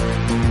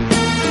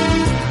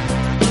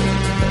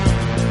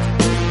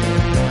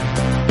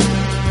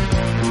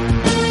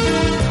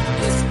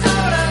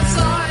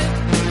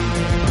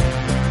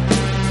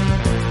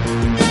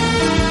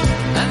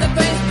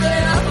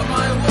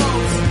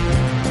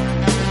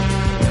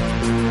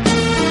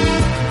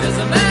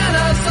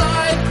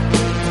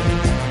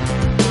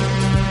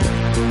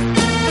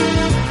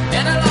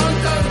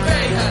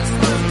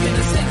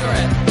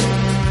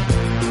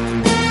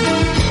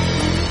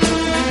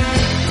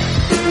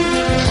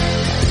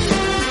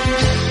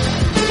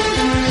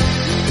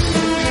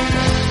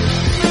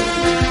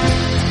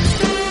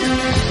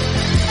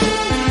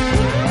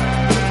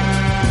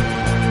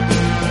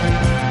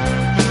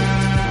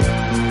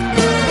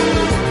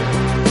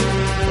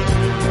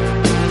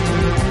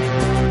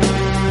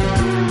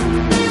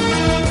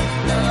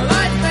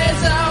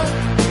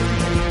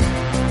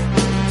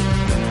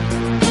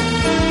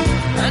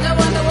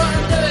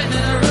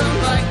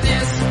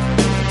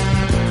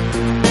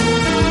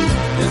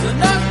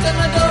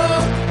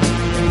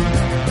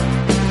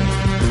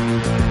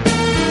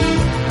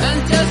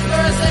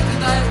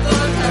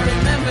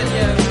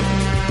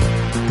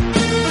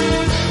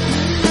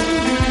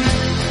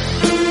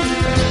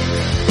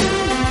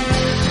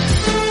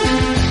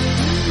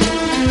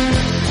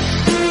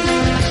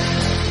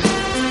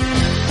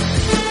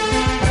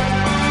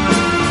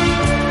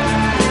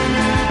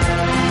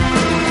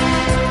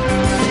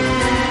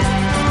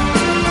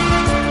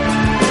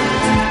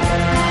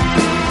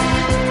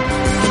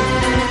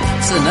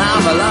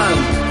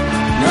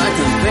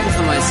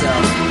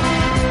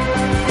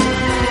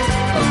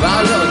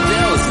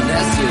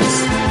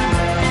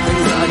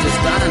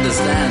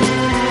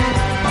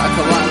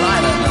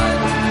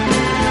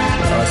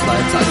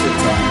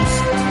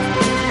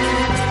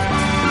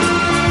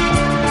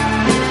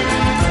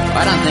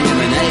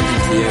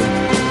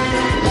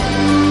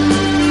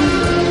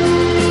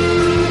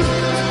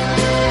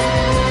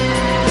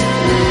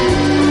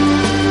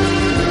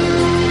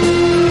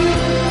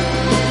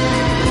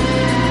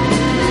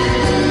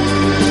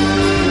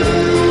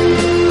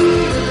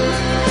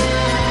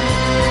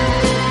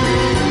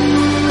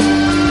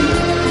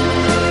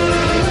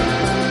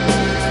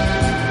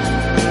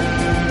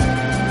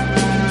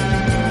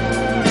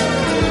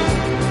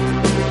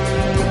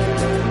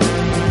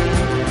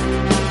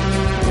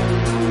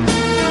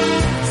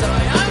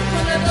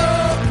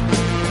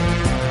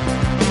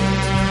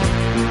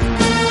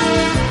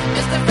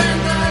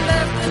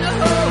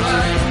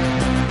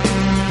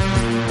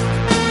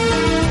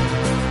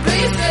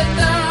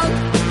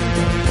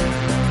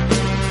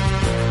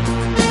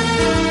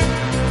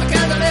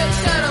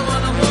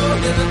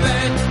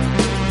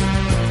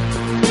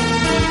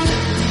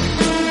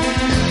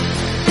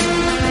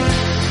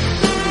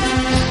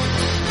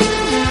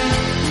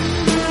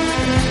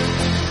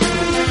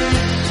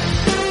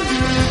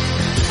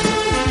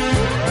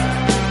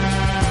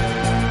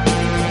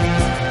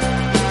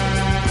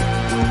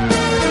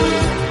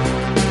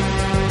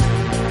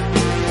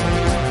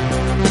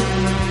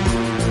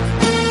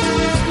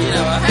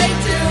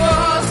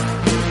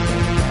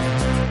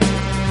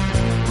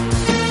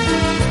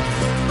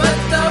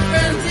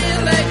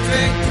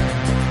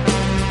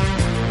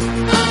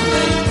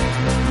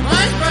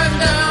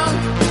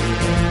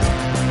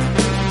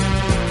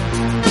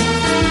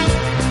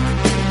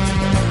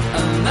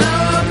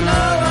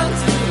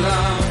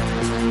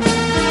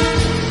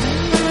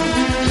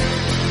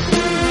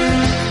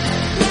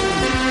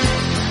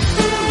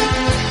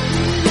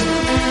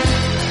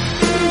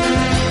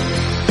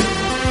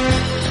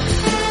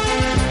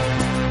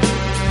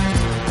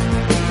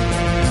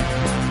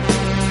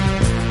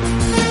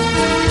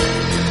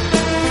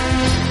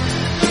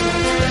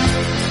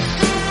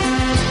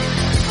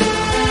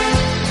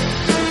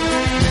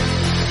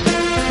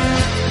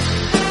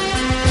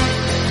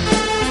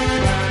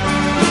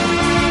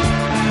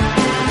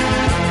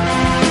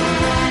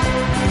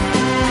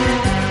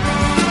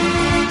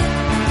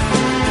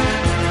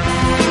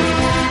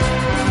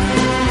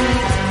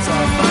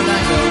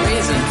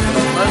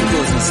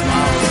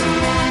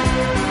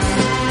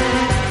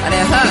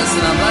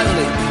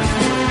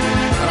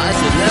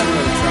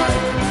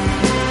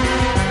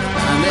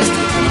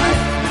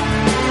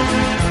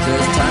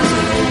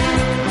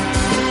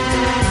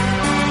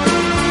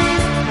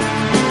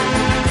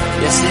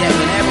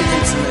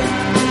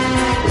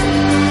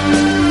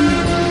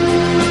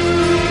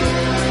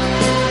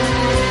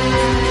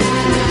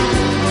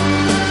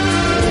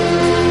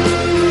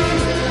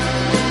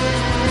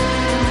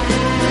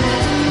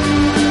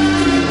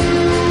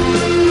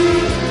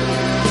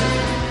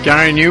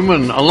 Gary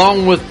Newman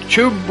along with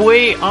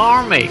Tubeway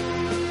Army,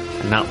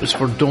 and that was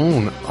for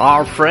Dawn,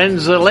 Our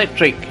Friends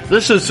Electric.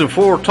 This is the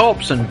Four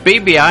Tops and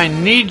Baby I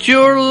Need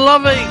Your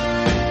Loving.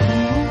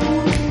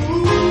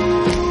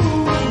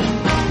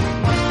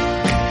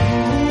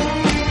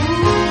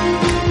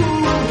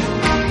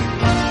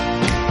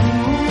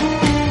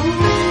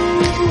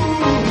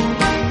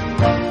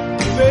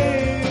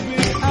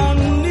 Baby, I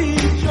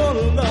need your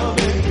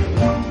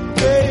loving.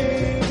 Baby,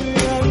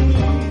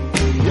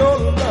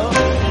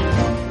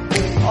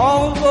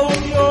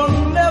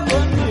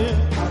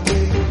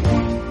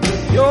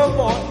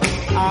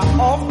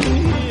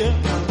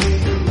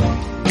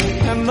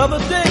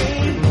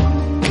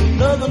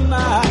 other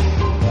night.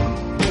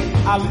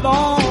 I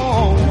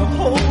long to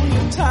hold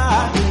you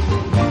tight,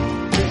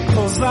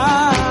 'cause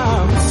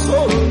I'm so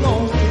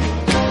lonely.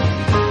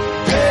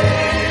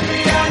 Baby,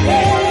 I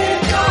need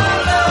your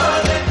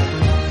loving,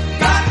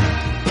 got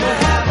to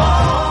have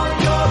all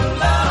your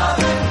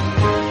loving.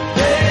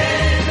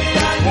 Baby,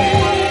 I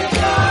need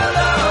your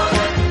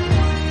loving,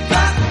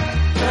 got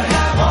to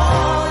have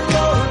all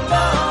your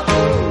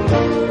loving.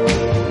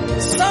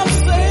 Some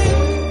say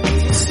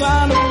it's a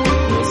sign of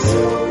weakness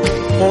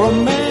for a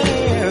man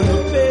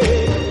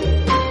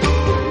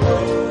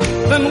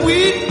than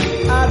weak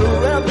I'd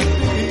rather be.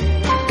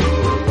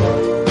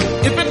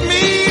 If it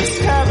means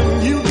having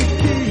you the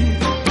key,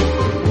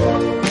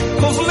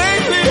 'cause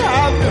lately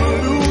I've been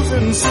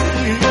losing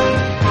sleep.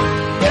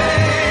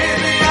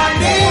 Baby, I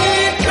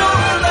need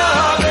your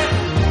loving,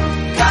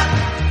 got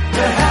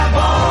to have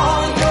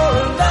all your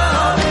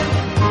loving.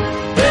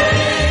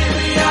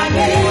 Baby, I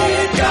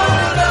need your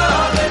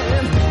loving,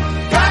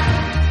 got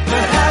to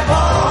have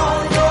all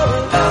your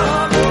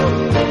loving.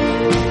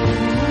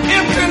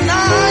 Empty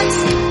nights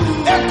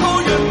echo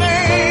your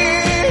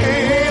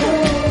name.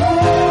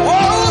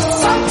 Oh,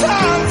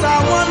 sometimes I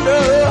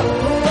wonder,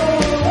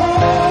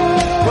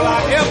 will I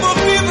ever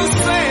be the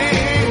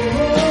same?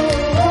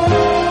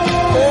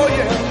 Oh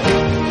yeah,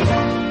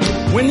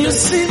 when you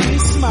see me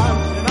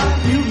smiling,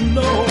 you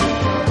know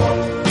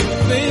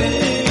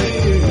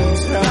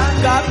things have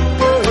gotten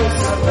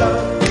worse.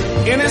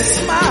 Any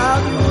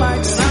smile you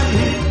might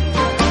see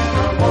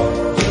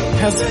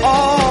has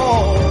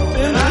all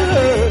been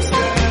rehearsed.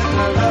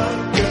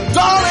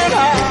 Darling, I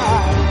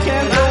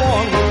can't go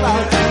on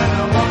without you.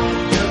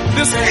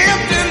 This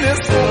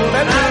emptiness won't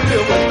let me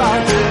live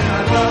without you.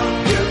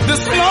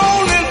 This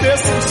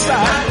loneliness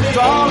inside,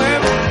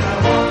 darling,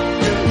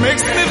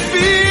 makes me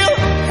feel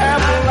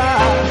half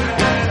alive.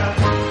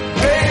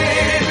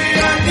 Baby,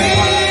 I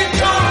need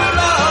your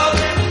love,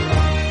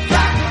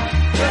 got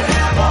to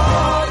have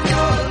all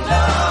your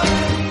love.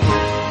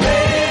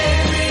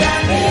 Baby, I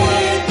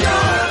need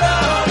your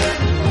love,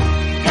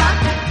 got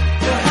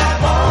to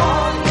have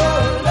all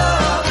your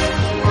love.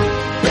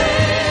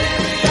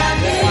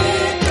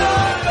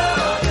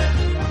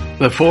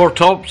 The Four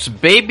Tops,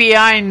 Baby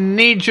I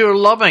Need Your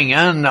Loving,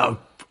 and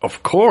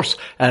of course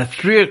at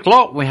 3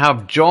 o'clock we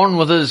have John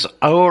with his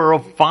Hour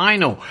of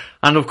Vinyl,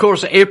 and of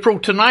course April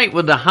tonight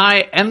with the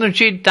High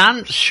Energy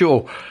Dance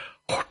Show.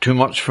 Oh, too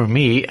much for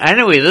me.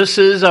 Anyway, this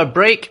is a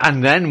break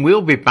and then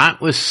we'll be back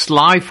with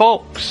Sly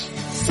Fox.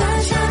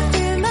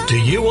 Do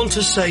you want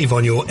to save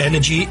on your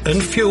energy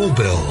and fuel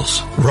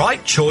bills?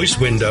 Right Choice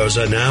Windows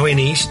are now in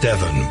East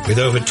Devon with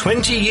over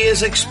 20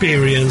 years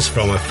experience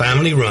from a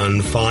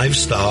family-run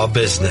 5-star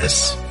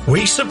business.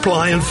 We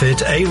supply and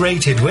fit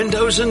A-rated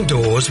windows and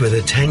doors with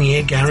a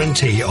 10-year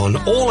guarantee on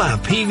all our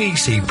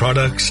PVC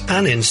products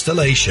and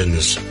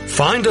installations.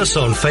 Find us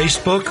on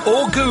Facebook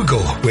or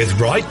Google with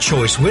Right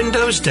Choice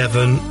Windows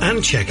Devon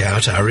and check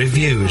out our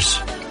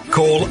reviews.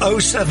 Call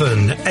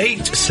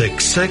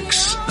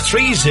 07866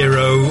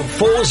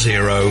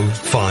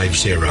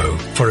 304050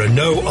 for a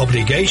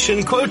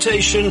no-obligation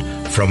quotation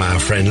from our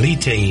friendly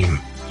team.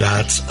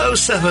 That's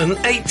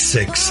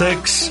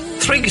 07866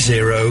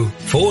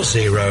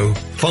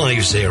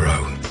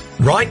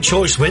 304050. Right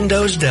Choice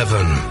Windows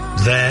Devon.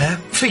 There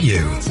for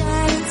you.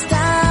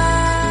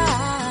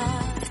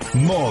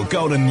 More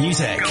golden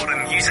music.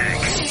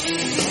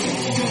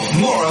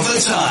 More of the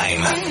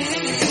time.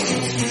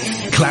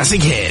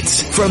 Classic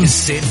hits from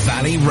Sid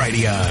Valley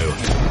Radio.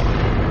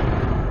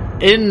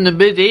 In the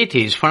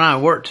mid-80s, when I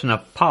worked in a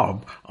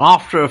pub,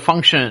 after a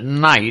function at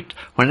night,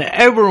 when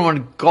everyone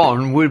had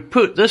gone, we'd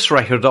put this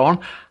record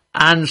on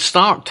and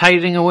start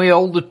tidying away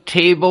all the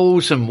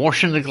tables and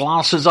washing the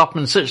glasses up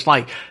and such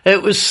like.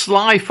 It was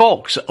Sly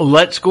Fox,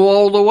 Let's Go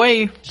All the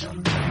Way.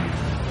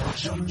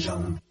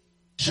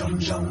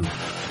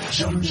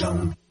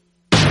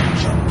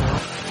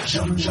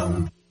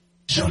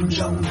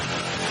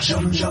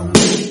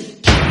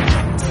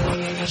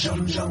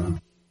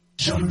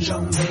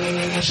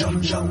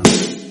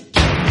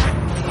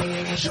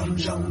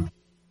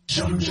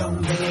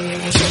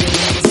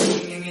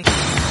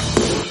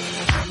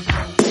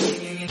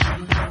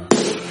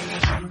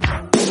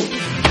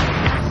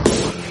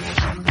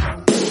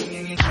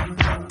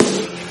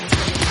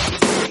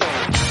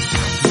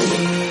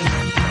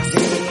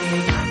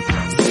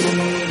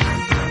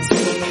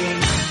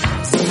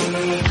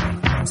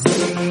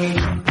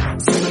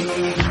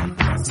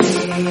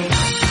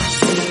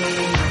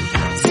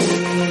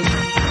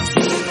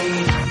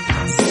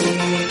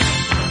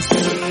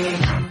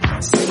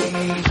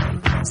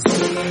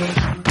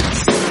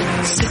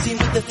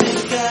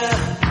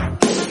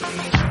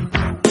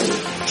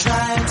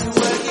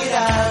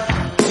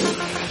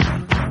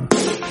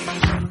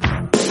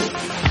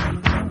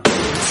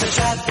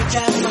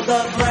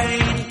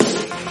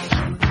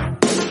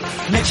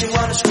 Makes you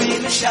wanna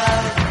scream and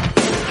shout.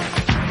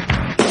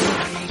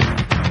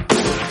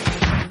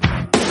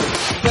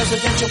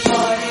 Presidential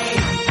party,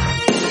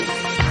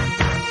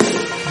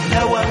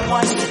 no one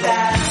wants to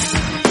dance.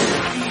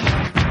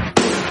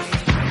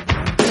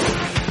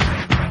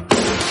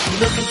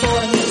 looking for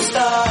a new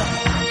start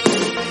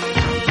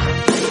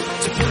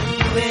to put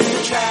you in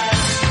the trap.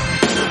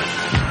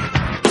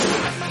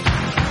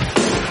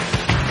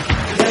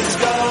 Let's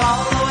go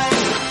all the way.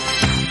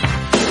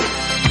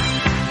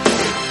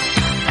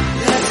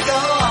 Let's go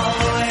all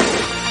the way.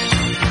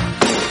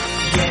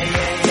 Yeah,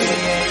 yeah, yeah,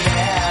 yeah,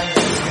 yeah.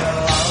 Let's go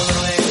all the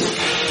way.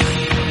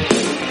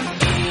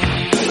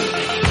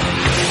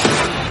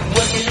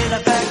 Working in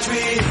a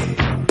factory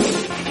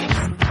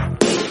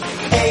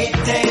 8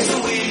 days a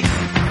week.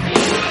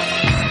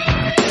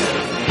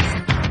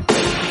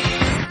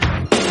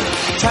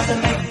 Try to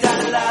make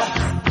dollar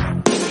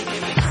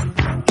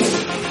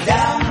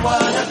down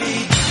Water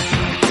Beach.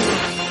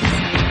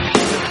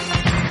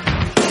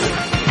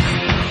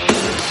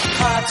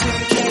 Cartoon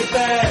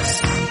capers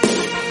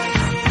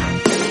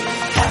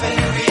happen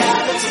in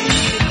reality.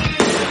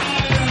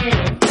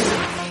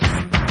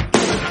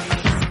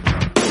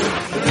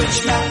 Rich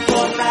man,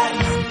 poor man,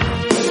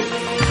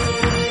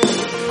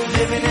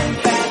 living in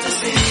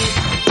fantasy.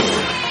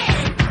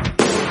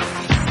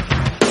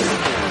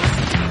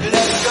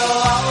 Let's go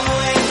all the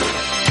way.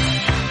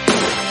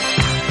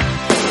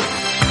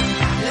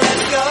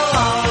 Let's go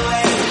all the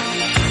way.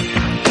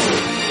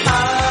 Oh,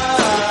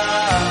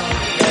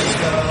 let's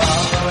go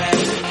all the way.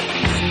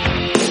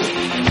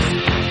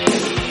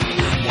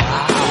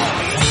 Wow.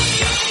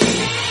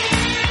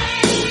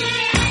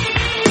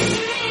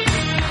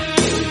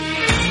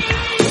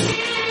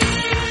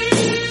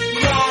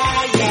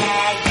 Yeah,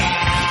 yeah,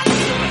 yeah.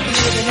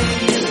 Living in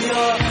New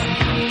York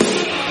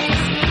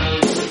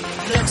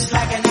looks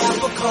like an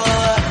apple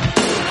core.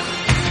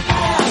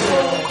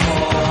 Apple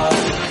core.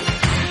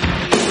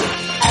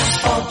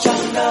 Asphalt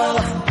jungle.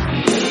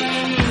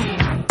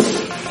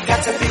 Got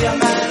to be a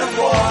man of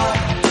war.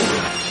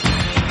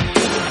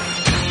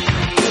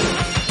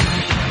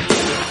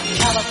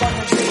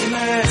 California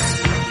dreamers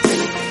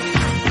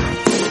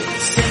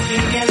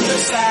sinking in the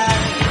sand.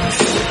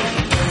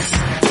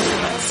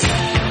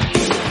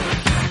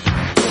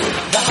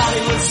 The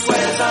Hollywood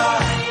squares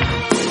are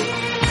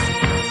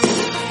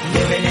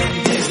living in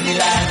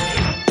Disneyland.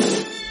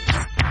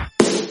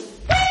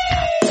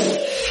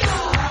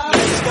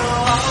 Let's go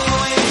all the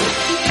way.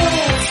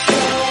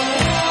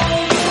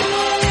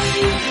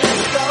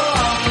 Let's go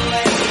all the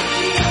way.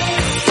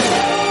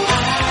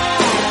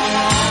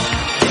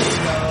 Let's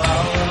go all the way. Let's go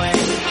all the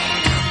way.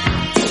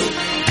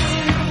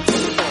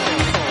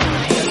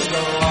 Let's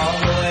go all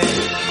the way.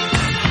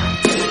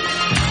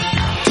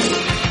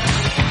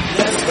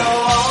 Let's go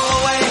all the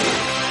way.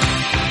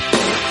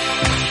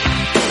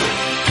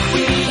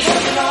 We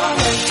headed on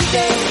late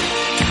today.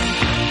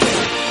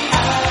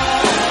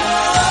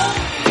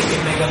 We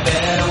can make a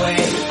better way.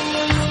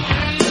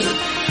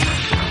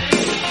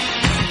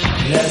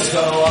 Let's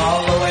go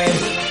all the way.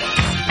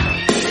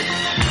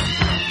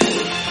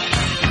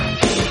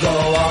 Go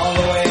all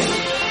the way.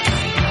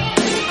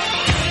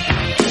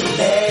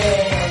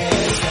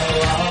 Let's go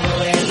all the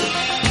way.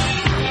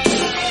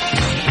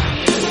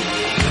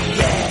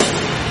 Yeah.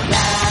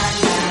 La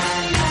la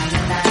la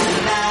la la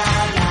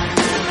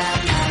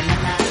la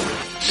la.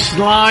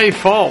 Sly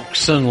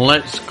Fox and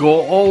Let's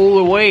Go All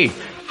the Way.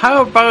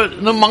 How about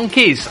the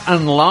Monkees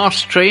and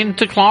Last Train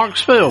to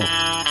Clarksville?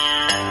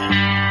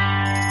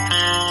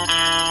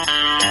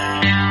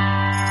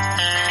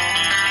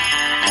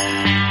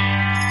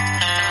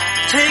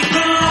 Take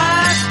the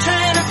last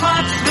train to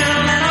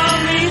Clarksville and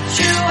I'll meet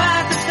you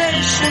at the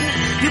station.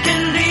 You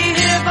can be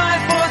here by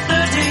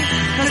 4:30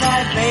 cause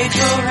I've made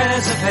your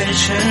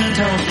reservation.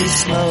 Don't be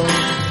slow.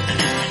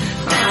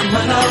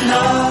 No, no,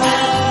 no.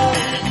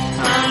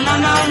 No,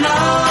 no, no.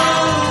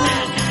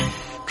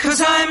 Cause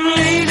I'm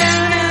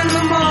leaving in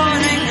the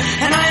morning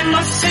and I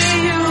must see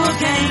you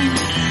again.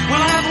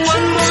 We'll have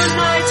one more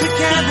night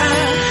together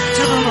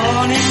till the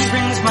morning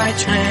brings my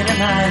train and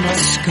I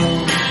must go.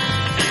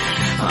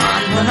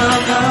 No, no,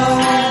 no.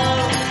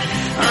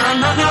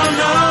 No, no,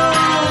 no.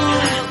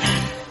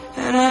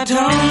 And I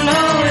don't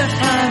know if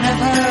I'm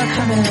ever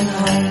coming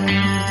home.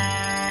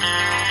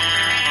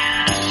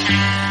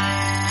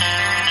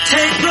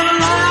 Take the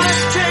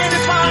last train to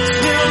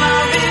Clarksville.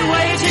 I'll be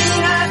waiting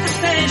at the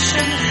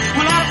station.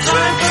 We'll have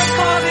time for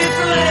coffee,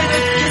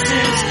 belated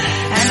kisses,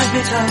 and a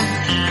bit of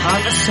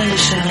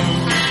conversation.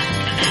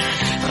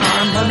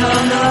 No, no,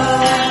 no.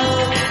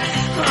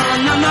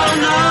 No, no,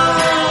 no.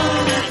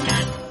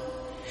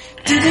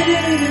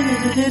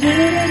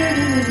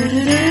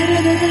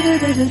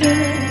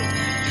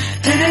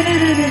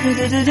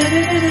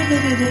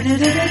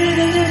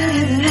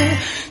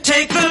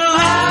 Take the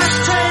last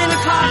train to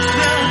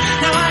Clarksville.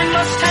 Now I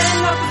must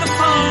hang up the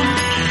phone.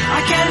 I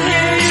can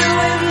hear you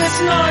in this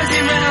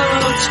noisy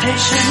railroad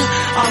station.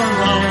 All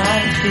alone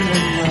I'm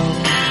feeling low.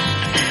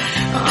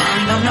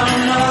 No, no,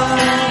 no.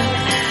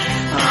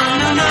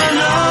 No, no,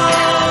 no.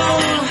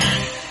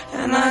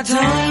 And I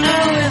don't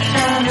know if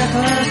I'm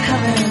ever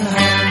coming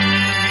home.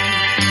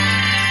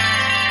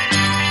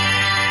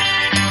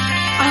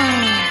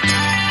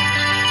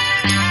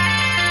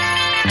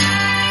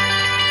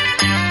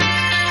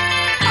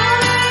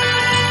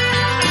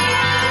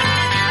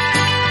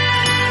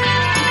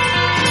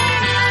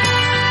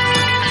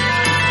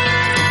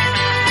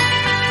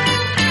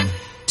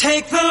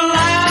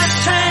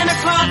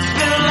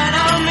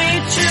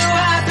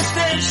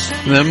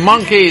 The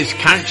Monkees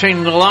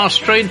catching the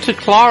last train to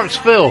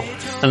Clarksville.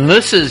 And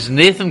this is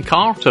Nathan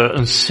Carter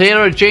and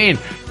Sarah Jane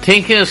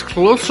taking us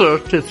closer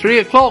to 3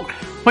 o'clock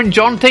when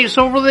John takes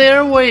over the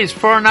airways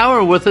for an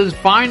hour with his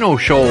vinyl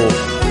show.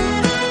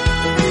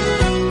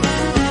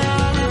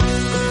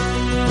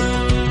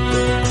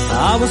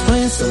 I was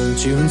playing some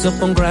tunes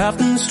up on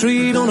Grafton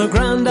Street on a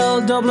grand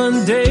old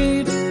Dublin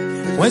date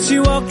when she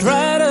walked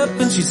right up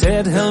and she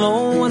said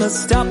hello, and I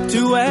stopped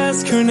to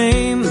ask her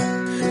name.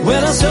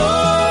 When I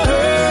saw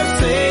her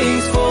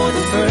face for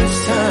the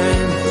first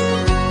time,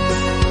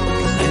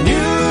 I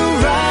knew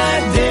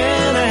right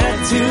then I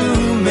had to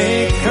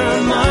make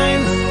her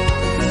mine.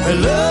 Her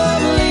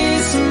lovely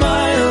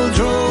smile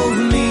drove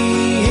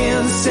me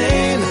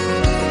insane,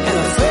 and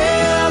I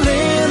fell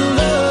in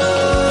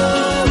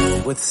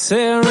love with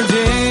Sarah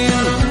Jane.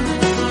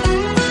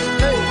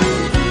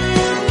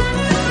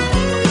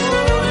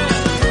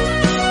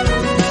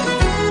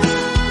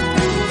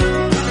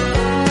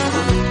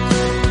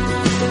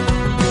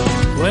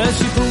 Well,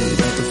 she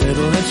pulled out the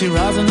fiddle and she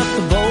rosin up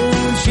the bowl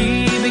and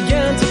she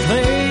began to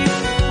play.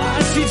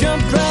 She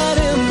jumped right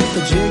in with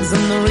the jigs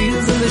and the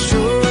reels and the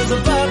shores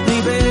of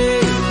Botany Bay.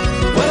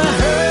 When I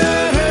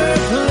heard her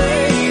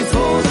play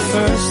for the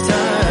first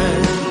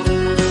time,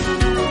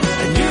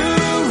 I knew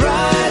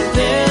right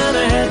then I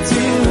had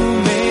to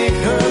make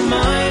her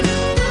mine.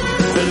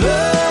 Her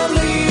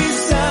lovely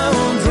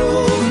sound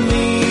drove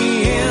me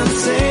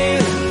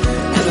insane,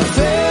 and I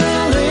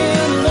fell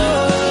in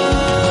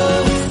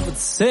love with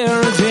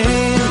Sarah Jane.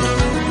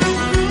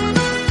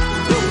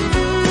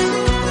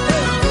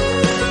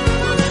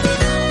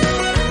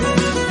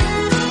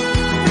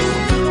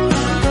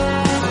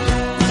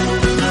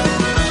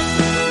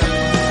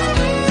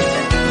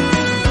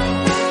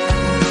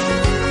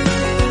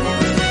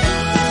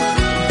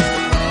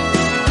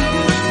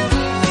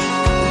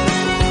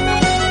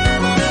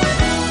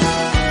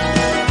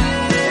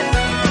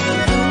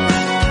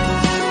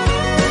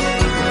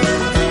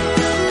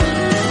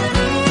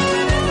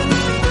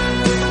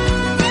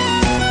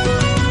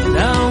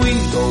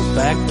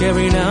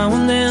 Every now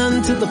and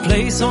then to the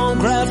place on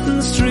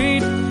Grafton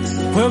Street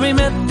where we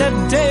met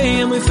that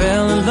day and we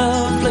fell in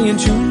love playing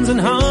tunes in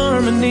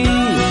harmony. When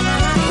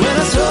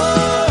I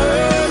saw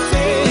her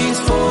face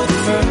for the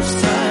first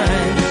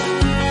time,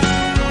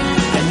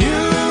 I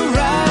knew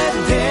right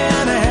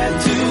then I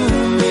had to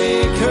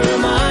make her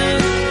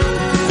mine.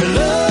 Her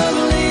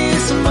lovely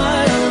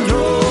smile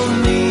drove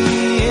me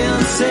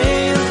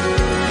insane,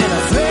 and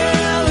I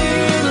fell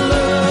in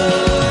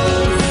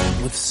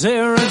love with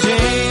Sarah Jane.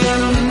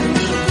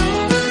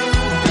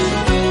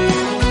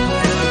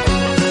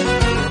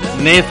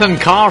 Nathan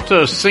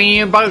Carter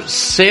singing about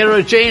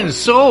Sarah Jane.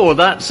 So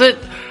that's it.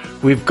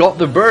 We've got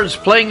the Birds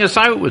playing us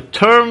out with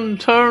Turn,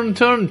 Turn,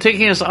 Turn,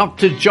 taking us up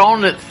to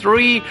John at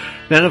 3.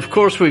 Then, of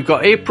course, we've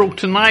got April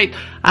tonight.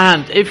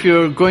 And if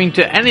you're going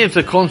to any of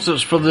the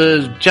concerts for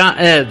the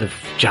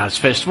Jazz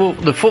Festival,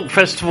 the Folk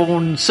Festival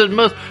in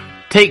Sidmouth,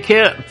 take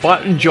care,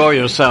 but enjoy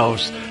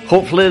yourselves.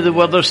 Hopefully the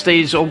weather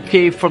stays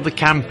okay for the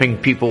camping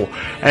people.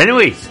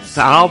 Anyway,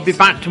 I'll be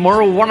back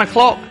tomorrow 1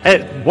 o'clock.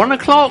 At 1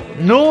 o'clock?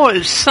 No,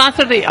 it's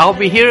Saturday. I'll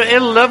be here at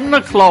 11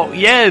 o'clock.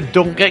 Yeah,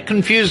 don't get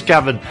confused,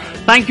 Gavin.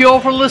 Thank you all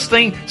for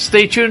listening.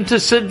 Stay tuned to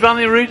Sid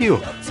Valley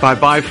Radio.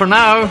 Bye-bye for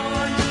now.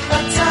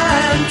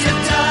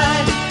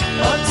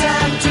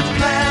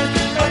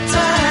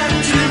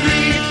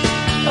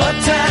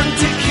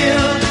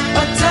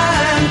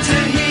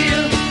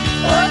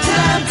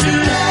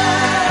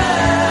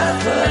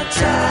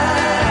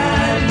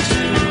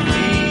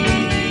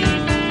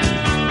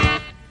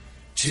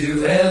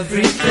 To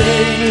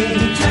everything,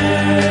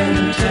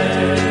 turn,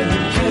 turn,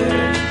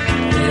 turn.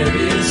 There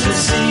is a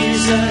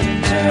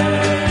season,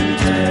 turn,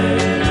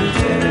 turn,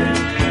 turn.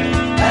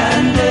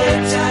 And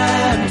a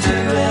time to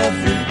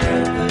every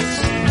purpose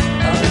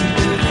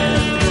under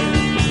heaven.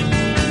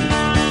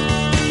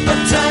 A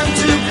time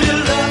to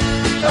build up,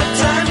 a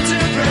time to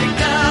break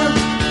down,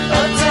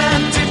 a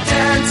time to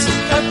dance,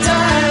 a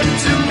time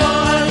to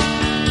mourn,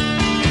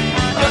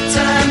 a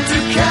time to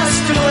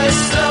cast away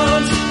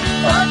stones,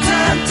 a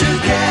time to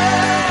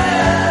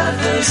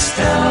gather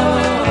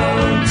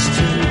stones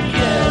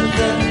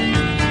together.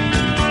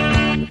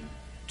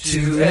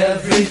 To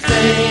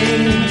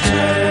everything,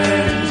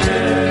 turn,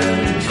 turn,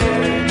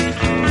 turn.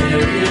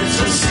 There is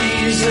a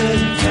season,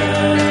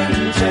 turn,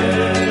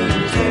 turn,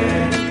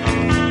 turn.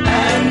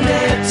 And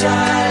a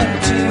time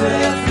to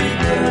every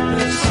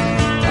purpose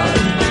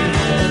under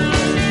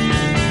heaven.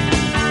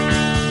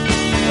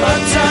 A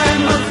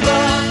time of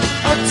love,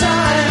 a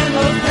time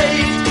of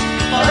hate,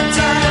 a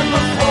time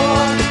of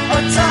war, a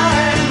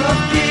time of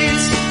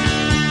peace,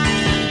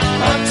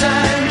 a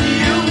time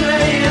you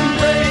may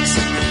embrace,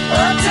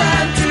 a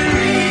time to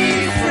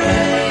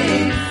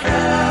refrain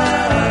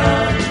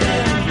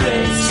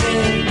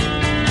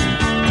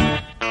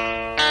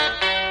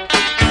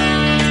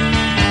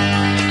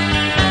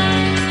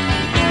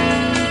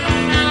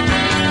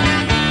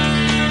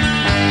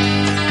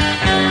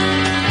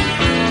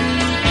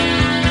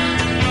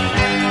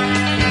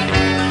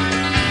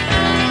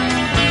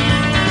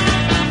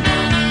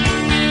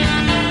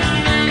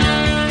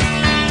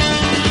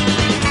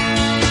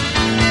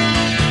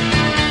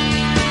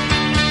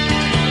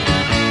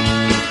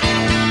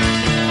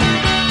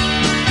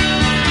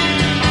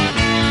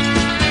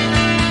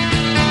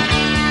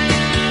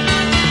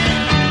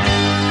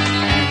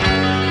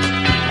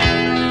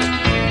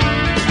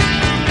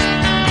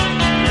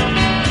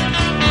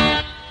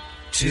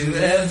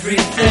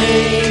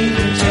everything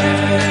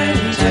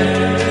turn,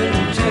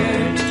 turn,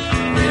 turn.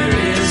 There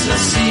is a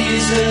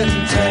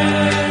season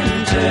turn.